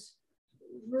there's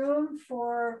room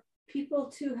for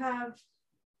people to have,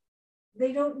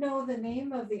 they don't know the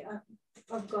name of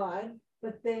God,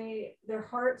 but their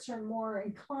hearts are more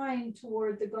inclined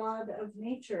toward the God of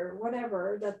nature,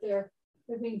 whatever, that they're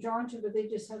being drawn to, but they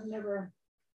just have never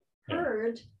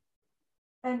heard.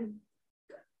 And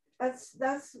that's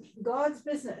God's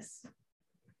business.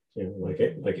 Yeah, like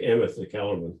Emmett the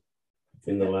Kellerman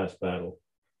in the last battle.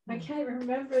 I can't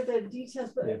remember the details,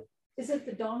 but is it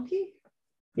the donkey?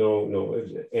 No, it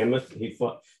was Emmett. He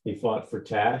fought for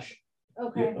Tash.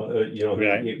 Okay.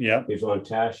 He was on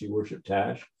Tash. He worshipped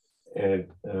Tash,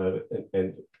 and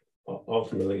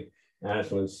ultimately,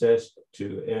 Aslan says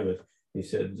to Emmett, he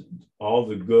said, "All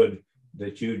the good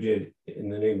that you did in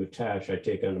the name of Tash, I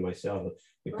take unto myself."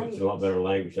 It's a lot better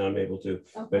language than I'm able to.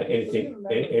 Okay. But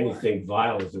anything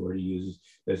vile is the word he uses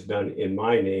that's done in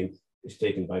my name is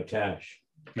taken by Tash.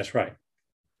 That's right.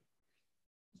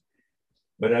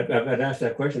 But I'd asked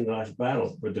that question in the last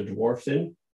battle. Were the dwarfs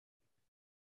in?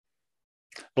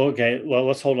 Okay, well,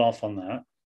 let's hold off on that.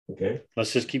 Okay.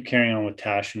 Let's just keep carrying on with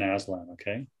Tash and Aslan,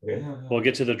 okay? Okay. We'll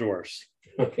get to the dwarfs.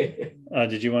 Okay.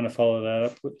 Did you want to follow that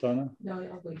up with Donna? No,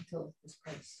 I'll wait until this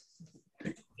price.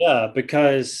 Yeah,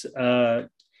 because, and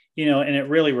it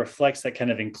really reflects that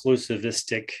kind of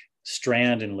inclusivistic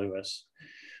strand in Lewis,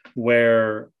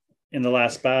 where in the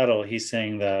last battle, he's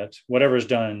saying that whatever's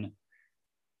done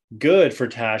good for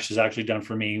Tash is actually done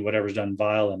for me. Whatever's done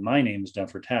vile in my name is done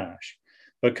for Tash.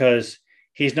 Because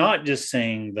he's not just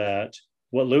saying that,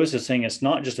 what Lewis is saying, it's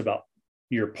not just about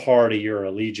your party, your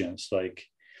allegiance,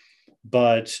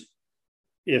 but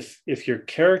if your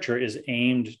character is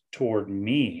aimed toward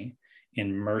me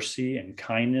in mercy and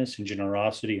kindness and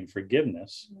generosity and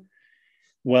forgiveness,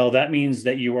 well, that means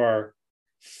that you are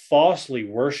falsely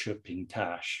worshiping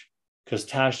Tash, because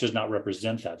Tash does not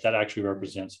represent that. That actually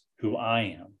represents who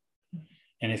I am.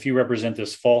 And if you represent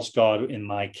this false God in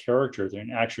my character, then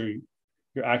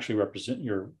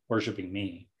you're worshiping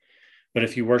me. But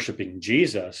if you're worshiping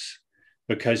Jesus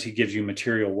because he gives you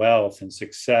material wealth and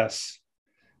success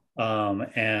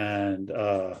and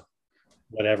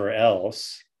whatever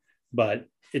else, but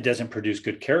it doesn't produce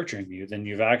good character in you, then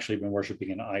you've actually been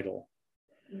worshiping an idol.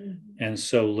 Mm-hmm. And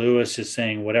so Lewis is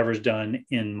saying whatever's done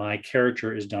in my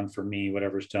character is done for me.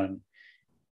 Whatever's done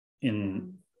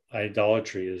in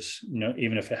idolatry is,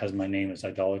 even if it has my name, as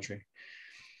idolatry.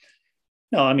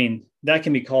 No, I mean, that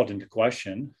can be called into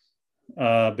question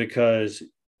because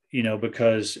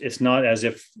it's not as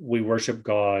if we worship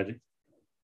God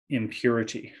in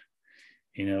purity,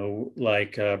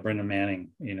 like Brenda Manning,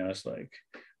 it's like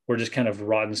we're just kind of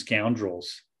rotten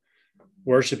scoundrels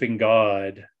worshiping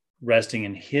God, resting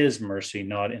in his mercy,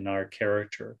 not in our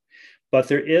character. But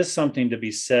there is something to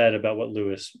be said about what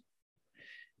Lewis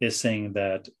is saying,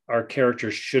 that our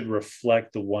character should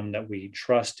reflect the one that we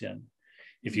trust in.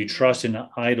 If you trust in an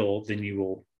idol, then you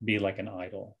will be like an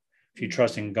idol. If you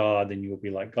trust in God, then you will be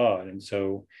like God. And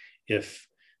so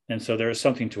there is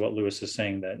something to what Lewis is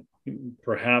saying, that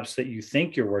perhaps that you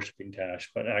think you're worshiping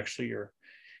Tash, but actually you're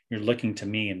looking to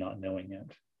me and not knowing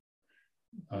it.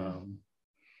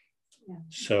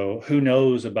 So who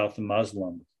knows about the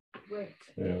Muslim? Right.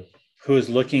 Yeah. Who is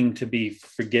looking to be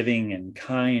forgiving and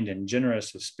kind and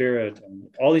generous of spirit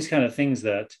and all these kind of things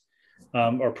that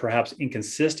are perhaps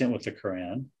inconsistent with the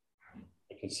Quran,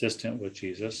 consistent with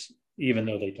Jesus, even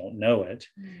though they don't know it.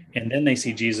 And then they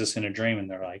see Jesus in a dream and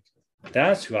they're like,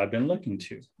 that's who I've been looking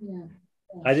to. Yeah.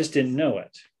 I just didn't know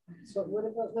it. So what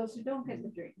about those who don't get the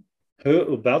dream?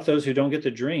 About those who don't get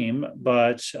the dream,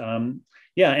 but and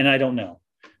I don't know.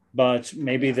 But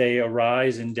maybe they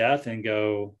arise in death and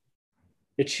go,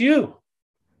 it's you,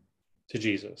 to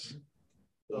Jesus.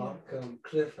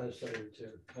 Cliff has something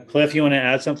to. Cliff, you want to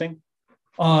add something?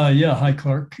 Yeah. Hi,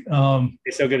 Clarke.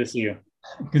 It's so good to see you.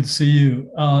 Good to see you.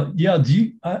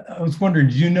 I was wondering,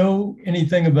 do you know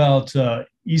anything about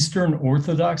Eastern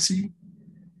Orthodoxy?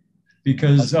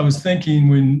 Because I was thinking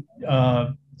when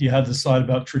you had the slide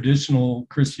about traditional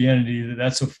Christianity,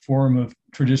 that's a form of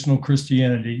traditional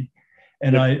Christianity.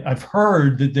 And I've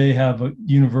heard that they have a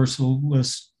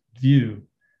universalist view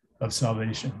of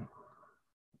salvation.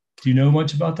 Do you know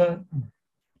much about that?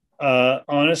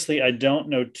 Honestly, I don't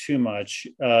know too much.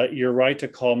 You're right to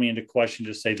call me into question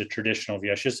to say the traditional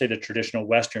view. I should say the traditional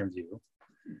Western view.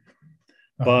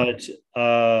 But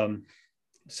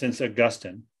since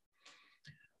Augustine.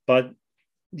 But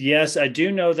yes, I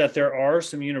do know that there are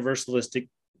some universalistic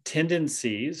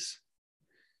tendencies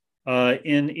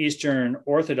in Eastern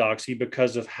Orthodoxy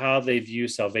because of how they view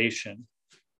salvation.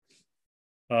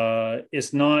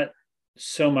 It's not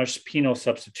so much penal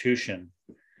substitution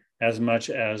as much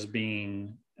as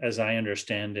being, as I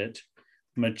understand it,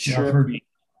 maturing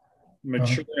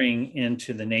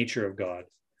into the nature of God.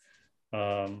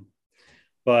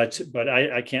 But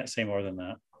I can't say more than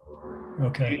that.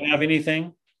 Okay. Do you have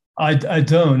anything? I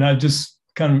don't. I just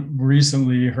kind of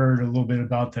recently heard a little bit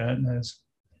about that. And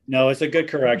No, it's a good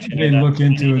correction. They look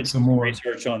into it some more.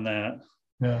 Research on that.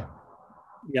 Yeah.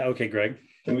 Yeah. Okay, Greg.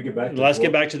 Can we get back? Let's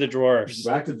get back to the dwarfs.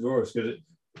 Back to the dwarfs, because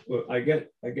I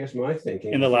guess my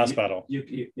thinking in the last battle.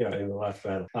 In the last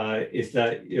battle, is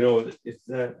that it's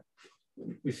that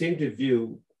we seem to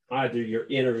view either you're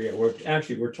in or you're out.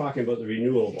 Actually, we're talking about the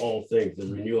renewal of all things, the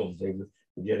renewal of things,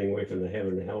 getting away from the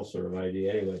heaven and hell sort of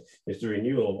idea. Anyway, it's the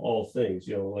renewal of all things.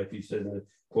 Like you said in the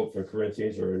quote from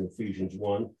Corinthians or in Ephesians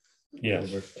 1. Yes.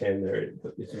 Verse 10 there,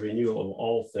 but it's a renewal of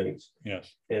all things. Yes.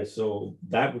 And so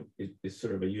that is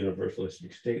sort of a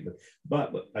universalistic statement.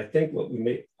 But I think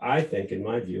in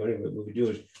my view, anyway, what we do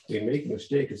is we make a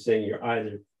mistake of saying you're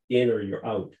either in or you're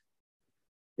out.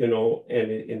 And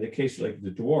in the case like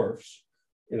the dwarfs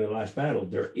in the last battle,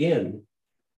 they're in,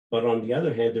 but on the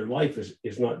other hand, their life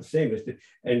is not the same.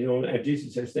 And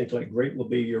Jesus says things like, great will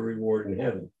be your reward in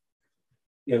heaven.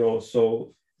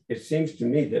 So it seems to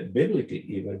me that biblically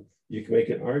even, you can make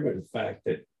an argument of the fact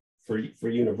that for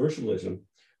universalism,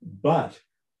 but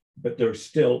there's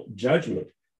still judgment.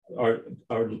 Our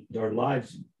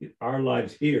lives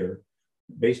here,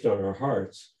 based on our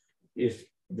hearts, if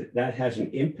that has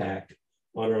an impact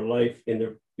on our life in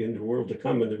the world to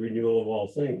come, in the renewal of all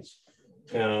things.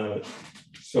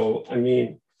 So I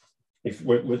mean, if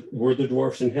we're the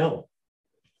dwarfs in hell.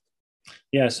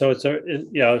 Yeah. So so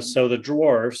the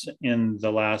dwarfs in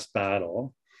the last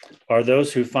battle are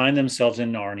those who find themselves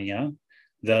in Narnia.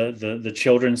 The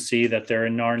children see that they're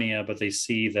in Narnia, but they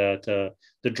see that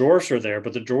the dwarfs are there,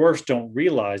 but the dwarfs don't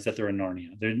realize that they're in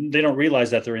Narnia. They don't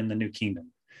realize that they're in the new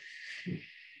kingdom.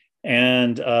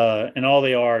 And all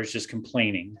they are is just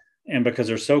complaining. And because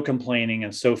they're so complaining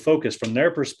and so focused from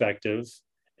their perspective,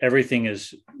 everything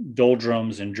is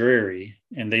doldrums and dreary,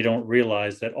 and they don't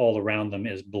realize that all around them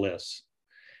is bliss.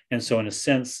 And so in a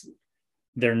sense,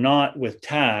 they're not with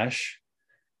Tash,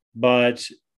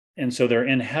 and so they're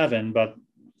in heaven, but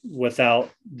without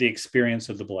the experience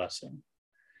of the blessing.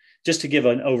 Just to give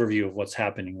an overview of what's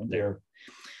happening there.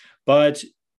 But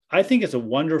I think it's a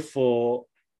wonderful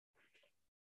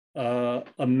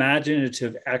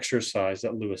imaginative exercise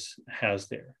that Lewis has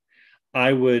there.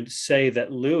 I would say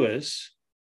that Lewis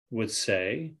would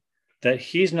say that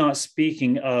he's not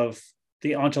speaking of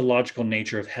the ontological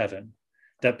nature of heaven,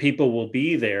 that people will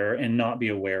be there and not be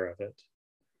aware of it.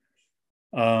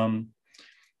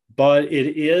 But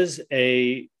it is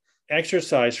a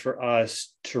exercise for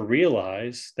us to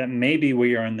realize that maybe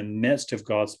we are in the midst of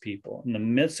God's people, in the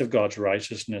midst of God's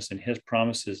righteousness and his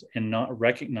promises, and not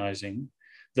recognizing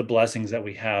the blessings that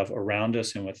we have around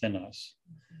us and within us.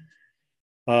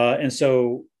 And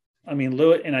so, I mean,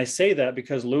 Lewis, and I say that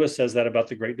because Lewis says that about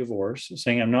the Great Divorce,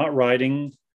 saying, I'm not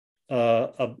writing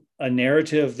a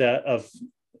narrative that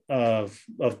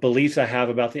of beliefs I have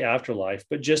about the afterlife,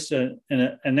 but just an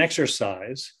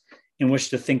exercise in which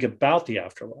to think about the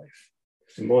afterlife.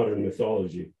 It's a modern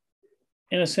mythology.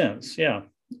 In a sense, yeah.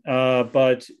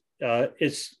 But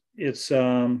it's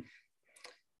an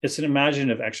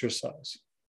imaginative exercise.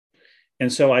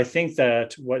 And so I think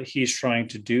that what he's trying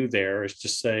to do there is to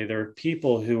say there are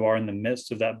people who are in the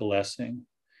midst of that blessing.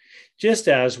 Just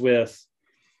as with,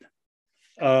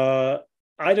 I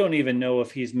don't even know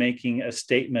if he's making a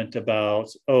statement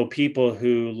about, people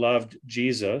who loved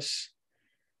Jesus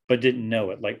but didn't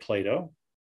know it, like Plato,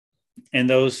 and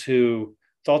those who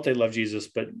thought they loved Jesus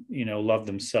but, loved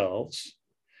themselves.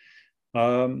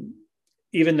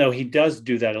 Even though he does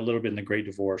do that a little bit in the Great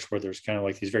Divorce, where there's kind of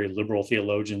like these very liberal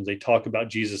theologians, they talk about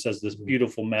Jesus as this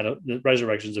beautiful the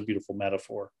resurrection is a beautiful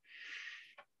metaphor.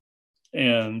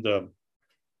 And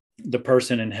the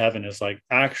person in heaven is like,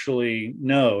 actually,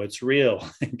 no, it's real.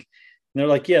 And they're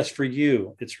like, yes, for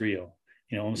you, it's real,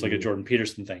 almost like a Jordan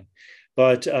Peterson thing.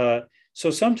 But so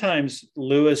sometimes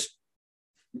Lewis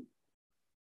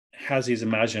has these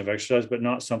imaginative exercises, but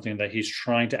not something that he's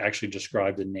trying to actually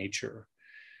describe the nature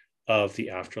of the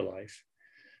afterlife.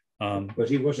 But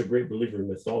he was a great believer in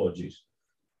mythologies.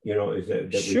 Is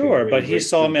that sure, but he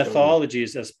saw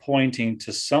mythologies stories as pointing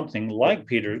to something like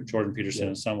Jordan Peterson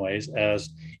in some ways as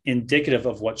indicative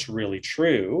of what's really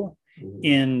true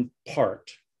in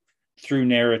part through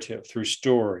narrative, through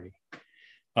story,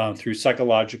 through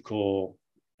psychological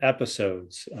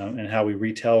episodes, and how we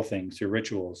retell things through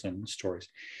rituals and stories.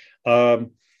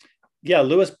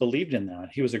 Lewis believed in that.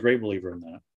 He was a great believer in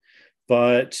that.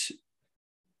 But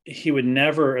he would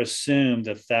never assume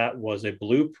that that was a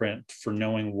blueprint for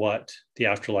knowing what the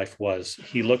afterlife was.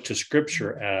 He looked to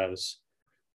scripture as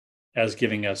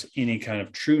giving us any kind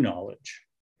of true knowledge,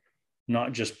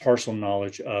 not just partial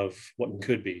knowledge of what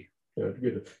could be. Yeah,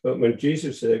 good. But when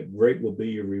Jesus said, "Great will be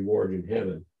your reward in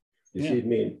heaven," does he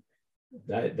mean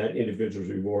that individual's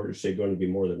reward is, say, going to be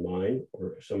more than mine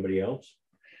or somebody else?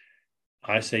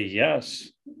 I say yes.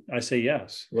 Well,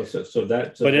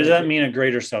 but does that mean a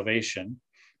greater salvation?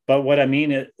 But what I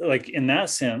mean is, like, in that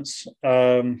sense,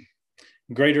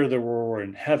 greater the reward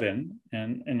in heaven,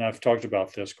 and I've talked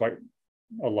about this quite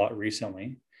a lot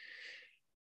recently,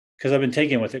 because I've been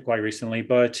taken with it quite recently.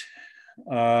 But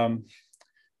I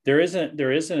believe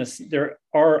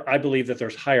that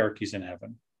there's hierarchies in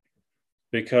heaven,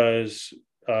 because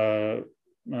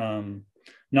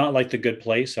not like The Good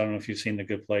Place. I don't know if you've seen The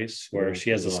Good Place, where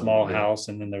she has a small house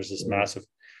and then there's this massive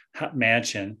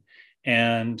mansion.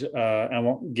 And I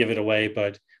won't give it away,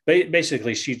 but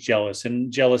basically she's jealous,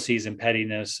 and jealousies and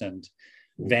pettiness and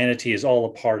vanity is all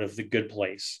a part of The Good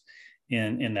Place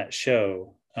in that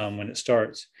show when it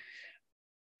starts.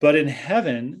 But in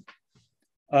heaven,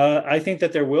 I think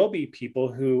that there will be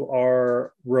people who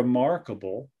are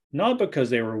remarkable, not because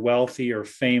they were wealthy or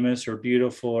famous or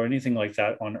beautiful or anything like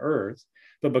that on earth,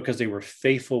 but because they were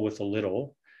faithful with a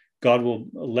little. God will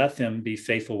let them be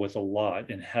faithful with a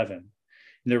lot in heaven.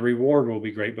 Their reward will be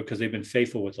great because they've been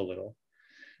faithful with a little.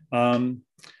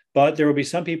 But there will be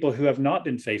some people who have not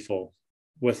been faithful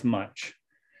with much,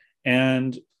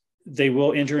 and they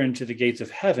will enter into the gates of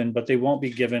heaven, but they won't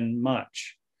be given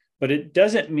much. But it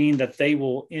doesn't mean that they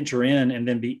will enter in and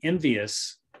then be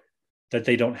envious that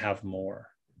they don't have more.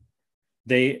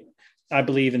 I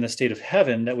believe in the state of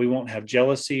heaven that we won't have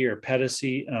jealousy or pettiness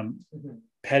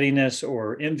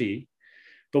or envy,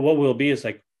 but what we'll be is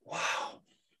like,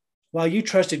 wow, you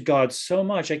trusted God so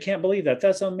much. I can't believe that.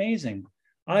 That's amazing.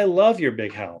 I love your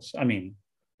big house. I mean,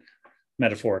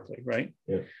 metaphorically, right?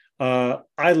 Yeah.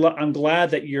 I'm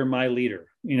glad that you're my leader,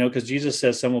 because Jesus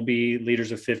says some will be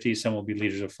leaders of 50, some will be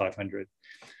leaders of 500.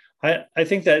 I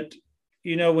think that,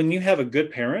 when you have a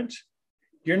good parent,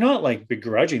 you're not like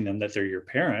begrudging them that they're your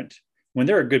parent. When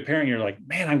they're a good parent, you're like,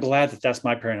 man, I'm glad that that's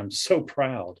my parent. I'm so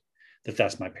proud that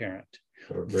that's my parent.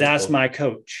 That's my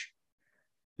coach.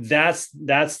 That's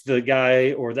the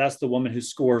guy or that's the woman who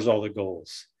scores all the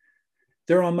goals.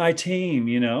 They're on my team,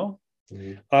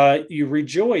 Mm-hmm. You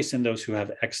rejoice in those who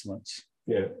have excellence.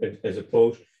 Yeah, as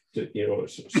opposed to,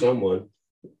 someone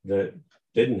that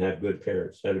didn't have good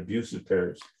parents, had abusive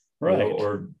parents, right,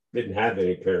 or didn't have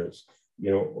any parents,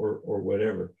 or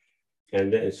whatever.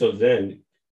 And then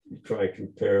you try and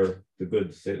compare the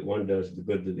good that one does, the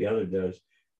good that the other does.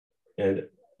 And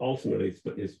ultimately,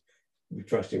 we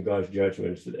trust in God's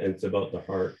judgment, and it's about the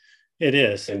heart. It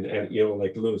is. And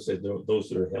like Lewis said, those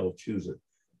that are in hell choose it.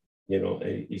 And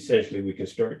essentially we can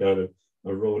start down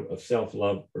a road of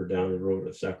self-love or down a road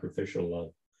of sacrificial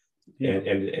love. Yeah.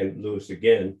 And Lewis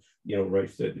again,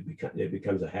 writes that it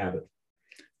becomes a habit.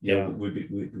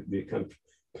 We become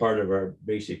part of our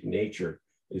basic nature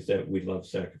is that we love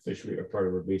sacrificially, or part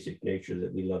of our basic nature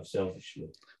that we love selfishly.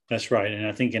 That's right. And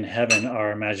I think in heaven,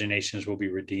 our imaginations will be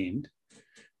redeemed,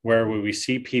 where we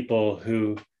see people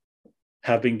who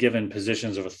have been given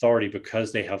positions of authority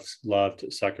because they have loved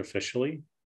sacrificially.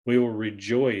 We will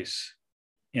rejoice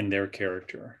in their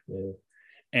character. Yeah.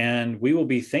 And we will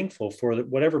be thankful for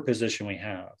whatever position we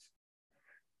have.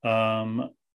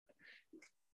 Allegorically,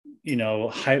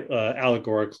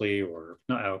 or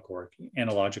not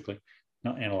allegorically,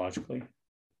 analogically.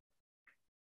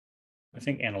 I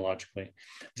think analogically.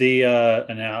 The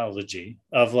analogy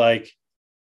of like,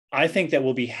 I think that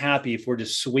we'll be happy if we're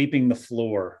just sweeping the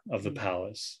floor of the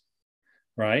palace,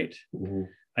 right? Mm-hmm.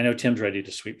 I know Tim's ready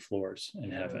to sweep floors in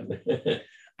heaven.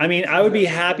 I mean, I would be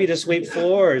happy to sweep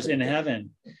floors in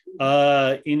heaven.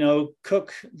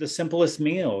 Cook the simplest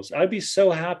meals. I'd be so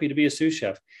happy to be a sous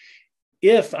chef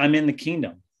if I'm in the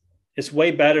kingdom. It's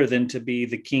way better than to be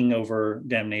the king over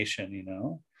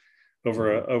damnation,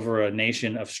 over a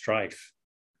nation of strife.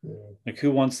 Yeah. Like,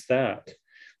 who wants that?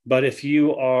 But if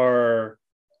you are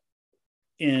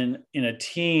in a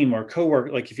team or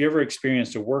co-work, like if you ever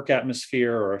experienced a work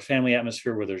atmosphere or a family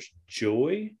atmosphere where there's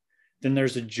joy, then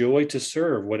there's a joy to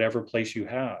serve whatever place you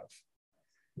have.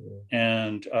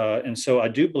 And so I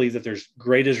do believe that there's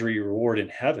greatest reward in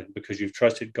heaven because you've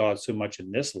trusted God so much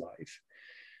in this life,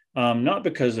 not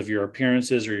because of your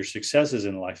appearances or your successes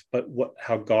in life, but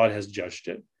how God has judged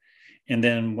it. And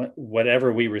then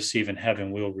whatever we receive in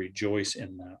heaven, we'll rejoice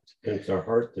in that. And it's our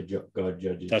heart that God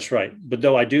judges. That's right. But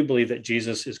though I do believe that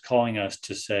Jesus is calling us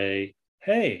to say,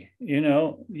 hey,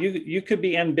 you could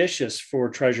be ambitious for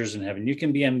treasures in heaven. You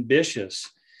can be ambitious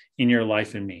in your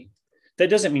life in me.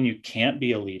 That doesn't mean you can't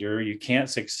be a leader, you can't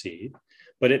succeed,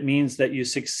 but it means that you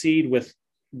succeed with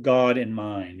God in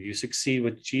mind. You succeed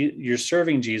with you're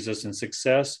serving Jesus, and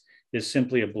success is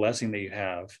simply a blessing that you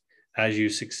have as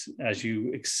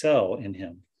you excel in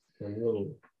him. I'm a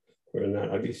little clear on that.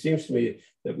 I mean, it seems to me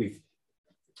that we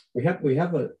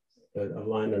have a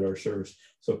line in our service: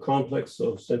 so complex,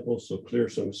 so simple, so clear,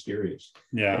 so mysterious.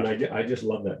 Yeah, and I just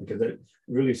love that because that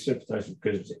really sympathizes,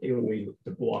 because it's able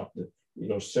to block the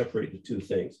separate the two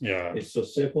things. Yeah, it's so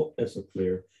simple and so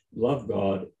clear. Love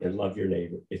God and love your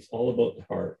neighbor. It's all about the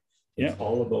heart. It's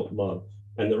all about love,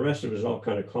 and the rest of it is all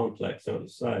kind of complex on the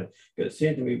side. Because it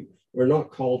seems to me we're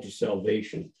not called to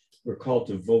salvation; we're called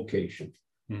to vocation.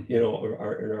 Mm-hmm.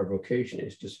 Our vocation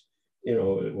is just, it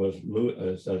was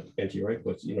as N.T. Wright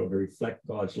puts, to reflect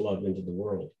God's love into the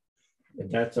world,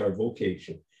 and that's our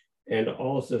vocation. And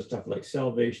all of this stuff like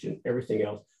salvation, everything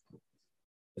else,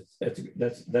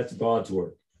 that's God's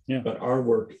work. Yeah. But our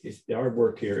work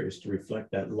here is to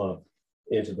reflect that love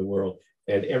into the world,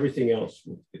 and everything else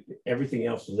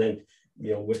then,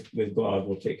 with God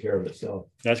will take care of itself.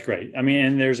 That's great. I mean,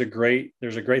 and there's a great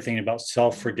thing about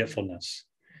self-forgetfulness.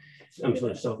 I'm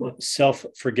sorry,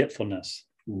 self-forgetfulness.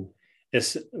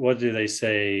 It's, what do they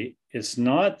say? It's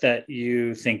not that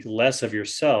you think less of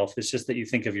yourself. It's just that you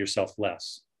think of yourself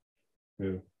less.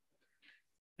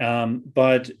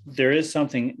 But there is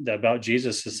something about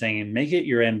Jesus is saying, make it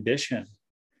your ambition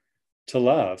to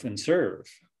love and serve,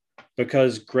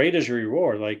 because great is your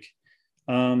reward. Like,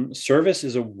 service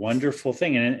is a wonderful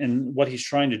thing. And what he's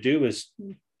trying to do is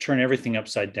turn everything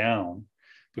upside down,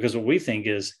 because what we think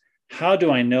is, how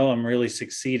do I know I'm really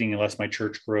succeeding unless my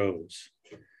church grows,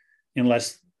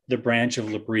 unless the branch of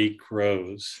Labrie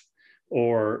grows?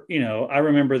 Or, I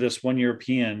remember this one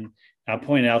European, I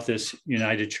pointed out this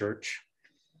United Church.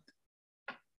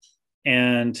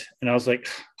 And I was like,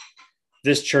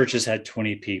 this church has had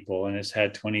 20 people, and it's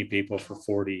had 20 people for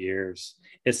 40 years.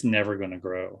 It's never going to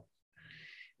grow.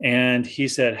 And he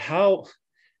said, how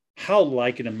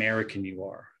like an American you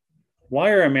are.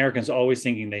 Why are Americans always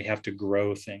thinking they have to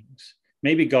grow things?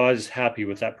 Maybe God is happy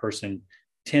with that person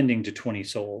tending to 20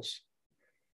 souls.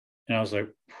 And I was like,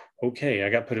 okay, I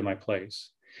got put in my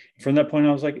place. From that point,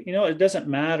 I was like, it doesn't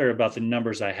matter about the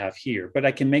numbers I have here, but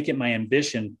I can make it my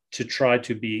ambition to try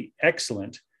to be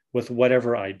excellent with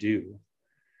whatever I do,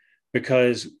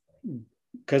 because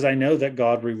I know that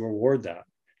God will reward that.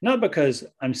 Not because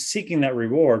I'm seeking that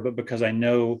reward, but because I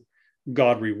know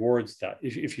God rewards that,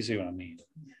 if you see what I mean.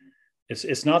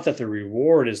 It's not that the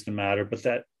reward is the matter, but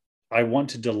that I want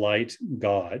to delight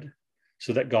God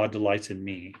so that God delights in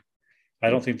me. I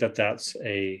don't think that that's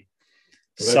a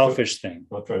selfish thing.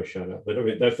 I'll try to shut up. But I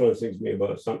mean, that's one of the things to me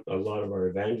about a lot of our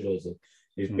evangelism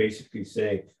is basically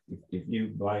saying, if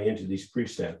you buy into these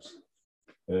precepts,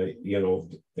 then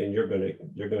you're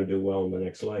gonna do well in the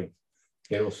next leg.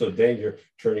 So then you're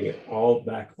turning it all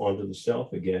back onto the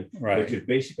self again, right, which is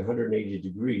basically 180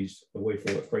 degrees away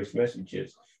from what Christ's message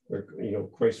is. Where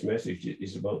Christ's message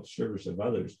is about the service of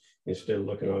others instead of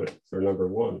looking at it for number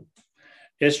one.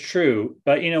 It's true.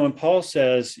 But, when Paul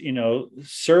says,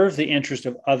 serve the interest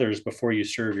of others before you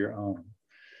serve your own.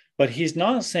 But he's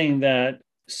not saying that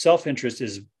self-interest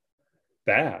is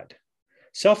bad.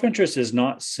 Self-interest is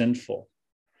not sinful.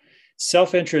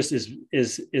 Self-interest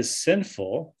is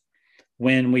sinful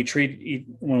when we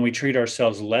treat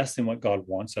ourselves less than what God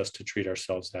wants us to treat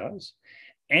ourselves as.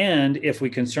 And if we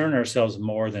concern ourselves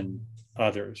more than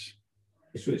others.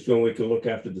 It's when we can look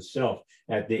after the self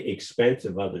at the expense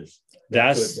of others.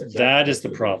 That is the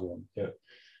problem. Yeah.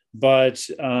 But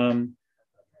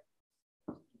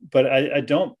I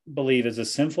don't believe it's a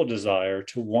sinful desire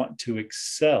to want to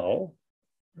excel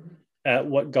at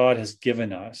what God has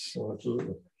given us. Oh,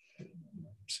 absolutely.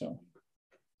 So,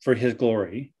 for His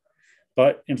glory,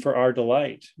 and for our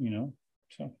delight,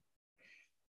 So,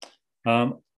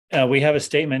 we have a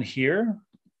statement here.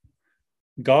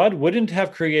 God wouldn't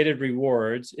have created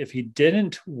rewards if He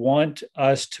didn't want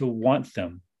us to want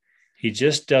them. He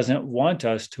just doesn't want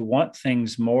us to want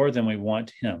things more than we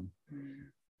want Him.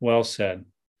 Well said.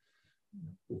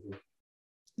 Mhm.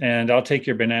 And I'll take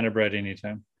your banana bread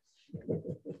anytime.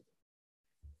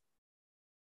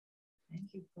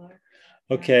 Thank you, Clarke.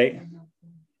 Okay.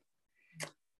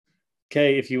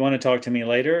 Okay, if you want to talk to me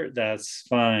later, that's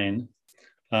fine.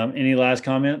 Any last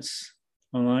comments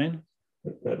online?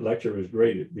 That lecture was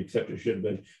great, except it should have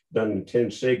been done in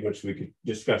 10 segments. We could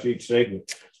discuss each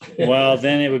segment. Well,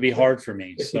 then it would be hard for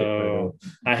me. So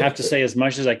I have to say as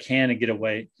much as I can to get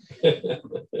away.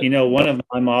 You know, one of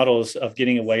my models of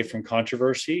getting away from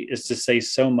controversy is to say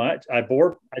so much. I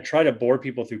try to bore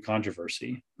people through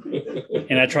controversy.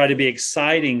 And I try to be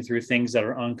exciting through things that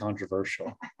are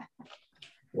uncontroversial.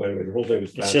 Well, the whole thing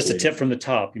was It's just a tip from the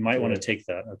top. You might want to take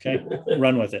that. Okay.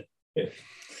 Run with it.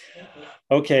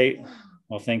 Okay.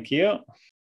 Well, thank you.